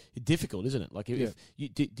contracts. It's difficult, isn't it? Like, if you,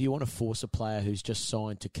 do you want to force a player who's just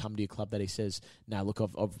signed to come to your club that he says, "No, look,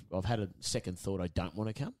 I've had a second thought, I don't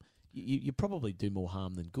want to come." You probably do more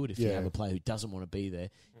harm than good if you have a player who doesn't want to be there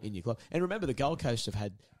in your club. And remember, the Gold Coast have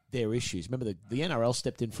had their issues. Remember, the NRL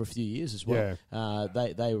stepped in for a few years as well.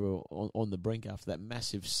 They were on the brink after that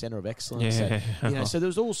massive centre of excellence. So there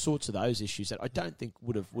was all sorts of those issues that I don't think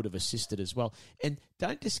would have assisted as well. And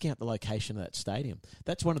don't discount the location of that stadium.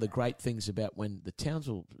 That's one of the great things about when the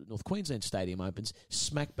Townsville North Queensland Stadium opens,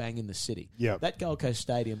 smack bang in the city. That Gold Coast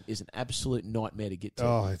Stadium is an absolute nightmare to get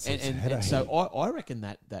to. And so I reckon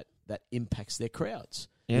that impacts their crowds.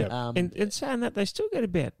 And saying that, they still get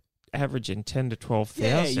about averaging 10 to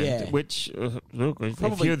 12,000, which look,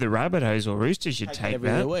 if you're the Rabbitohs or Roosters, you'd take every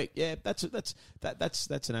that. Week. Yeah, that's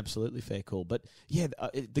an absolutely fair call. But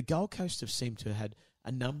the Gold Coast have seemed to have had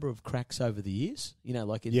a number of cracks over the years.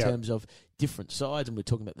 Like in terms of different sides, and we're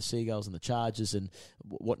talking about the Seagulls and the Chargers and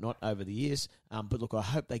whatnot over the years. But look, I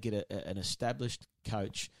hope they get an established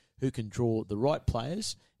coach who can draw the right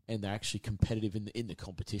players, and they're actually competitive in the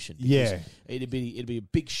competition. It'd be a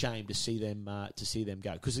big shame to see them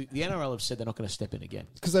go, because the NRL have said they're not going to step in again.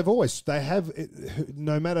 Because they have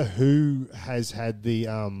no matter who has had the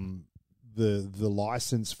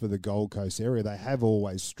license for the Gold Coast area, they have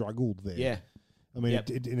always struggled there. Yeah. I mean,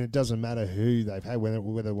 it doesn't matter who they've had, whether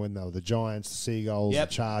when they were the Giants, the Seagulls, the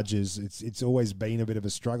Chargers. It's always been a bit of a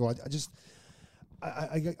struggle.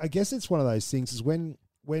 I guess it's one of those things is when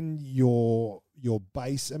your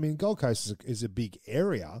base, I mean, Gold Coast is a big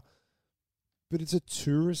area, but it's a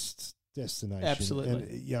tourist destination.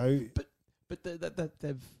 Absolutely. And, but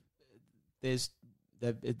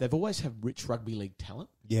they've always had rich rugby league talent.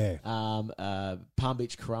 Yeah. Palm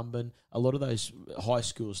Beach, Currumbin, a lot of those high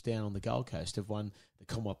schools down on the Gold Coast have won the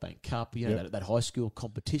Commonwealth Bank Cup, that high school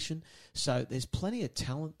competition. So there's plenty of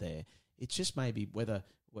talent there. It's just maybe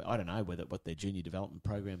I don't know what their junior development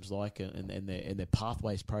program's like and their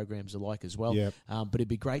pathways programs are like as well. Yep. But it'd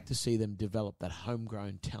be great to see them develop that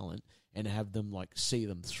homegrown talent and have them see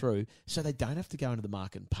them through, so they don't have to go into the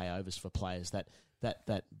market and pay overs for players that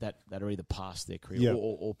are either past their career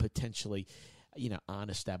or potentially,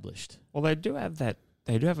 aren't established. Well, they do have that.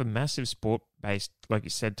 They do have a massive sport-based, like you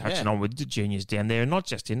said, touching on with the juniors down there, and not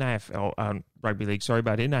just in AFL, rugby league,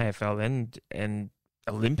 but in AFL and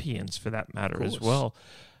Olympians for that matter as well.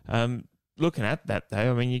 Looking at that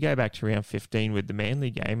though, I mean, you go back to round 15 with the Manly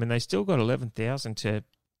game, and they still got 11,000 to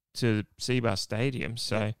Seabus Stadium.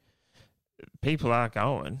 So people are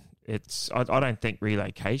going. I don't think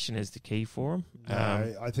relocation is the key for them.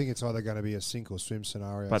 No, I think it's either going to be a sink or swim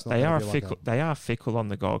scenario. But they are fickle. They are fickle on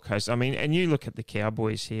the Gold Coast. I mean, and you look at the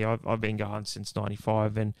Cowboys here. I've been going since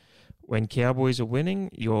 '95, and when Cowboys are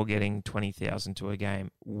winning, you're getting 20,000 to a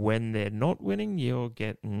game. When they're not winning, you're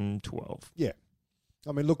getting 12. Yeah,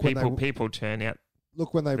 I mean, look, people turn out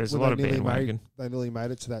look, when they There's a lot of nearly bandwagon.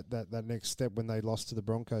 made it to that next step when they lost to the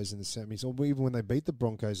Broncos in the semis, or even when they beat the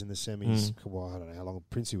Broncos in the semis. Well, I don't know how long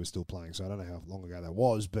Princey was still playing, so I don't know how long ago that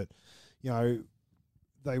was, but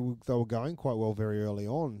they were going quite well very early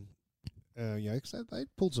on. 'Cause they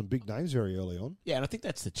pulled some big names very early on. Yeah, and I think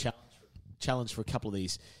that's the challenge for a couple of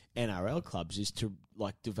these NRL clubs is to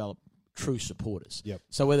develop true supporters. Yep.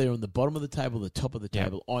 So whether you're on the bottom of the table, the top of the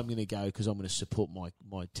table, I'm going to go because I'm going to support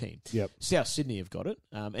my team. Yep. South Sydney have got it,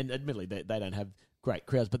 and admittedly they don't have great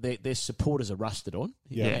crowds, but their supporters are rusted on.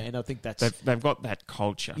 Yeah. And I think that's They've got that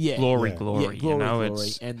culture. Yeah. Glory, Yeah, glory. glory.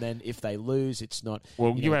 And then if they lose, it's not.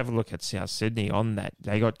 Well, you have a look at South Sydney on that.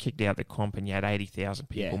 They got kicked out of the comp and you had 80,000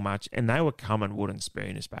 people march. And they were coming wooden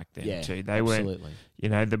spooners back then too. They absolutely.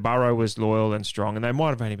 weren't, the borough was loyal and strong. And they might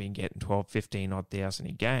have only been getting 12, 15 odd thousand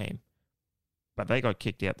a game. But they got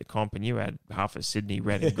kicked out the comp and you had half of Sydney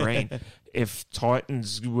red and green. If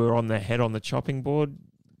Titans were on the head on the chopping board,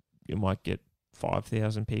 you might get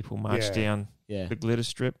 5,000 people march down the glitter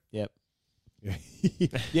strip. Yep.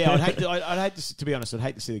 Yeah, I'd hate to be honest, I'd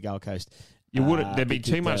hate to see the Gold Coast. You wouldn't. There'd be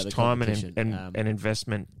too much time and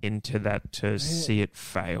investment into that to see it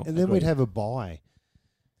fail. And then we'd have a bye.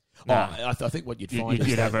 Nah. I think what you'd find you'd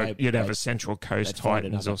is have a Central Coast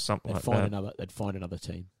Titans or something like that. They'd find another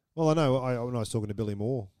team. Well, I know. When I was talking to Billy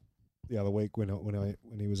Moore the other week when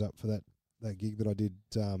he was up for that gig that I did,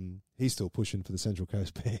 he's still pushing for the Central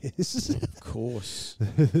Coast Bears. Of course.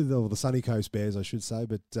 Or the Sunny Coast Bears, I should say.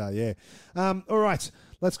 But, yeah. All right.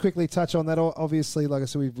 Let's quickly touch on that. Obviously, like I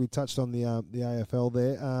said, we touched on the AFL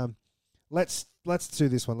there. Let's do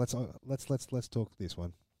this one. Let's talk this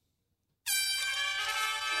one.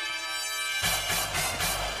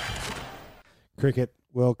 Cricket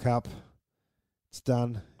World Cup. It's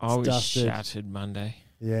done. It's I was dusted. shattered Monday.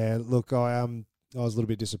 Yeah, look, I was a little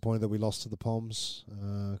bit disappointed that we lost to the Poms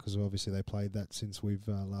because obviously they played that since we've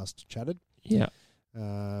last chatted. Yeah.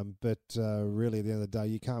 But really, at the end of the day,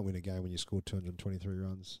 you can't win a game when you scored 223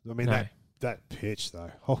 runs. I mean, No. that pitch,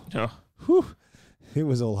 though. Oh, It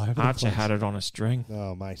was all over the Archer place. had it on a string.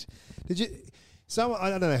 Oh, mate. Did you... I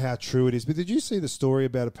don't know how true it is, but did you see the story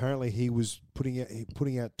about apparently he was putting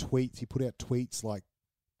out tweets? He put out tweets like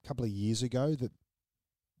a couple of years ago that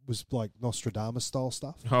was like Nostradamus style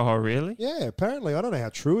stuff. Oh, really? Yeah, apparently. I don't know how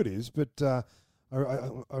true it is, but I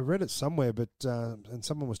read it somewhere, but and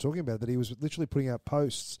someone was talking about it, that he was literally putting out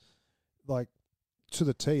posts like to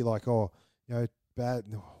the T, like, bad,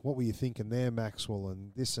 what were you thinking there, Maxwell,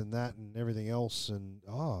 and this and that and everything else, and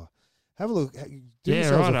have a look. Do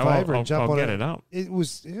yourselves a favour and jump I'll on get it. it up. It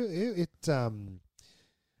was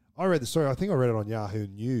I read the story. I think I read it on Yahoo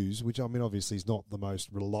News, which I mean obviously is not the most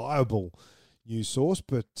reliable news source,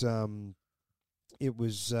 but it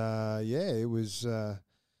was it was I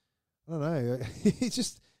don't know. It's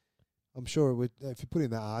just I'm sure it would, if you put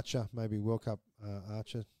in the Archer, maybe World Cup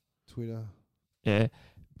Archer Twitter. Yeah,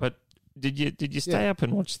 but did you stay up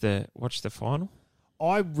and watch the final?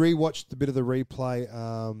 I rewatched a bit of the replay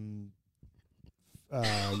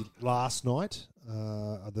last night.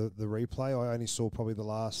 The replay. I only saw probably the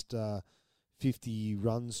last 50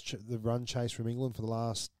 runs, the run chase from England for the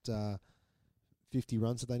last 50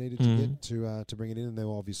 runs that they needed to get to bring it in, and then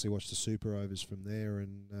obviously watched the super overs from there.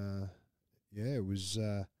 And it was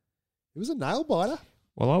a nail biter.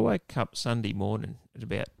 Well, I woke up Sunday morning at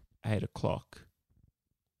about 8 o'clock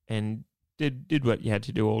and did what you had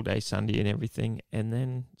to do all day Sunday and everything, and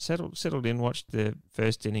then settled in, watched the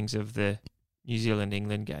first innings of the New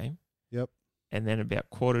Zealand-England game. Yep. And then about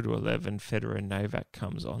 10:45, Federer and Novak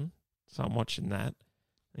comes on. So I'm watching that.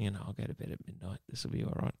 I'll go to bed at midnight. This will be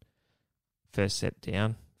all right. First set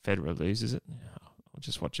down, Federer loses it. I'll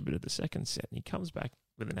just watch a bit of the second set, and he comes back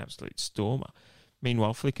with an absolute stormer.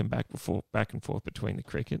 Meanwhile, flicking back and forth between the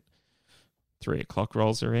cricket. 3 o'clock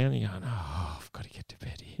rolls around, and you're going, I've got to get to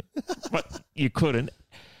bed here. But you couldn't.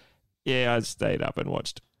 Yeah, I stayed up and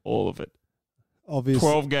watched all of it. Obviously.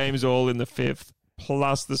 12 games all in the fifth,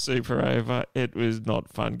 plus the super over. It was not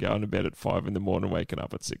fun going to bed at 5 in the morning, waking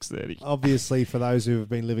up at 6:30. Obviously, for those who have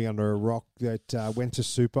been living under a rock, that went to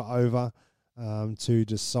super over to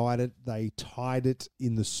decide it. They tied it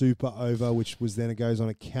in the super over, which was then it goes on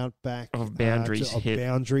a count back of boundaries of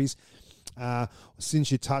boundaries.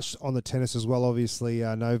 Since you touched on the tennis as well, obviously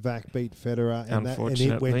Novak beat Federer, and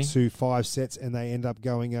it went to 5 sets, and they end up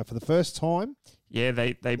going for the first time. Yeah,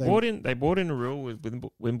 they brought in a rule with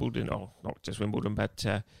Wimbledon. Oh, not just Wimbledon, but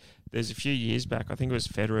there's a few years back. I think it was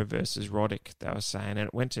Federer versus Roddick. They were saying, and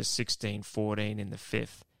it went to 16-14 in the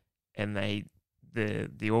fifth, and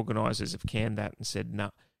the organisers have canned that and said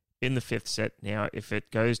no. In the fifth set now, if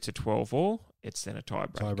it goes to 12 all, it's then a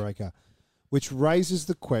tiebreaker. Which raises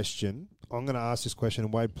the question I'm going to ask this question,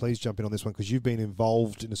 and Wade, please jump in on this one, because you've been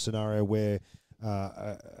involved in a scenario where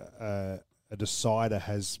a decider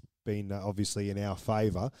has been obviously in our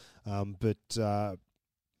favour. But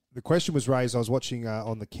the question was raised, I was watching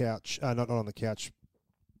on the couch, not on the couch,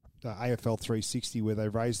 AFL 360, where they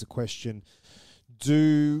raised the question,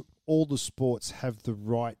 do all the sports have the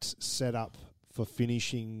right setup for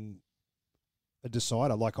finishing a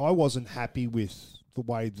decider? Like, I wasn't happy with the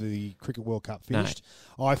way the Cricket World Cup finished.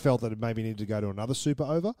 No. I felt that it maybe needed to go to another super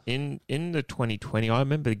over. In the 2020, I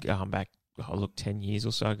remember going back, 10 years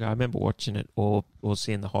or so ago, I remember watching it or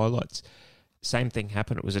seeing the highlights. Same thing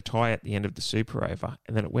happened. It was a tie at the end of the super over,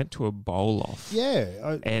 and then it went to a bowl off.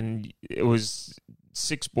 Yeah. And it was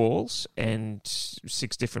 6 balls and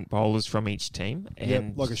 6 different bowlers from each team.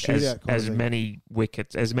 And like a shootout as many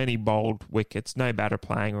wickets, as many bowled wickets, no batter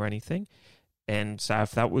playing or anything. And so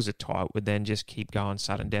if that was a tie, it would then just keep going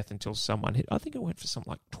sudden death until someone hit. I think it went for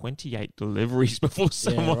something like 28 deliveries before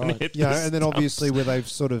someone hit. Yeah, and then obviously where they've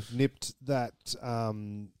sort of nipped that. I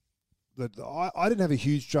didn't have a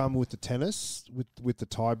huge drama with the tennis with the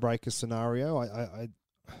tiebreaker scenario.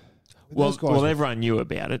 Well, everyone knew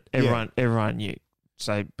about it. Everyone knew.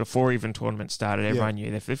 So before even tournament started, everyone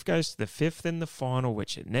knew if it goes to the 5th in the final,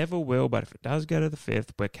 which it never will, but if it does go to the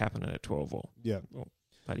 5th, we're capping it at 12 all. Yeah. Well,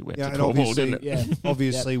 bloody went yeah, to and 12 all, obviously, didn't it? yeah,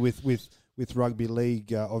 obviously with rugby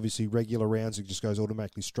league, obviously regular rounds, it just goes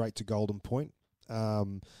automatically straight to golden point.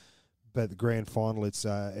 But the grand final, it's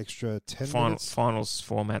extra 10 minutes. Finals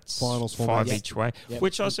formats 5 each way,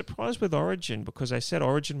 which I was surprised with Origin, because they said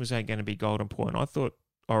Origin was only going to be golden point. I thought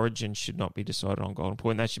Origin should not be decided on golden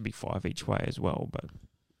point. That should be 5 each way as well. But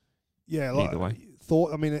yeah, either way.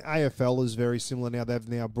 AFL is very similar now. They've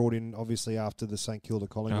now brought in, obviously, after the St Kilda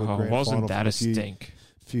Collingwood grand wasn't final that a stink?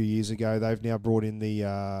 Few years ago, they've now brought in the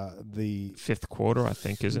 5th quarter, I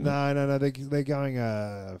think, isn't it? No. They're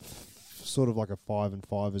going sort of like a 5 and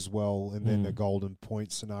 5 as well, and then a golden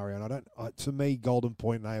point scenario. And to me, golden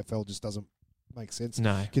point in AFL just doesn't make sense.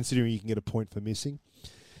 No, considering you can get a point for missing.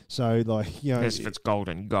 So, like, you know, if it's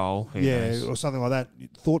golden goal, who knows? Or something like that.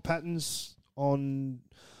 Thought patterns on.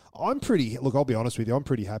 I'll be honest with you, I'm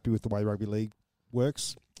pretty happy with the way rugby league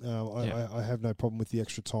works. I have no problem with the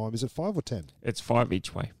extra time. Is it 5 or 10? It's 5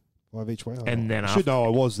 each way. 5 each way? And then I should know I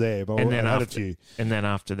was there, but I had a few. And then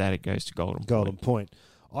after that, it goes to golden point.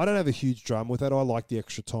 I don't have a huge drama with that. I like the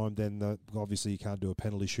extra time. Then obviously you can't do a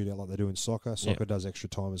penalty shootout like they do in soccer. Soccer does extra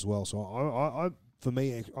time as well. So for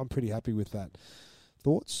me, I'm pretty happy with that.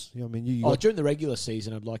 Thoughts? You know, I mean, during the regular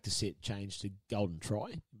season, I'd like to see it change to golden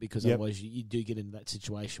try, because otherwise you do get into that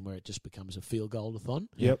situation where it just becomes a field goal-a-thon.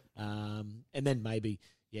 Yep. And then maybe,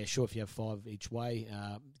 if you have 5 each way,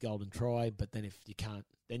 golden try. But then if you can't,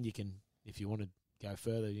 then you can, if you want to go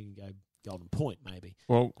further, you can go golden point maybe.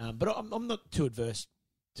 Well, but I'm not too adverse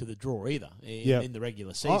to the draw either in the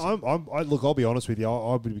regular season. Look, I'll be honest with you.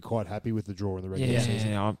 I would be quite happy with the draw in the regular season.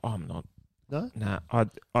 Yeah, I'm not. No? No,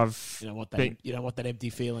 I've... You don't want that empty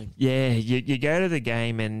feeling. Yeah, you go to the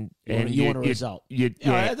game and you want a result.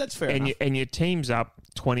 That's fair enough. And your team's up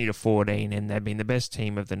 20-14, and they've been the best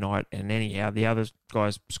team of the night, and anyhow, the other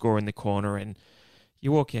guys score in the corner, and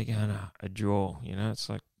you walk out going, a draw. You know, it's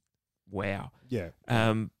like, wow. Yeah.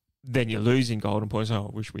 Then you're losing golden points. Oh,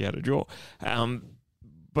 I wish we had a draw.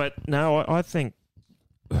 But no, I think,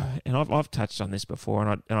 and I've touched on this before,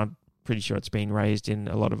 and I'm pretty sure it's been raised in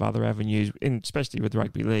a lot of other avenues, especially with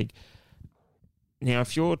rugby league. Now,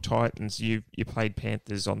 if you're Titans, you played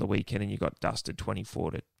Panthers on the weekend and you got dusted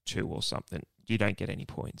 24-2 or something, you don't get any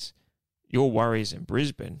points. Your Warriors in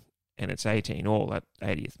Brisbane, and it's 18 all at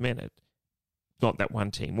 80th minute. Not that one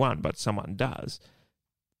team won, but someone does.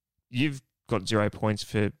 You've got 0 points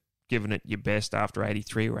for giving it your best after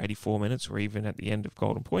 83 or 84 minutes, or even at the end of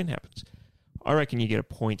golden point happens. I reckon you get a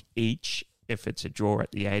point each if it's a draw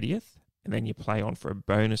at the 80th, and then you play on for a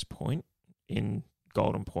bonus point in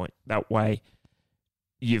golden point. That way,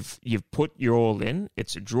 you've put your all in.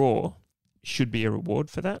 It's a draw. Should be a reward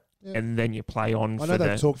for that, and then you play on for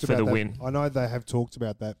the win. I know they have talked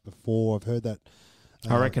about that before. I've heard that.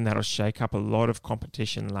 I reckon that'll shake up a lot of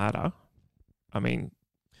competition ladder. I mean,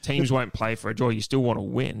 teams won't play for a draw. You still want to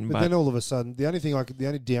win, but then all of a sudden, the only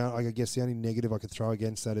negative I could throw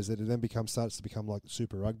against that is that it then starts to become like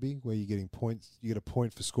Super Rugby, where you're getting points. You get a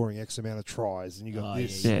point for scoring X amount of tries, and you got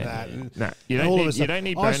this and that. And no, you don't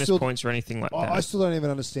need bonus points or anything like that. I still don't even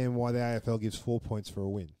understand why the AFL gives 4 points for a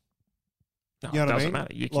win. No, you know it doesn't what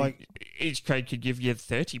I mean? matter. Each trade could give you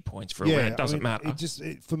 30 points for a win. It doesn't matter.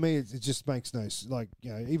 For me, it just makes no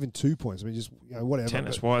even 2 points. I mean, just whatever.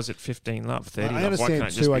 Tennis, why is it 15 love, 30 I love? Why can't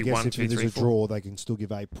it just be 1, 2, 3, 4? If there's a draw, they can still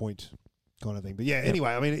give 8 point kind of thing. But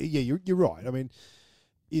anyway, I mean, you're right. I mean,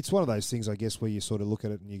 it's one of those things, I guess, where you sort of look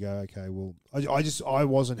at it and you go, okay, well, I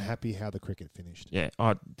wasn't happy how the cricket finished. Yeah,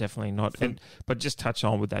 I definitely not. But just touch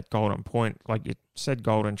on with that golden point, like you said,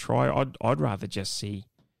 golden try. I'd rather just see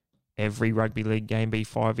every rugby league game be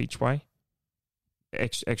 5 each way.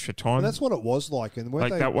 Extra time. And that's what it was like. And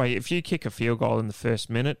that way, if you kick a field goal in the first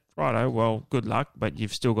minute, righto, well, good luck, but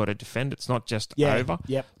you've still got to defend. It's not just over.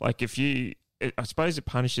 Yep. Like I suppose it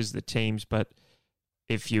punishes the teams, but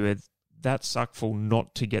if you had that suckful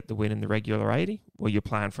not to get the win in the regular 80, well, you're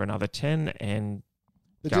playing for another 10 and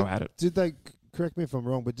go at it. Did they, correct me if I'm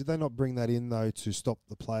wrong, but did they not bring that in, though, to stop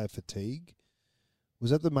the player fatigue?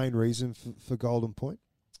 Was that the main reason for golden point?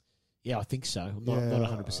 Yeah, I think so. I'm not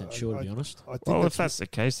 100% sure, to be honest. Well, if that's the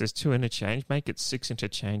case, there's 2 interchange. Make it 6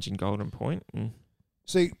 interchange in golden point. And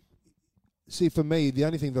See, for me, the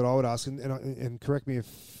only thing that I would ask, and correct me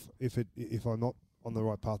if I'm not on the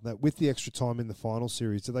right path, that with the extra time in the final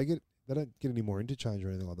series, they don't get any more interchange or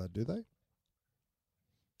anything like that, do they?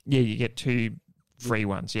 Yeah, you get 2 free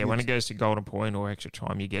ones. Yeah, when it goes to golden point or extra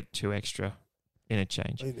time, you get 2 extra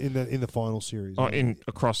interchange in the final series.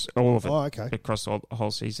 Across all of it. Oh, okay. Across the whole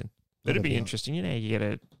season. It'd be interesting. You get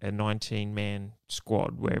a 19-man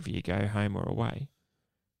squad wherever you go, home or away.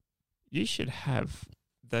 You should have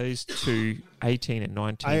those 2 18 and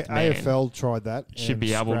 19 men. AFL tried that. Should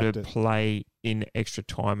be able to play in extra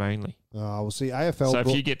time only. We'll see. AFL. So if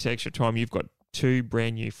you get to extra time, you've got 2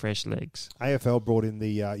 brand new fresh legs. AFL brought in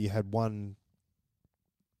you had one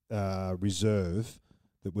reserve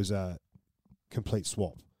that was a complete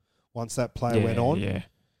swap. Once that player went on,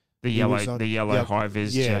 the yellow high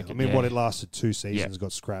vis jacket. I mean, what it lasted 2 seasons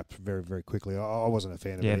got scrapped very, very quickly. I wasn't a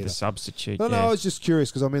fan of it either. The substitute. No, I was just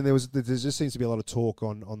curious because I mean, there just seems to be a lot of talk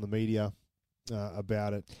on the media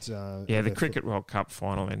about it. The Cricket World Cup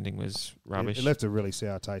final ending was rubbish. It left a really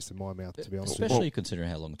sour taste in my mouth, to be honest. Especially considering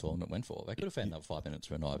how long the tournament went for. They could have found another 5 minutes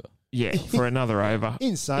for an over. Yeah, for another over.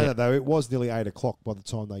 In saying that, though, it was nearly 8 o'clock by the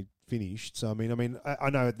time they finished. So, I mean, I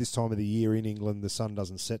know at this time of the year in England, the sun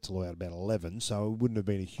doesn't set till about 11, so it wouldn't have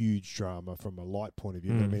been a huge drama from a light point of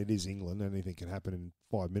view. But, I mean, it is England. Anything can happen in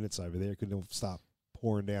 5 minutes over there. It could start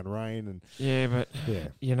pouring down rain. And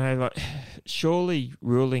surely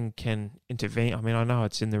ruling can intervene. I mean, I know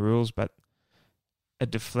it's in the rules, but a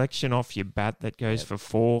deflection off your bat that goes for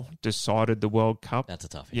 4 decided the World Cup. That's a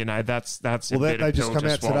toughie. That's well, a bit they just come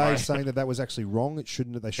out today swallow. saying that was actually wrong. They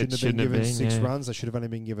shouldn't have been given 6 runs. They should have only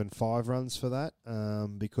been given 5 runs for that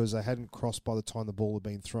because they hadn't crossed by the time the ball had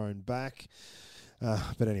been thrown back.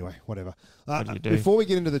 But anyway, whatever. What do you do? Before we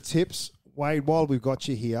get into the tips, Wade, while we've got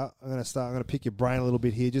you here, I'm going to pick your brain a little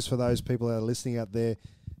bit here, just for those people that are listening out there.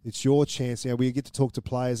 It's your chance. We get to talk to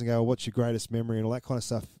players and go, "What's your greatest memory?" and all that kind of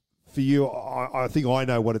stuff. For you, I think I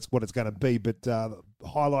know what it's going to be, but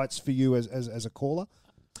highlights for you as a caller.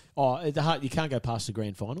 You can't go past the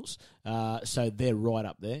grand finals. So they're right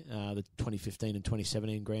up there, the 2015 and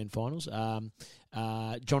 2017 grand finals.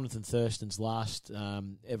 Jonathan Thurston's last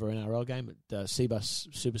ever NRL game at Seabus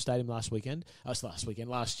Super Stadium last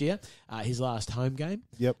year. His last home game.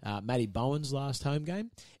 Yep. Matty Bowen's last home game.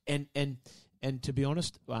 And to be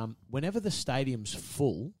honest, whenever the stadium's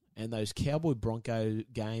full, and those Cowboy Bronco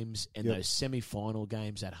games and those semi-final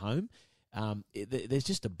games at home, there's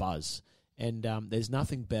just a buzz. And there's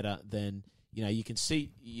nothing better than, you can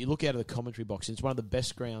see, you look out of the commentary box, and it's one of the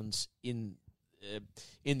best grounds in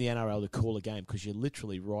the NRL to call a game because you're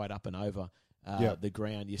literally right up and over the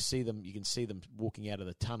ground. You can see them walking out of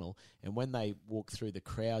the tunnel, and when they walk through, the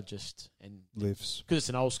crowd lifts because it's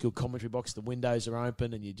an old school commentary box. The windows are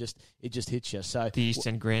open, and it just hits you. So the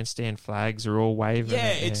Eastern Grandstand flags are all waving.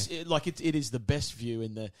 Yeah, it is the best view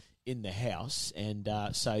in the house, and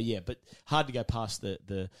but hard to go past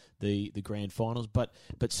the grand finals. But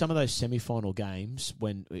some of those semi-final games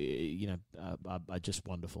when are just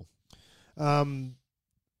wonderful.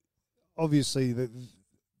 Obviously,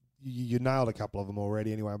 you nailed a couple of them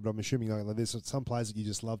already anyway, but I'm assuming there's some players that you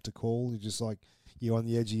just love to call. You're just like, you're on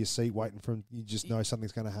the edge of your seat waiting for them. You just know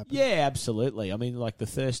something's going to happen. Yeah, absolutely. I mean, like the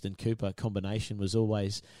Thurston Cooper combination was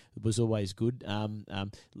always good.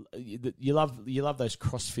 You love those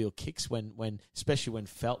crossfield kicks when especially when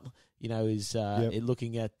Felt is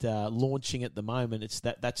looking at launching at the moment.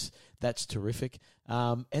 That's terrific.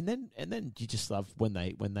 And then you just love when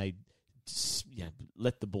they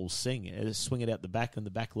let the ball swing it out the back on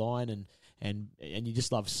the back line, and you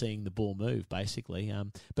just love seeing the ball move, basically.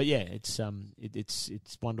 But yeah, it's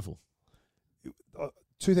wonderful.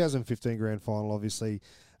 2015 grand final, obviously.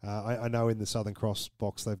 I know in the Southern Cross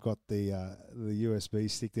box they've got the USB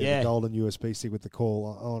stick there, the golden USB stick with the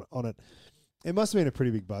call on it. It must have been a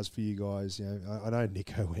pretty big buzz for you guys. I know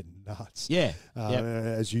Nico went nuts. Yeah.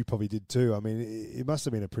 As you probably did too. I mean, it must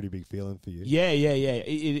have been a pretty big feeling for you. Yeah.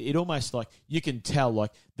 It almost like you can tell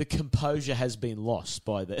like the composure has been lost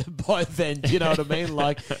by then. Do you know what I mean?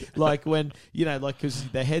 Like when because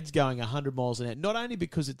their head's going 100 miles an hour. Not only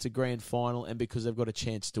because it's a grand final and because they've got a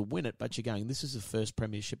chance to win it, but you're going, this is the first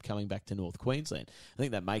premiership coming back to North Queensland. I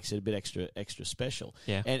think that makes it a bit extra special.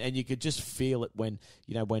 Yeah. And you could just feel it when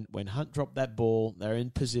Hunt dropped that ball, they're in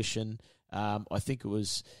position. I think it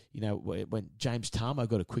was when James Tarmo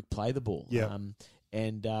got a quick play the ball. Yeah.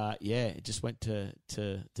 It just went to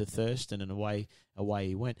Thurston and away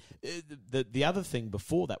he went. The other thing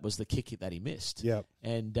before that was the kick that he missed. Yeah.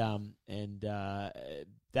 And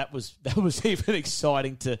that was even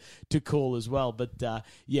exciting to call as well. But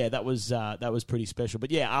that was pretty special.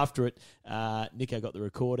 But yeah, after it, Nico got the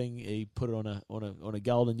recording. He put it on a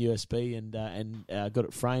golden USB and got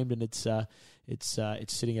it framed, and it's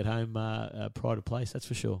sitting at home pride of place. That's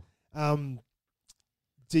for sure.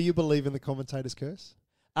 Do you believe in the commentator's curse?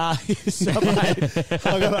 So, mate,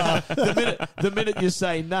 the minute you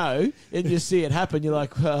say no and you see it happen, you're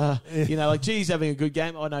like, gee, he's having a good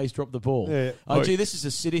game. I know he's dropped the ball. Yeah. Gee, this is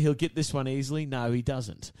a city. He'll get this one easily. No, he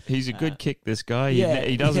doesn't. He's a good kick, this guy. Yeah,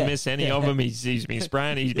 he doesn't miss any of them. He's been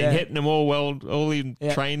spraying. He's been hitting them all in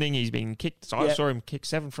training. He's been kicked. So I saw him kick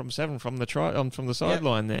 7 from 7 from the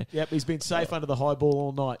sideline there. Yep, he's been safe under the high ball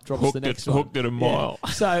all night. Drops the next one. Hooked it a mile.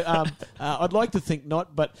 Yeah. So I'd like to think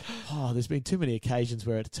not, but there's been too many occasions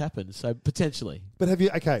where it's happened. So potentially. But have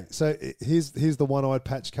you? Okay, so here's the one-eyed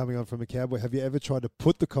patch coming on from a cowboy. Have you ever tried to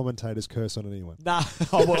put the commentator's curse on anyone? No.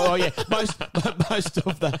 Yeah. Most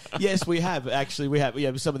of the yes, we have actually. We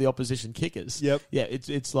have some of the opposition kickers. Yep. Yeah.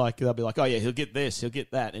 It's like they'll be like, oh yeah, he'll get this, he'll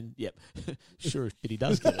get that, and yep, sure as shit he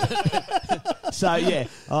does get it. So yeah,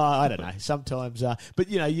 I don't know. Sometimes, but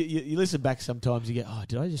you listen back. Sometimes you get, oh,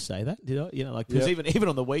 did I just say that? Did I? Because even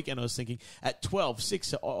on the weekend, I was thinking at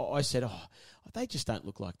 12-6, I said, oh, they just don't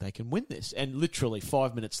look like they can win this. And literally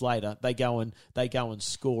 5 minutes later, they go and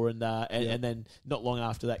score, and then not long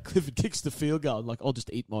after that, Clifford kicks the field goal. And like, I'll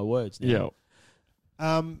just eat my words now.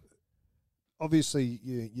 Yeah. Obviously,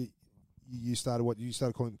 you started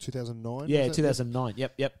calling it 2009. Yeah, 2009.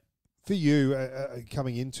 Yep. For you,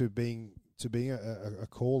 coming into being a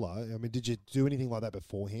caller, I mean, did you do anything like that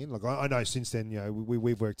beforehand? Like I know since then,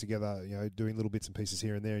 we've worked together, doing little bits and pieces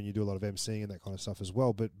here and there, and you do a lot of emceeing and that kind of stuff as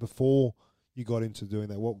well. But before you got into doing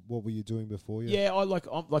that, what were you doing before? Yeah,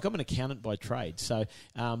 I'm an accountant by trade, so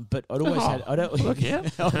but I'd always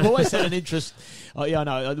I've always had an interest. Oh yeah, I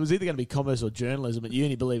know it was either going to be commerce or journalism at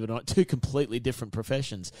uni. Believe it or not, two completely different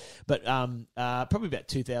professions. But probably about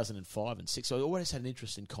 2005 and 6, I always had an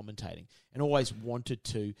interest in commentating and always wanted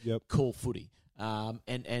to call footy.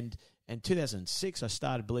 And 2006, I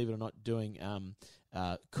started, believe it or not, doing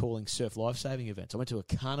calling surf lifesaving events. I went to a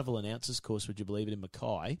carnival announcers course, would you believe it, in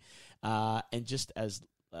Mackay, and just as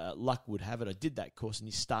luck would have it, I did that course, and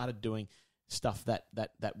you started doing stuff that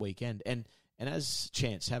weekend. And as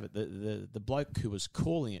chance have it, the bloke who was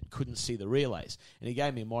calling it couldn't see the relays, and he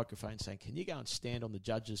gave me a microphone saying, "Can you go and stand on the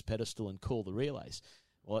judge's pedestal and call the relays?"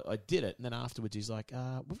 Well, I did it, and then afterwards he's like,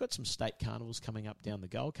 we've got some state carnivals coming up down the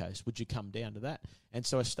Gold Coast. Would you come down to that? And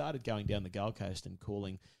so I started going down the Gold Coast and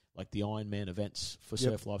calling like the Ironman events for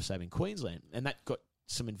Surf Lifesaving Queensland, and that got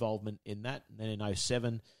some involvement in that. And then in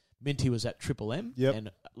 2007, Minty was at Triple M,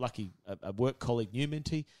 and lucky a work colleague knew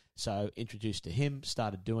Minty, so introduced to him,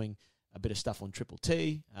 started doing a bit of stuff on Triple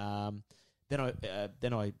T.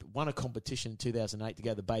 Then I won a competition in 2008 to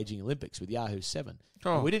go to the Beijing Olympics with Yahoo 7.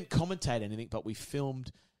 Oh. We didn't commentate anything, but we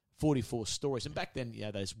filmed 44 stories. And back then,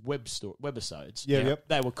 those webisodes,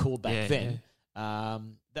 they were called back then. Yeah.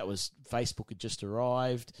 That was, Facebook had just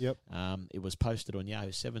arrived. Yep. It was posted on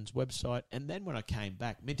Yahoo 7's website. And then when I came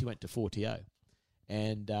back, Minty went to 4TO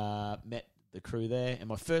and met the crew there. And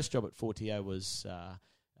my first job at 4TO was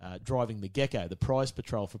driving the Gecko, the prize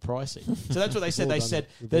patrol for pricing. So that's what they said. They said,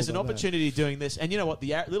 there's an opportunity doing this. And you know what?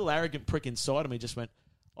 The little arrogant prick inside of me just went,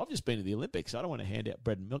 I've just been to the Olympics. I don't want to hand out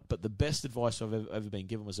bread and milk. But the best advice I've ever been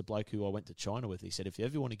given was a bloke who I went to China with. He said, if you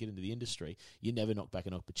ever want to get into the industry, you never knock back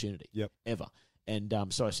an opportunity. Yep. Ever. And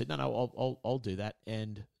so I said, no, I'll do that,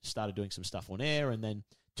 and started doing some stuff on air. And then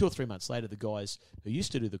 2 or 3 months later, the guys who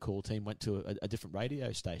used to do the call team went to a different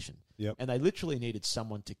radio station. Yep. And they literally needed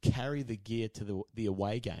someone to carry the gear to the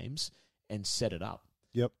away games and set it up.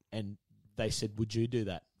 Yep. And they said, would you do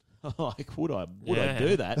that? Like, would I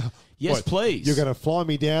do that? Yes, please. You're going to fly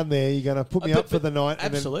me down there. You're going to put me up for the night.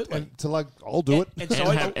 Absolutely. And I'll do it.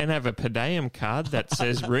 And have a per diem card that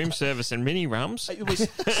says room service and mini rums. It was,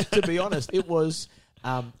 to be honest, it was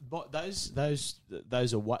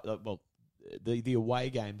those are well, the away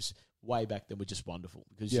games way back then were just wonderful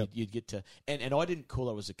because you'd get to and I didn't call.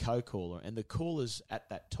 I was a co-caller, and the callers at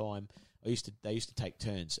that time they used to take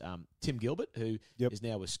turns. Tim Gilbert, who is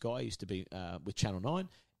now with Sky, used to be with Channel 9.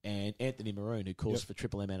 And Anthony Maroon, who calls for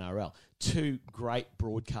Triple M NRL. Two great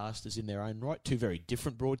broadcasters in their own right, two very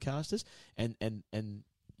different broadcasters, and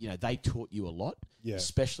they taught you a lot. Yeah.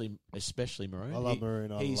 Especially Maroon. I love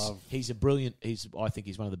Maroon. He's a brilliant. I think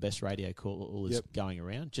he's one of the best radio callers going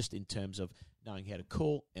around, just in terms of knowing how to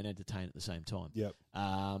call and entertain at the same time. Yep.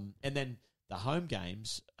 And then the home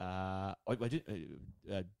games, I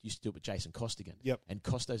used to do it with Jason Costigan. Yep. And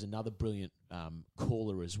Costo's another brilliant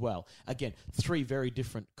caller as well. Again, three very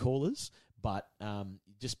different callers, but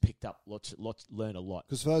just picked up lots, learned a lot.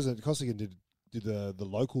 Because for those that Costigan did the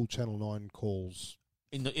local Channel 9 calls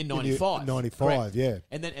in 95. 95, yeah.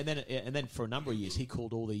 And then for a number of years he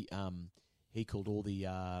called all the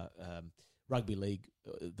rugby league,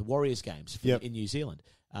 the Warriors games in New Zealand.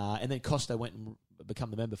 And then Costo went and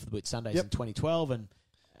become the member for the Whitsundays in 2012, and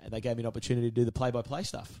they gave me an opportunity to do the play-by-play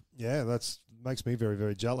stuff. Yeah, that's makes me very,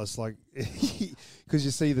 very jealous. Like, because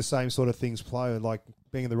you see the same sort of things play, like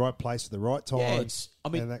being in the right place at the right time. Yeah,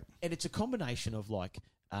 and it's a combination of like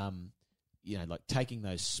taking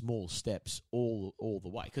those small steps all the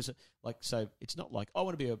way. Because so it's not like I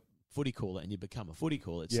want to be a footy caller and you become a footy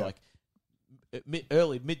caller. It's like mid.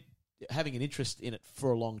 Having an interest in it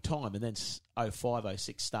for a long time, and then 05,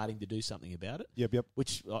 06 starting to do something about it. Yep.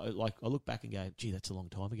 Which I look back and go, gee, that's a long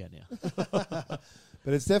time ago now. But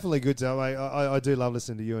it's definitely good to. I do love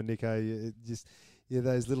listening to you and Nico.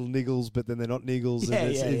 Those little niggles, but then they're not niggles.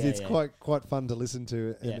 It's quite fun to listen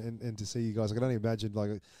to and to see you guys. I can only imagine.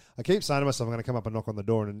 Like, I keep saying to myself, I'm going to come up and knock on the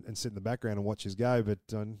door and sit in the background and watch us go, but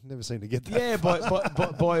I never seem to get that. Yeah,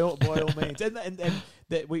 by all means, and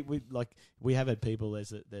that we have had people.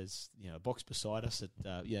 There's a box beside us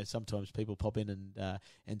that sometimes people pop in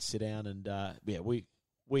and sit down and we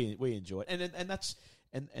enjoy it, and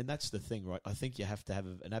that's the thing, right? I think you have to have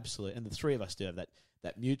an absolute, and the three of us do have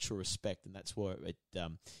that mutual respect, and that's why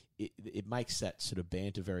it makes that sort of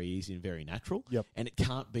banter very easy and very natural. Yep. And it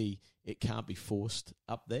can't be forced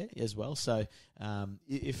up there as well. So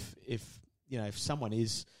if someone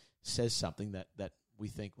says something that we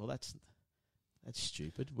think, well, that's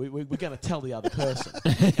stupid, we're going to tell the other person,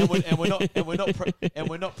 and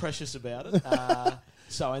we're not precious about it. I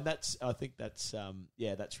think that's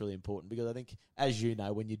really important, because I think, as you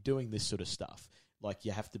know, when you're doing this sort of stuff, like,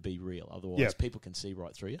 you have to be real, otherwise people can see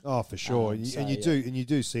right through you. Oh, for sure, and you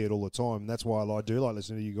do see it all the time. And that's why I do like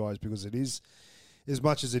listening to you guys, because it is, as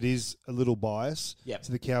much as it is a little bias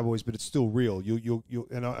to the Cowboys, but it's still real.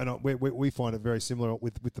 We find it very similar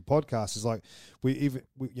with the podcast. Is like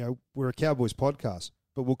we're a Cowboys podcast,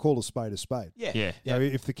 but we'll call a spade a spade. Yeah.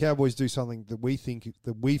 If the Cowboys do something that we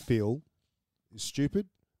feel is stupid,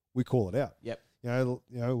 we call it out. Yep.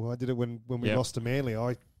 I did it when we lost to Manly.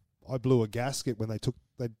 I blew a gasket when they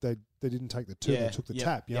didn't take the two. They took the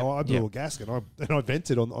tap. I blew a gasket and I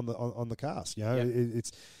vented on the cast.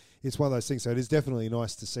 It's one of those things. So it is definitely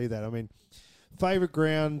nice to see that. I mean, favourite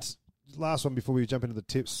ground. Last one before we jump into the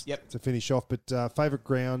tips to finish off. But favourite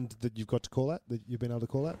ground that you've got to call out, that you've been able to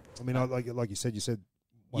call out. I mean, like you said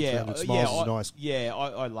 1,300 smiles is nice. Yeah,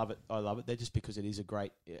 I love it. I love it. They're just because it is a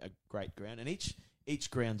great ground, and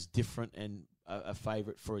each ground's different and a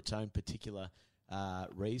favourite for its own particular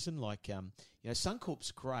reason. Like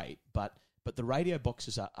Suncorp's great, but the radio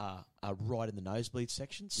boxes are right in the nosebleed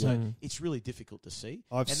section, so it's really difficult to see.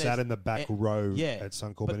 I've sat in the back row at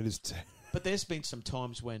Suncorp, and it is. But there's been some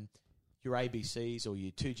times when your ABCs or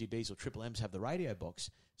your 2GBs or Triple M's have the radio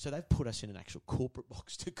box, so they've put us in an actual corporate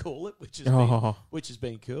box to call it, which has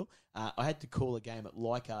been cool. I had to call a game at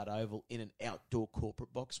Leichhardt Oval in an outdoor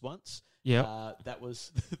corporate box once. Yeah, that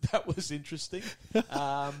was interesting.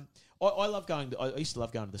 I love going. I used to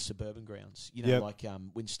love going to the suburban grounds. Like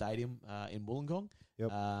Wynn Stadium in Wollongong.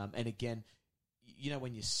 Yep. And again,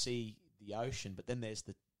 when you see the ocean, but then there's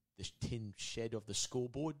the tin shed of the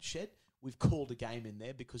scoreboard shed. We've called a game in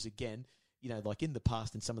there because, again, like in the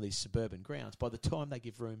past in some of these suburban grounds, by the time they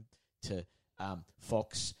give room to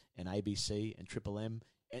Fox and ABC and Triple M,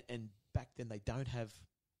 and back then they don't have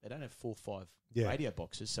 4 or 5 radio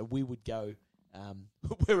boxes, so we would go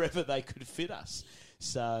wherever they could fit us.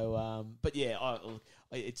 So, but yeah,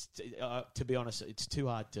 it's to be honest, it's too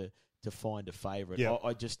hard to find a favourite. Yeah.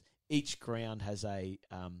 I just, each ground has a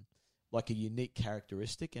unique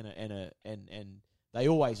characteristic, and they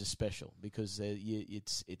always are special because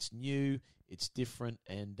it's new, it's different,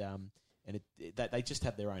 and they just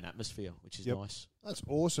have their own atmosphere, which is nice. That's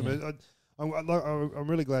awesome. Yeah. I'm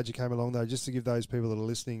really glad you came along, though, just to give those people that are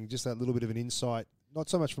listening just that little bit of an insight not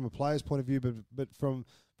so much from a player's point of view, but from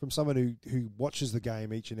someone who watches the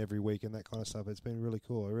game each and every week and that kind of stuff. It's been really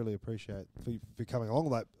cool. I really appreciate for coming along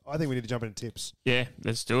with that. I think we need to jump into tips. Yeah,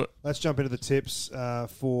 let's do it. Let's jump into the tips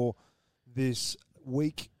for this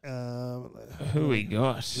week. Who we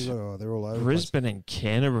got? They're all over. Brisbane and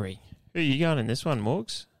Canterbury. Who are you going in this one,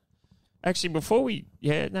 Morgs? Actually, before we...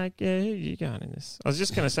 who are you going in this? I was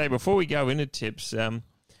just going to say, before we go into tips,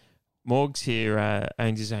 Morgs here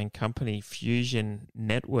owns his own company, Fusion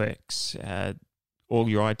Networks, all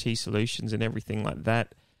your IT solutions and everything like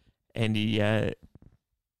that. And he's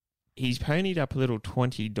ponied up a little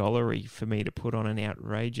 $20 for me to put on an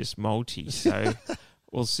outrageous multi. So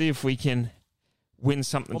we'll see if we can win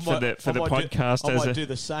something for the podcast. I might do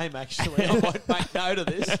the same, actually. I might make note of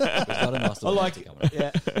this. I like it.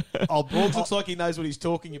 Yeah. Morgs looks like he knows what he's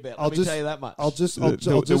talking about. Let me tell you that much.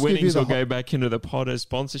 The winnings will go back into the Potter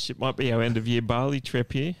sponsorship. Might be our end-of-year Bali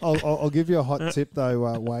trip here. I'll give you a hot tip,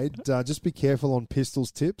 though, Wade. Just be careful on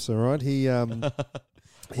Pistols tips, all right?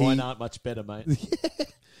 Mine aren't much better, mate. Yeah.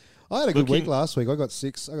 I had a good week last week. I got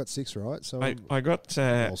six right. So I got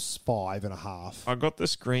 5.5. I got the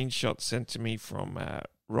screenshot sent to me from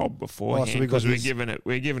Rob beforehand because we're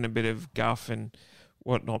giving a bit of guff and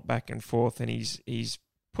whatnot back and forth, and he's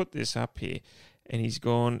put this up here, and he's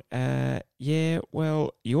gone,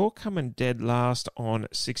 well, you're coming dead last on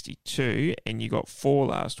 62, and you got 4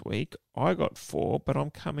 last week. I got 4, but I'm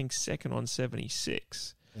coming second on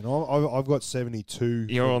 76. And I've got 72.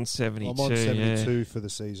 You're on 72. I'm on 72 for the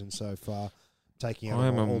season so far. Taking out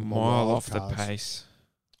I'm all a my mile wild off cards. the pace.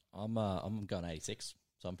 I'm going 86,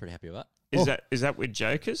 so I'm pretty happy with that. Is that with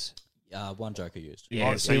jokers? One joker used.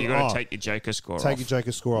 Yeah, so you got to take your joker score off. Take your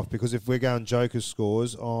joker score off, because if we're going joker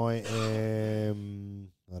scores, I don't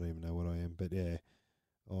even know what I am, but yeah,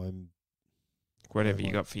 I'm... Whatever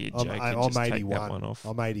you got for your joker, I'm just 81. take that one off.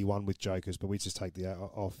 I'm 81 with jokers, but we just take the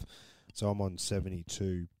off. So I'm on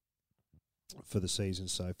 72 for the season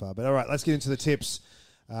so far. But all right, let's get into the tips.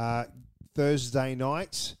 Thursday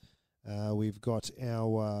night, we've got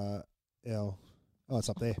our it's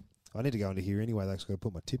up there. I need to go into here anyway. I've got to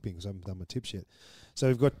put my tipping because I haven't done my tips yet. So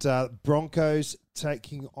we've got Broncos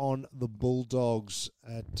taking on the Bulldogs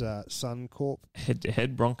at Suncorp.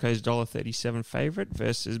 Head-to-head, Broncos $1.37 favourite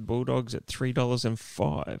versus Bulldogs at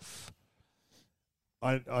 $3.05.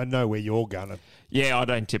 I know where you're going. Yeah, I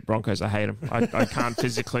don't tip Broncos. I hate them. I can't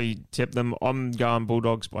physically tip them. I'm going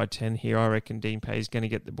Bulldogs by 10 here. I reckon Dean Pay's going to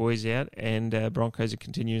get the boys out, and Broncos are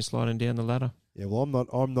continuing sliding down the ladder. Yeah, well,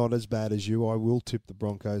 I'm not as bad as you. I will tip the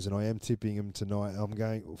Broncos, and I am tipping them tonight. I'm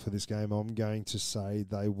going for this game. I'm going to say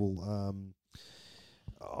they will.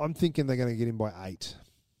 I'm thinking they're going to get in by 8.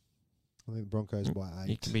 I think the Broncos by 8.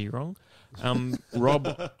 You could be wrong. Rob,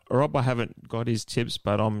 I haven't got his tips,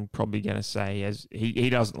 but I'm probably going to say, as he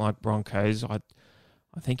doesn't like Broncos, I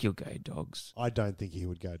think he'll go Dogs. I don't think he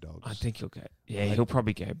would go Dogs. I think he'll go. Yeah, he'll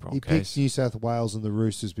probably go Broncos. He picked New South Wales and the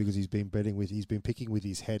Roosters because he's been picking with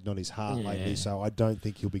his head, not his heart lately. So I don't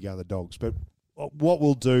think he'll be going the Dogs. But what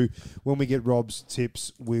we'll do when we get Rob's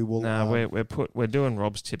tips, we will. No, we're doing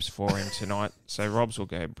Rob's tips for him tonight. So Rob's will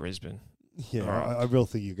go Brisbane. Yeah, right. I really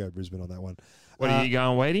think you go Brisbane on that one. What are you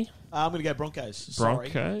going, Wadey? I'm going to go Broncos.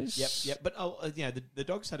 Broncos? Sorry. Yep. But the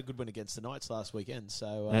Dogs had a good win against the Knights last weekend,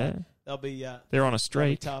 so they'll be. They're on a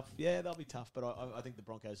streak. They'll be tough. Yeah, they'll be tough. But I think the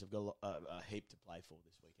Broncos have got a heap to play for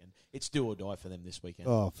this weekend. It's do or die for them this weekend.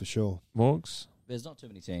 Oh, for sure. Morgs? There's not too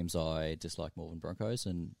many teams I dislike more than Broncos,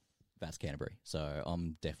 and that's Canterbury. So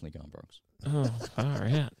I'm definitely going Bronx. Oh, far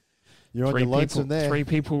out. You're on your lonesome there. 3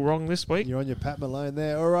 people wrong this week. You're on your Pat Malone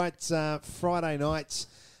there. All right, Friday night,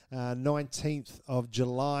 19th of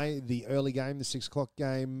July, the early game, the 6 o'clock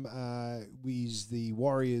game, is the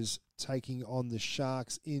Warriors taking on the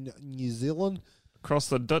Sharks in New Zealand. Across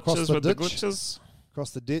the ditches with the glitches.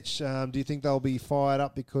 Across the ditch. Do you think they'll be fired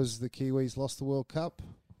up because the Kiwis lost the World Cup?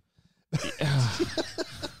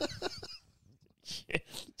 Yeah,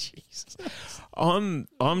 Jesus. I'm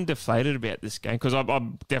deflated about this game because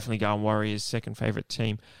I'm definitely going Warriors' second favourite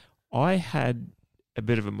team. I had a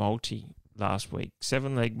bit of a multi last week,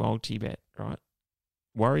 7-leg multi bet, right?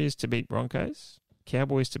 Warriors to beat Broncos,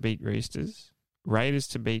 Cowboys to beat Roosters, Raiders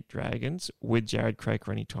to beat Dragons with Jared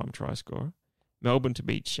Croker anytime try scorer, Melbourne to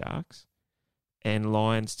beat Sharks, and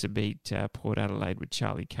Lions to beat Port Adelaide with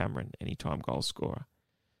Charlie Cameron anytime goal scorer.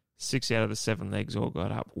 6 out of the 7 legs all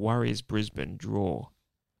got up. Warriors Brisbane draw.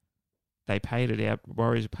 They paid it out.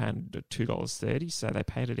 Warriors are paying $2.30, so they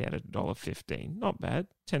paid it out at $1.15. Not bad.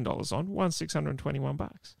 $10 on. Won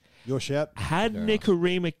 $621. Your shout. Had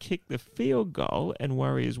Nikorima kick the field goal and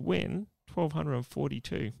Warriors win,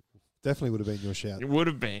 $1,242. Definitely would have been your shout. It would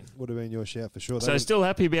have been. Would have been your shout for sure. So still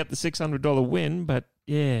happy about the $600 win, but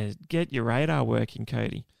yeah, get your radar working,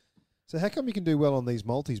 Cody. So how come you can do well on these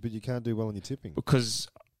multis, but you can't do well on your tipping? Because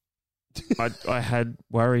I had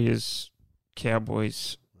Warriors,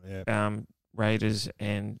 Cowboys, Yeah. Raiders,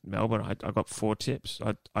 and Melbourne. I got 4 tips.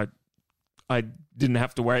 I didn't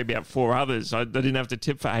have to worry about 4 others. I didn't have to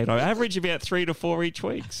tip for 8. I average about 3 to 4 each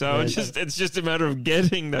week. So Yeah. it's just a matter of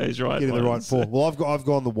getting those right. Getting the right ones. 4. Well, I've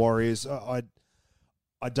gone the Warriors. I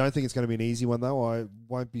don't think it's going to be an easy one though. I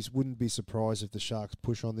wouldn't be surprised if the Sharks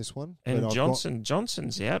push on this one. And But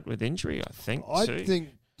Johnson's out with injury, I think. I too. think.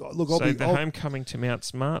 Look, So the homecoming to Mount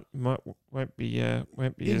Smart won't be in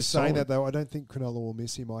as saying solid. that though, I don't think Cronulla will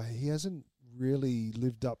miss him. He hasn't really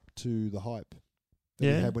lived up to the hype that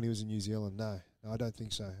he had when he was in New Zealand. No, I don't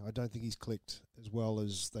think so. I don't think he's clicked as well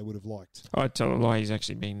as they would have liked. I tell a lie. He's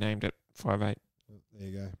actually been named at 5'8". There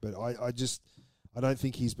you go. But I don't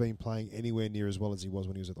think he's been playing anywhere near as well as he was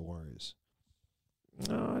when he was at the Warriors.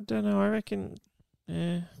 No, I don't know. I reckon.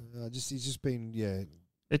 Yeah, He's just been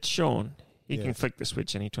it's Sean. He Yeah. can flick the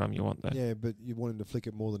switch anytime you want that. yeah. But you want him to flick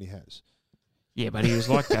it more than he has. Yeah, but he was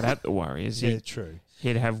like that at the Warriors. Yeah, true.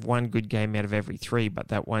 He'd have one good game out of every 3, but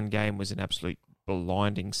that one game was an absolute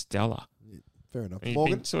blinding stellar. Fair enough. He's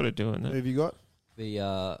Morgan, been sort of doing who that. have you got?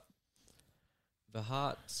 The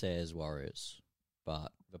heart says Warriors,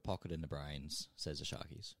 but the pocket in the brains says the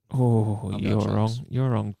Sharkies. Oh, I'm you're going wrong. Sharks. You're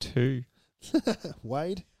wrong too.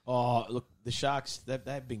 Wade. Oh, look, the Sharks, they've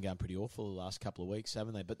been going pretty awful the last couple of weeks,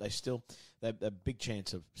 haven't they? But they've a big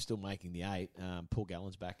chance of still making the 8. Paul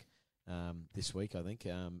Gallen's back this week, I think.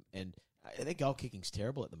 And their goal kicking's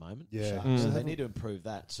terrible at the moment. Yeah. Sharks, so Mm. they need to improve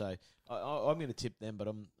that. So I'm going to tip them, but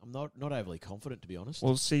I'm not overly confident, to be honest.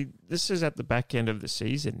 Well, see, this is at the back end of the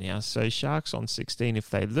season now. So Sharks on 16 if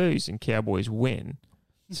they lose and Cowboys win.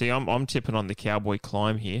 See, I'm tipping on the Cowboy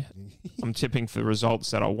climb here. I'm tipping for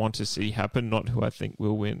results that I want to see happen, not who I think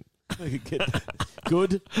will win.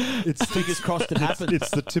 Good. It's Fingers crossed it happens. It's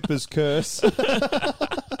the tipper's curse.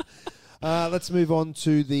 Let's move on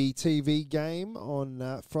to the TV game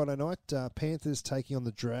on Friday night. Panthers taking on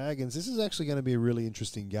the Dragons. This is actually going to be a really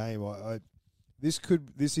interesting game. This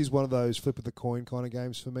is one of those flip of the coin kind of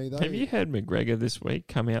games for me, though. Have you heard McGregor this week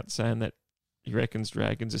come out saying that he reckons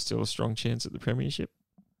Dragons are still a strong chance at the premiership?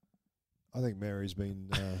 I think Mary's been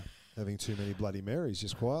having too many Bloody Marys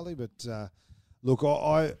just quietly, but look,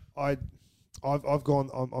 I've gone.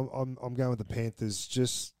 I'm going with the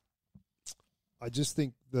Panthers. I just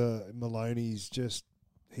think the Maloney's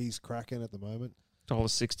he's cracking at the moment.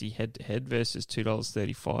 $1.60 head to head versus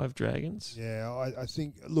 $2.35 Dragons. Yeah, I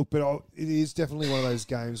think. Look, but it is definitely one of those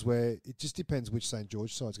games where it just depends which St.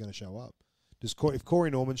 George side's going to show up. If Corey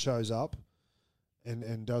Norman shows up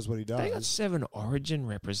and does what he does, They got 7 Origin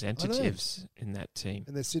representatives in that team.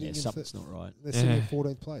 and they're sitting in something's not right. they're sitting in Yeah.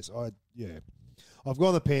 14th place. I've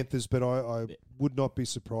gone the Panthers, but I would not be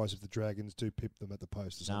surprised if the Dragons do pip them at the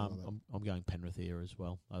post or something like that. I'm going Penrith here as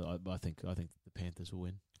well. I think the Panthers will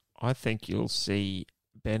win. I think you'll see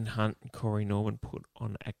Ben Hunt and Corey Norman put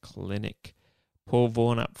on a clinic. Paul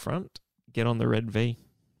Vaughan up front, get on the red V.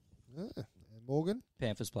 And Morgan?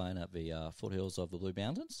 Panthers playing at the foothills of the Blue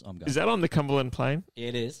Mountains. I'm going. Is that on the Cumberland Plain?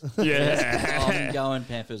 It is. Yeah. I'm going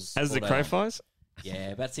Panthers. As all the day crow long. flies?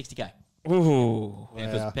 Yeah, about 60K. Ooh.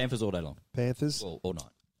 Wow. Panthers all day long. Panthers. All night.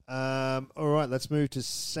 All right, let's move to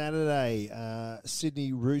Saturday.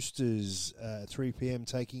 Sydney Roosters, 3 p.m.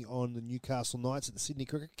 taking on the Newcastle Knights at the Sydney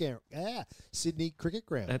Cricket Ground. At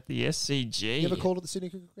the SCG. You ever called it the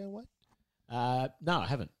Sydney Cricket Ground, Wade? No, I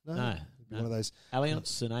haven't. No. One of those.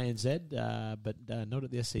 Allianz and ANZ, but not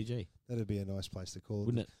at the SCG, That'd be a nice place to call it.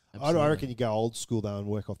 wouldn't it? I reckon you go old school though and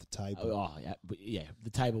work off the table. Oh, yeah, but yeah, the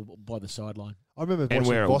table by the sideline. I remember And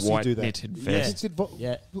wear watching a Vossi white do that. knitted Yeah. vest. Did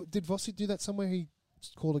Vossi do that somewhere? He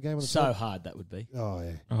called a game on the So table? hard that would be. Oh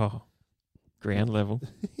yeah. Oh, ground level.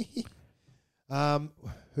 Who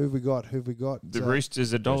have we got? The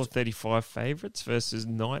Roosters are $1.35 favourites versus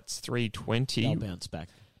Knights They'll $3.20. bounce back.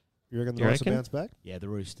 You reckon the You Knights will reckon? bounce back? Yeah, the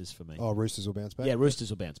Roosters for me. Oh, Roosters will bounce back. Yeah, Roosters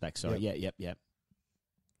will bounce back. Sorry. Yep. Yeah.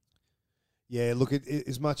 Yeah. Look,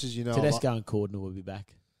 as much as you know, Tedesco and Cordner will be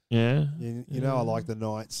back. Yeah. You know, I like the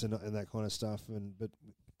Knights and that kind of stuff, but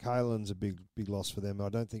Kalen's a big loss for them. I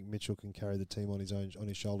don't think Mitchell can carry the team on his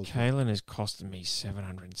shoulders. Kalen has costed me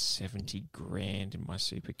 $770,000 in my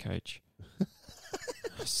super coach.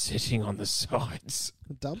 Sitting on the sides.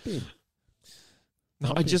 Dump him.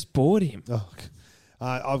 No, I just bought him. Oh,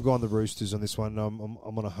 I've gone the Roosters on this one. I'm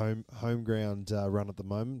on a home ground run at the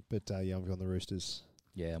moment, but yeah, I've gone the Roosters.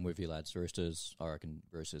 Yeah, I'm with you, lads. Roosters, I reckon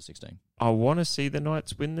Roosters 16. I want to see the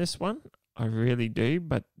Knights win this one. I really do.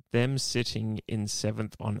 But them sitting in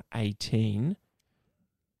 7th on 18,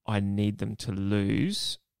 I need them to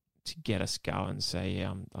lose to get us going. So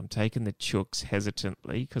I'm taking the Chooks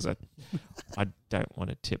hesitantly because I don't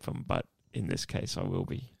want to tip them, but in this case I will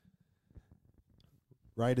be.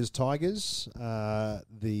 Raiders Tigers, the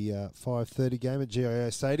 5:30 game at GIO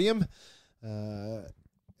Stadium,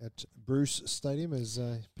 at Bruce Stadium as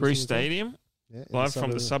Bruce Stadium, yeah, live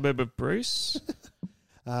from the suburb of Bruce.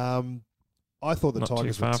 I thought the Not too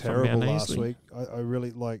Tigers were far from terrible Mount last Aisley. week. I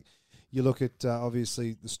really like. You look at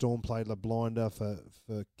obviously the Storm played a blinder for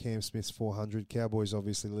Cam Smith's 400. Cowboys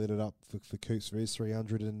obviously lit it up for Coots for his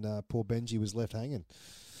 300, and poor Benji was left hanging.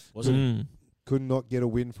 Wasn't Could not get a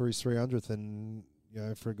win for his 300th, and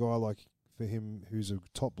for a guy like for him who's a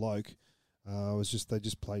top bloke, they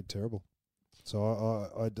just played terrible. So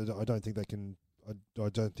I don't think they can. I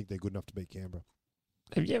don't think they're good enough to beat Canberra.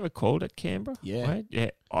 Have you ever called at Canberra? Yeah. Wade? Yeah.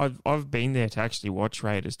 I've been there to actually watch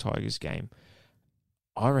Raiders Tigers game.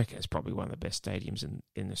 I reckon it's probably one of the best stadiums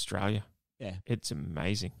in Australia. Yeah. It's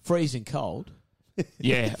amazing. freezing cold.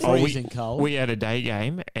 Yeah. Freezing cold. We had a day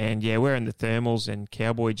game, and we're in the thermals and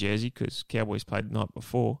Cowboy jersey because Cowboys played the night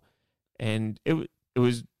before, and it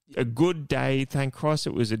was a good day. Thank Christ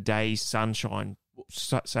it was a day sunshine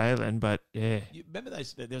sailing, but yeah. You remember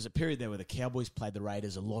there was a period there where the Cowboys played the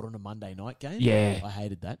Raiders a lot on a Monday night game? Yeah. I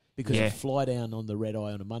hated that because Yeah. you fly down on the red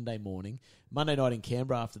eye on a Monday morning, Monday night in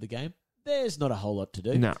Canberra after the game, there's not a whole lot to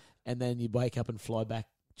do. No. And then you wake up and fly back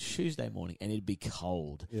Tuesday morning and it'd be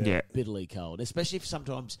cold. Yeah. Bitterly cold. Especially if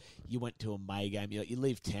sometimes you went to a May game, you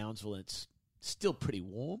leave Townsville and it's still pretty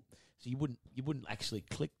warm. So you wouldn't actually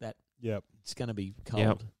click that. Yep. It's going to be cold.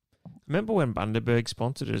 Yep. Remember when Bundaberg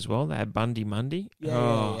sponsored it as well? They had Bundy Monday.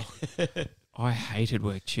 Yeah. I hated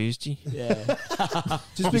Work Tuesday. Yeah.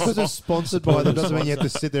 Just because it's sponsored by them doesn't mean you have to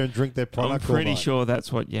sit there and drink their I'm product. pretty all night. sure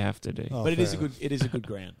that's what you have to do. Oh, But it is fair a good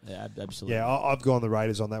ground. Yeah, absolutely. Yeah, I've gone the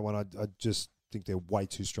Raiders on that one. I just think they're way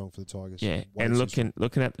too strong for the Tigers. Yeah, Way and too strong.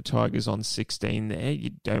 looking at the Tigers on 16 there,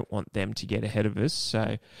 you don't want them to get ahead of us.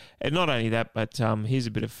 So, and not only that, but here's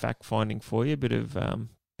a bit of fact finding for you, a bit of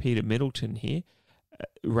Peter Middleton here.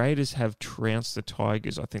 Raiders have trounced the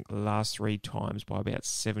Tigers, I think, the last 3 times by about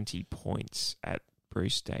 70 points at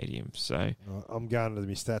Bruce Stadium. So I'm going to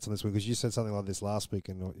my stats on this one because you said something like this last week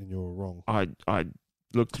and you were wrong. I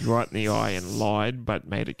looked you right in the eye and lied, but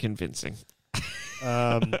made it convincing.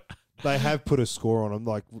 They have put a score on them.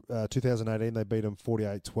 Like 2018, they beat them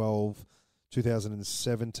 48-12.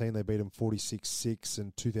 2017, they beat them 46-6.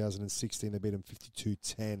 And 2016, they beat them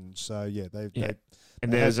 52-10. So, yeah,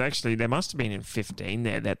 And there must have been in 15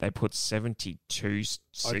 there that they put 72-6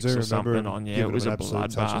 or something on. Yeah, it was a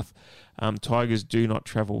bloodbath. Tigers do not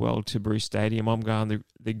travel well to Bruce Stadium. I'm going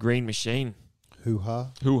the Green Machine.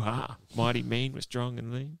 Hoo-ha. Hoo-ha. Mighty mean, was strong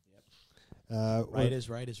and lean. Raiders.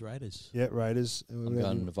 Yeah, Raiders. I'm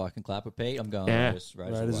going the Viking Clapper, Pete. I'm going Yeah.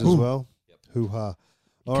 Raiders as well. Yep. Hoo-ha.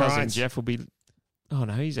 All Cousin right. Jeff will be... Oh,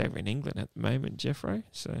 no, he's over in England at the moment, Jeffro.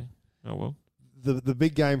 So, oh, well. The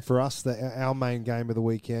big game for us, our main game of the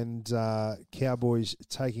weekend, Cowboys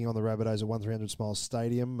taking on the Rabbitohs at 1300 Smiles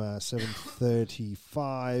Stadium,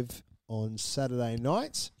 7:35 on Saturday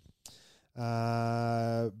night.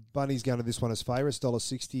 Bunny's going to this one as favourites,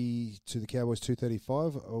 $1.60 to the Cowboys,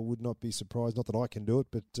 $2.35. I would not be surprised, not that I can do it,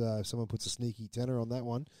 but if someone puts a sneaky tenner on that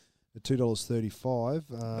one at $2.35.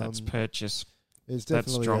 That's purchase. It's That's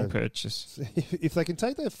definitely strong purchase. If they can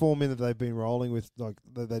take that form in that they've been rolling with, like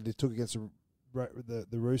they took against the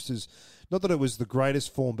Roosters, not that it was the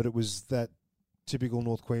greatest form, but it was that typical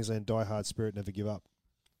North Queensland diehard spirit, never give up,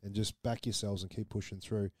 and just back yourselves and keep pushing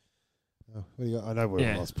through. Oh, what do you got? I know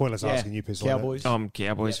it's pointless asking you piss Cowboys. like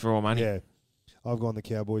Cowboys for all money. that. Yeah, I've gone the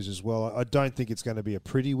Cowboys as well. I don't think it's going to be a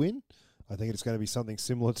pretty win. I think it's going to be something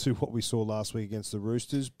similar to what we saw last week against the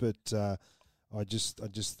Roosters, but I just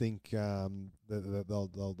think that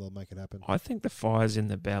they'll make it happen. I think the fire's in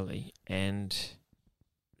the belly, and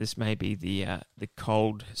this may be the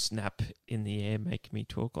cold snap in the air making me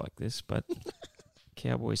talk like this, but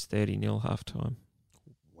Cowboys 30-0 halftime.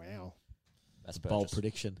 Wow. That's Bold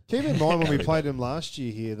prediction. Keep in mind when we played them last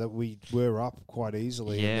year here that we were up quite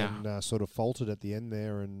easily Yeah. and then sort of faltered at the end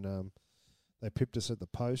there, and they pipped us at the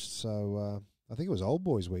post. So I think it was Old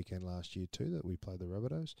Boys weekend last year too that we played the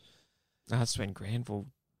Rabbitohs. That's when Granville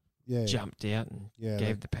jumped out and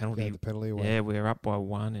gave the penalty. Gave the penalty away. Yeah, we were up by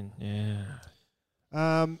 1, and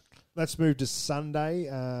yeah. Let's move to Sunday.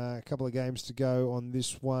 A couple of games to go on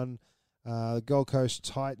this one. The Gold Coast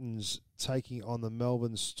Titans taking on the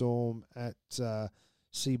Melbourne Storm at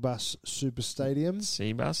Seabus Super Stadium.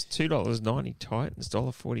 Seabus, $2.90 Titans,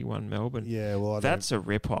 $1.41 Melbourne. Yeah, well, that's a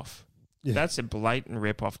rip-off. Yeah. That's a blatant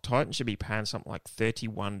rip-off. Titans should be paying something like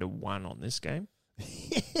 31-1 on this game.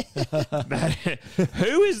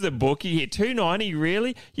 Who is the bookie here? 290,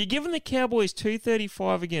 really? You're giving the Cowboys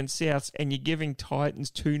 235 against Souths, and you're giving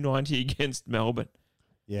Titans 290 against Melbourne.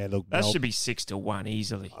 Yeah, look, That should be 6-1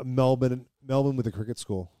 easily. Melbourne with a cricket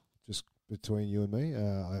score. Just between you and me,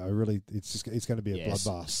 I really, it's going to be a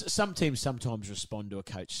bloodbath. Some teams sometimes respond to a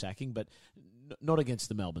coach sacking, but not against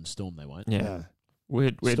the Melbourne Storm. They won't. Yeah.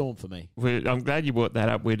 Storm for me. I'm glad you brought that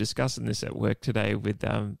up. We're discussing this at work today with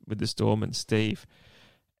the Storm and Steve,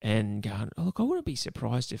 and going, oh, look, I wouldn't be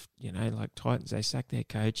surprised if like Titans, they sack their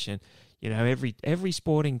coach, and every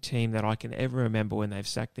sporting team that I can ever remember when they've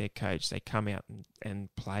sacked their coach, they come out and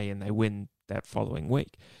play and they win that following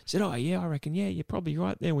week. I said, oh yeah, I reckon, yeah, you're probably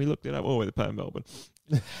right. Then we looked it up. Oh, they're playing Melbourne.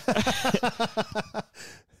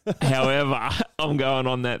 However, I'm going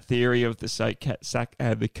on that theory of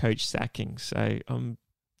the coach sacking. So I'm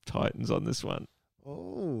Titans on this one.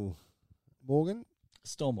 Oh, Morgan?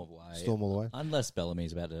 Storm all the way. Storm all the way. Unless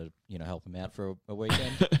Bellamy's about to, help him out for a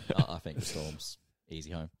weekend. I think the Storm's easy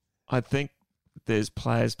home. I think there's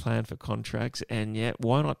players playing for contracts, and yet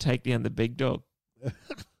why not take down the big dog?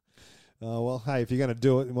 Oh, well, hey, if you're going to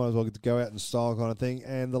do it, you might as well go out in style kind of thing.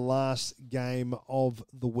 And the last game of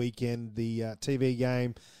the weekend, the TV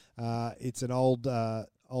game, it's an old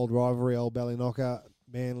rivalry, old Ballyknocker.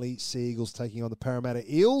 Manly Sea Eagles taking on the Parramatta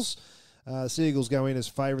Eels. Sea Eagles go in as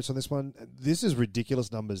favourites on this one. This is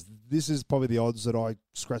ridiculous numbers. This is probably the odds that I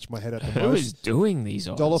scratch my head at the most. Who is doing these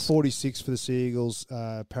odds? $1.46 for the Sea Eagles,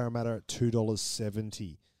 Parramatta at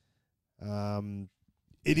 $2.70.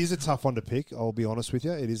 It is a tough one to pick, I'll be honest with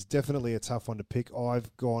you. It is definitely a tough one to pick.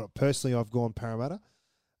 I've gone Parramatta.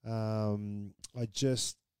 I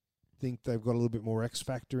just think they've got a little bit more X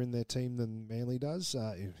factor in their team than Manly does.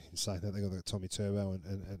 In saying that, they've got Tommy Turbo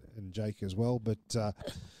and Jake as well. But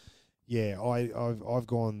yeah, I've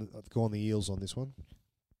gone the Eels on this one.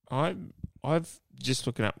 I've just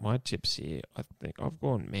looking up my tips here. I think I've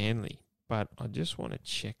gone Manly, but I just want to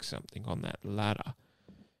check something on that ladder.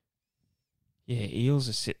 Yeah, Eels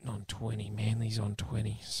are sitting on 20, Manly's on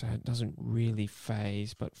 20, so it doesn't really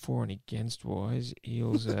phase. But for and against wise,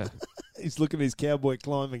 Eels are. He's looking at his cowboy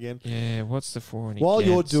climb again. Yeah, what's the for and While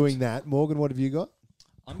against? you're doing that, Morgan, what have you got?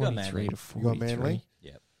 I'm going 23 Manly. to 43. You got Manly?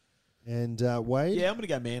 Yep. And Wade? Yeah, I'm going to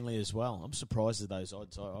go Manly as well. I'm surprised at those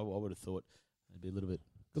odds. I would have thought it'd be a little bit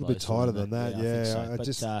tighter than that. I think so. I But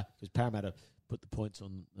just because Parramatta put the points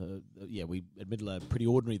on. We admittedly are pretty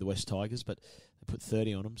ordinary, the West Tigers, but they put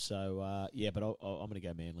 30 on them. So but I'm going to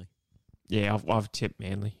go Manly. Yeah, I've tipped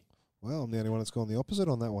Manly. well, I'm the only one that's gone the opposite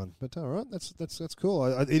on that one. But all right, that's cool.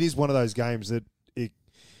 It is one of those games that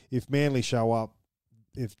if Manly show up,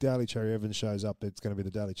 if Daly Cherry Evans shows up, it's going to be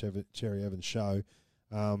the Daly Cherry Evans show.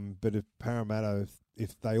 But if Parramatta,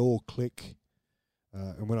 if they all click,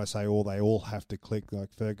 and when I say all, they all have to click. Like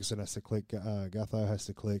Ferguson has to click, Gutho has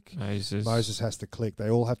to click, Moses has to click. They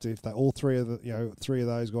all have to. If they all three of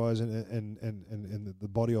those guys and the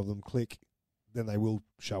body of them click, then they will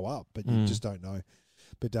show up. But you just don't know.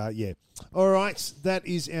 But yeah, all right. That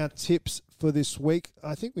is our tips for this week.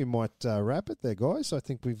 I think we might wrap it there, guys. I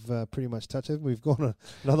think we've pretty much touched it. We've gone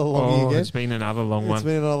another long again. It's been another long one. It's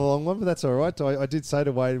been another long one, but that's all right. I did say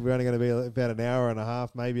to Wade we're only going to be about an hour and a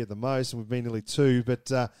half, maybe at the most, and we've been nearly 2.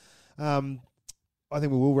 But I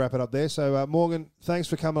think we will wrap it up there. So Morgan, thanks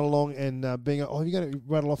for coming along and being. Are you going to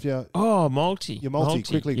rattle off your multi? Your multi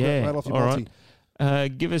quickly. Yeah. Rattle off your all multi.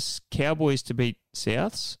 Right. Give us Cowboys to beat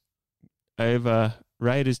Souths over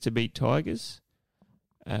Raiders to beat Tigers.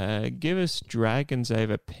 Give us Dragons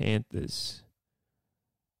over Panthers.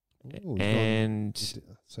 Ooh,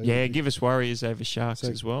 give us Warriors over Sharks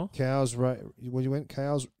as well. Cows, you went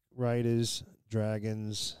Cows, Raiders,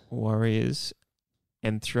 Dragons, Warriors,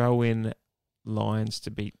 and throw in Lions to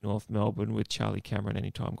beat North Melbourne with Charlie Cameron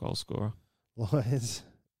anytime goal scorer. Lions,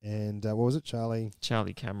 and what was it, Charlie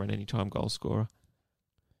Cameron anytime goal scorer.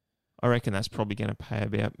 I reckon that's probably going to pay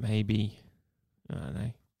about maybe, I don't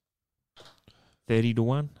know,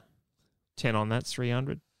 30-1. 10 on that's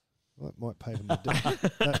 300. That might pay for my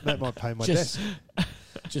that might pay my desk.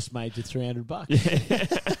 Just made you $300. Yeah.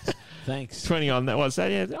 Thanks. 20 on that was that.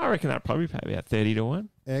 Yeah, I reckon that probably pay about 30-1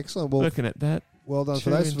 Excellent. Well, looking at that. Well done for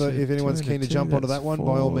those. If anyone's keen to jump onto that one,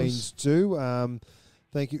 by all means do.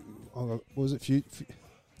 Thank you. What was it?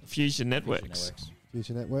 Fusion Networks.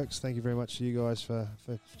 Future Networks. Thank you very much to you guys for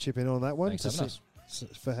chipping in on that one. Thanks,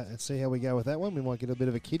 see how we go with that one. We might get a bit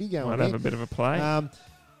of a kiddie going. Might have a bit of a play.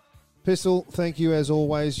 Pistol, thank you as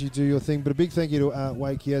always. You do your thing. But a big thank you to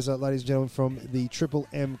Wade Chiesa, ladies and gentlemen, from the Triple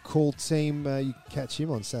M call team. You can catch him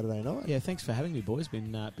on Saturday night. Yeah, thanks for having me, boys.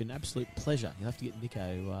 Been absolute pleasure. You'll have to get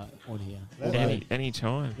Nico on here. Any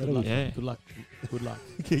time. Good luck. Yeah. Good luck. Good luck.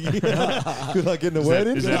 Good luck getting the word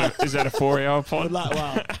in. Is that a 4-hour pod? Good luck.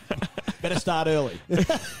 Well, better start early.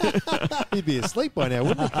 He'd be asleep by now,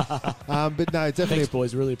 wouldn't he? But no, definitely. Thanks,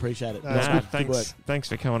 boys. Really appreciate it. Thanks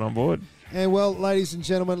for coming on board. And well, ladies and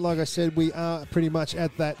gentlemen, like I said, we are pretty much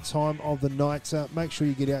at that time of the night. Make sure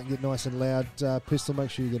you get out and get nice and loud. Pistol, make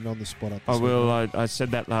sure you get it on the spot up. I will. I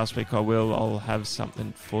said that last week. I will. I'll have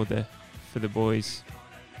something for the boys.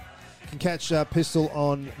 You can catch Pistol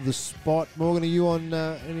on the spot. Morgan, are you on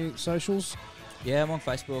any socials? Yeah, I'm on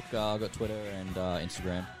Facebook. I've got Twitter and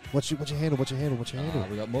Instagram. What's your handle?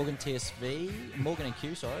 We got Morgan TSV, Morgan and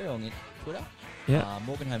Q, sorry, on Twitter. Yeah.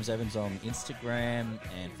 Morgan Holmes Evans on Instagram,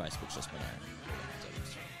 and Facebook's just my name.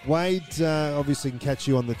 Wade, obviously can catch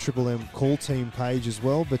you on the Triple M call team page as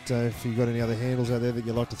well, but if you've got any other handles out there that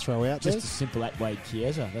you'd like to throw out Just there? a simple at Wade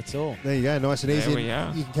Chiesa, that's all. There you go, nice and easy. There we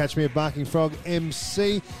are. You can catch me at Barking Frog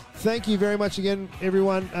MC. Thank you very much again,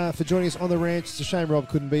 everyone, for joining us on the ranch. It's a shame Rob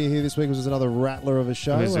couldn't be here this week. It was another rattler of a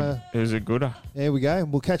show. It was a gooder. There we go.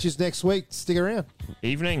 We'll catch you next week. Stick around.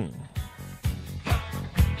 Evening.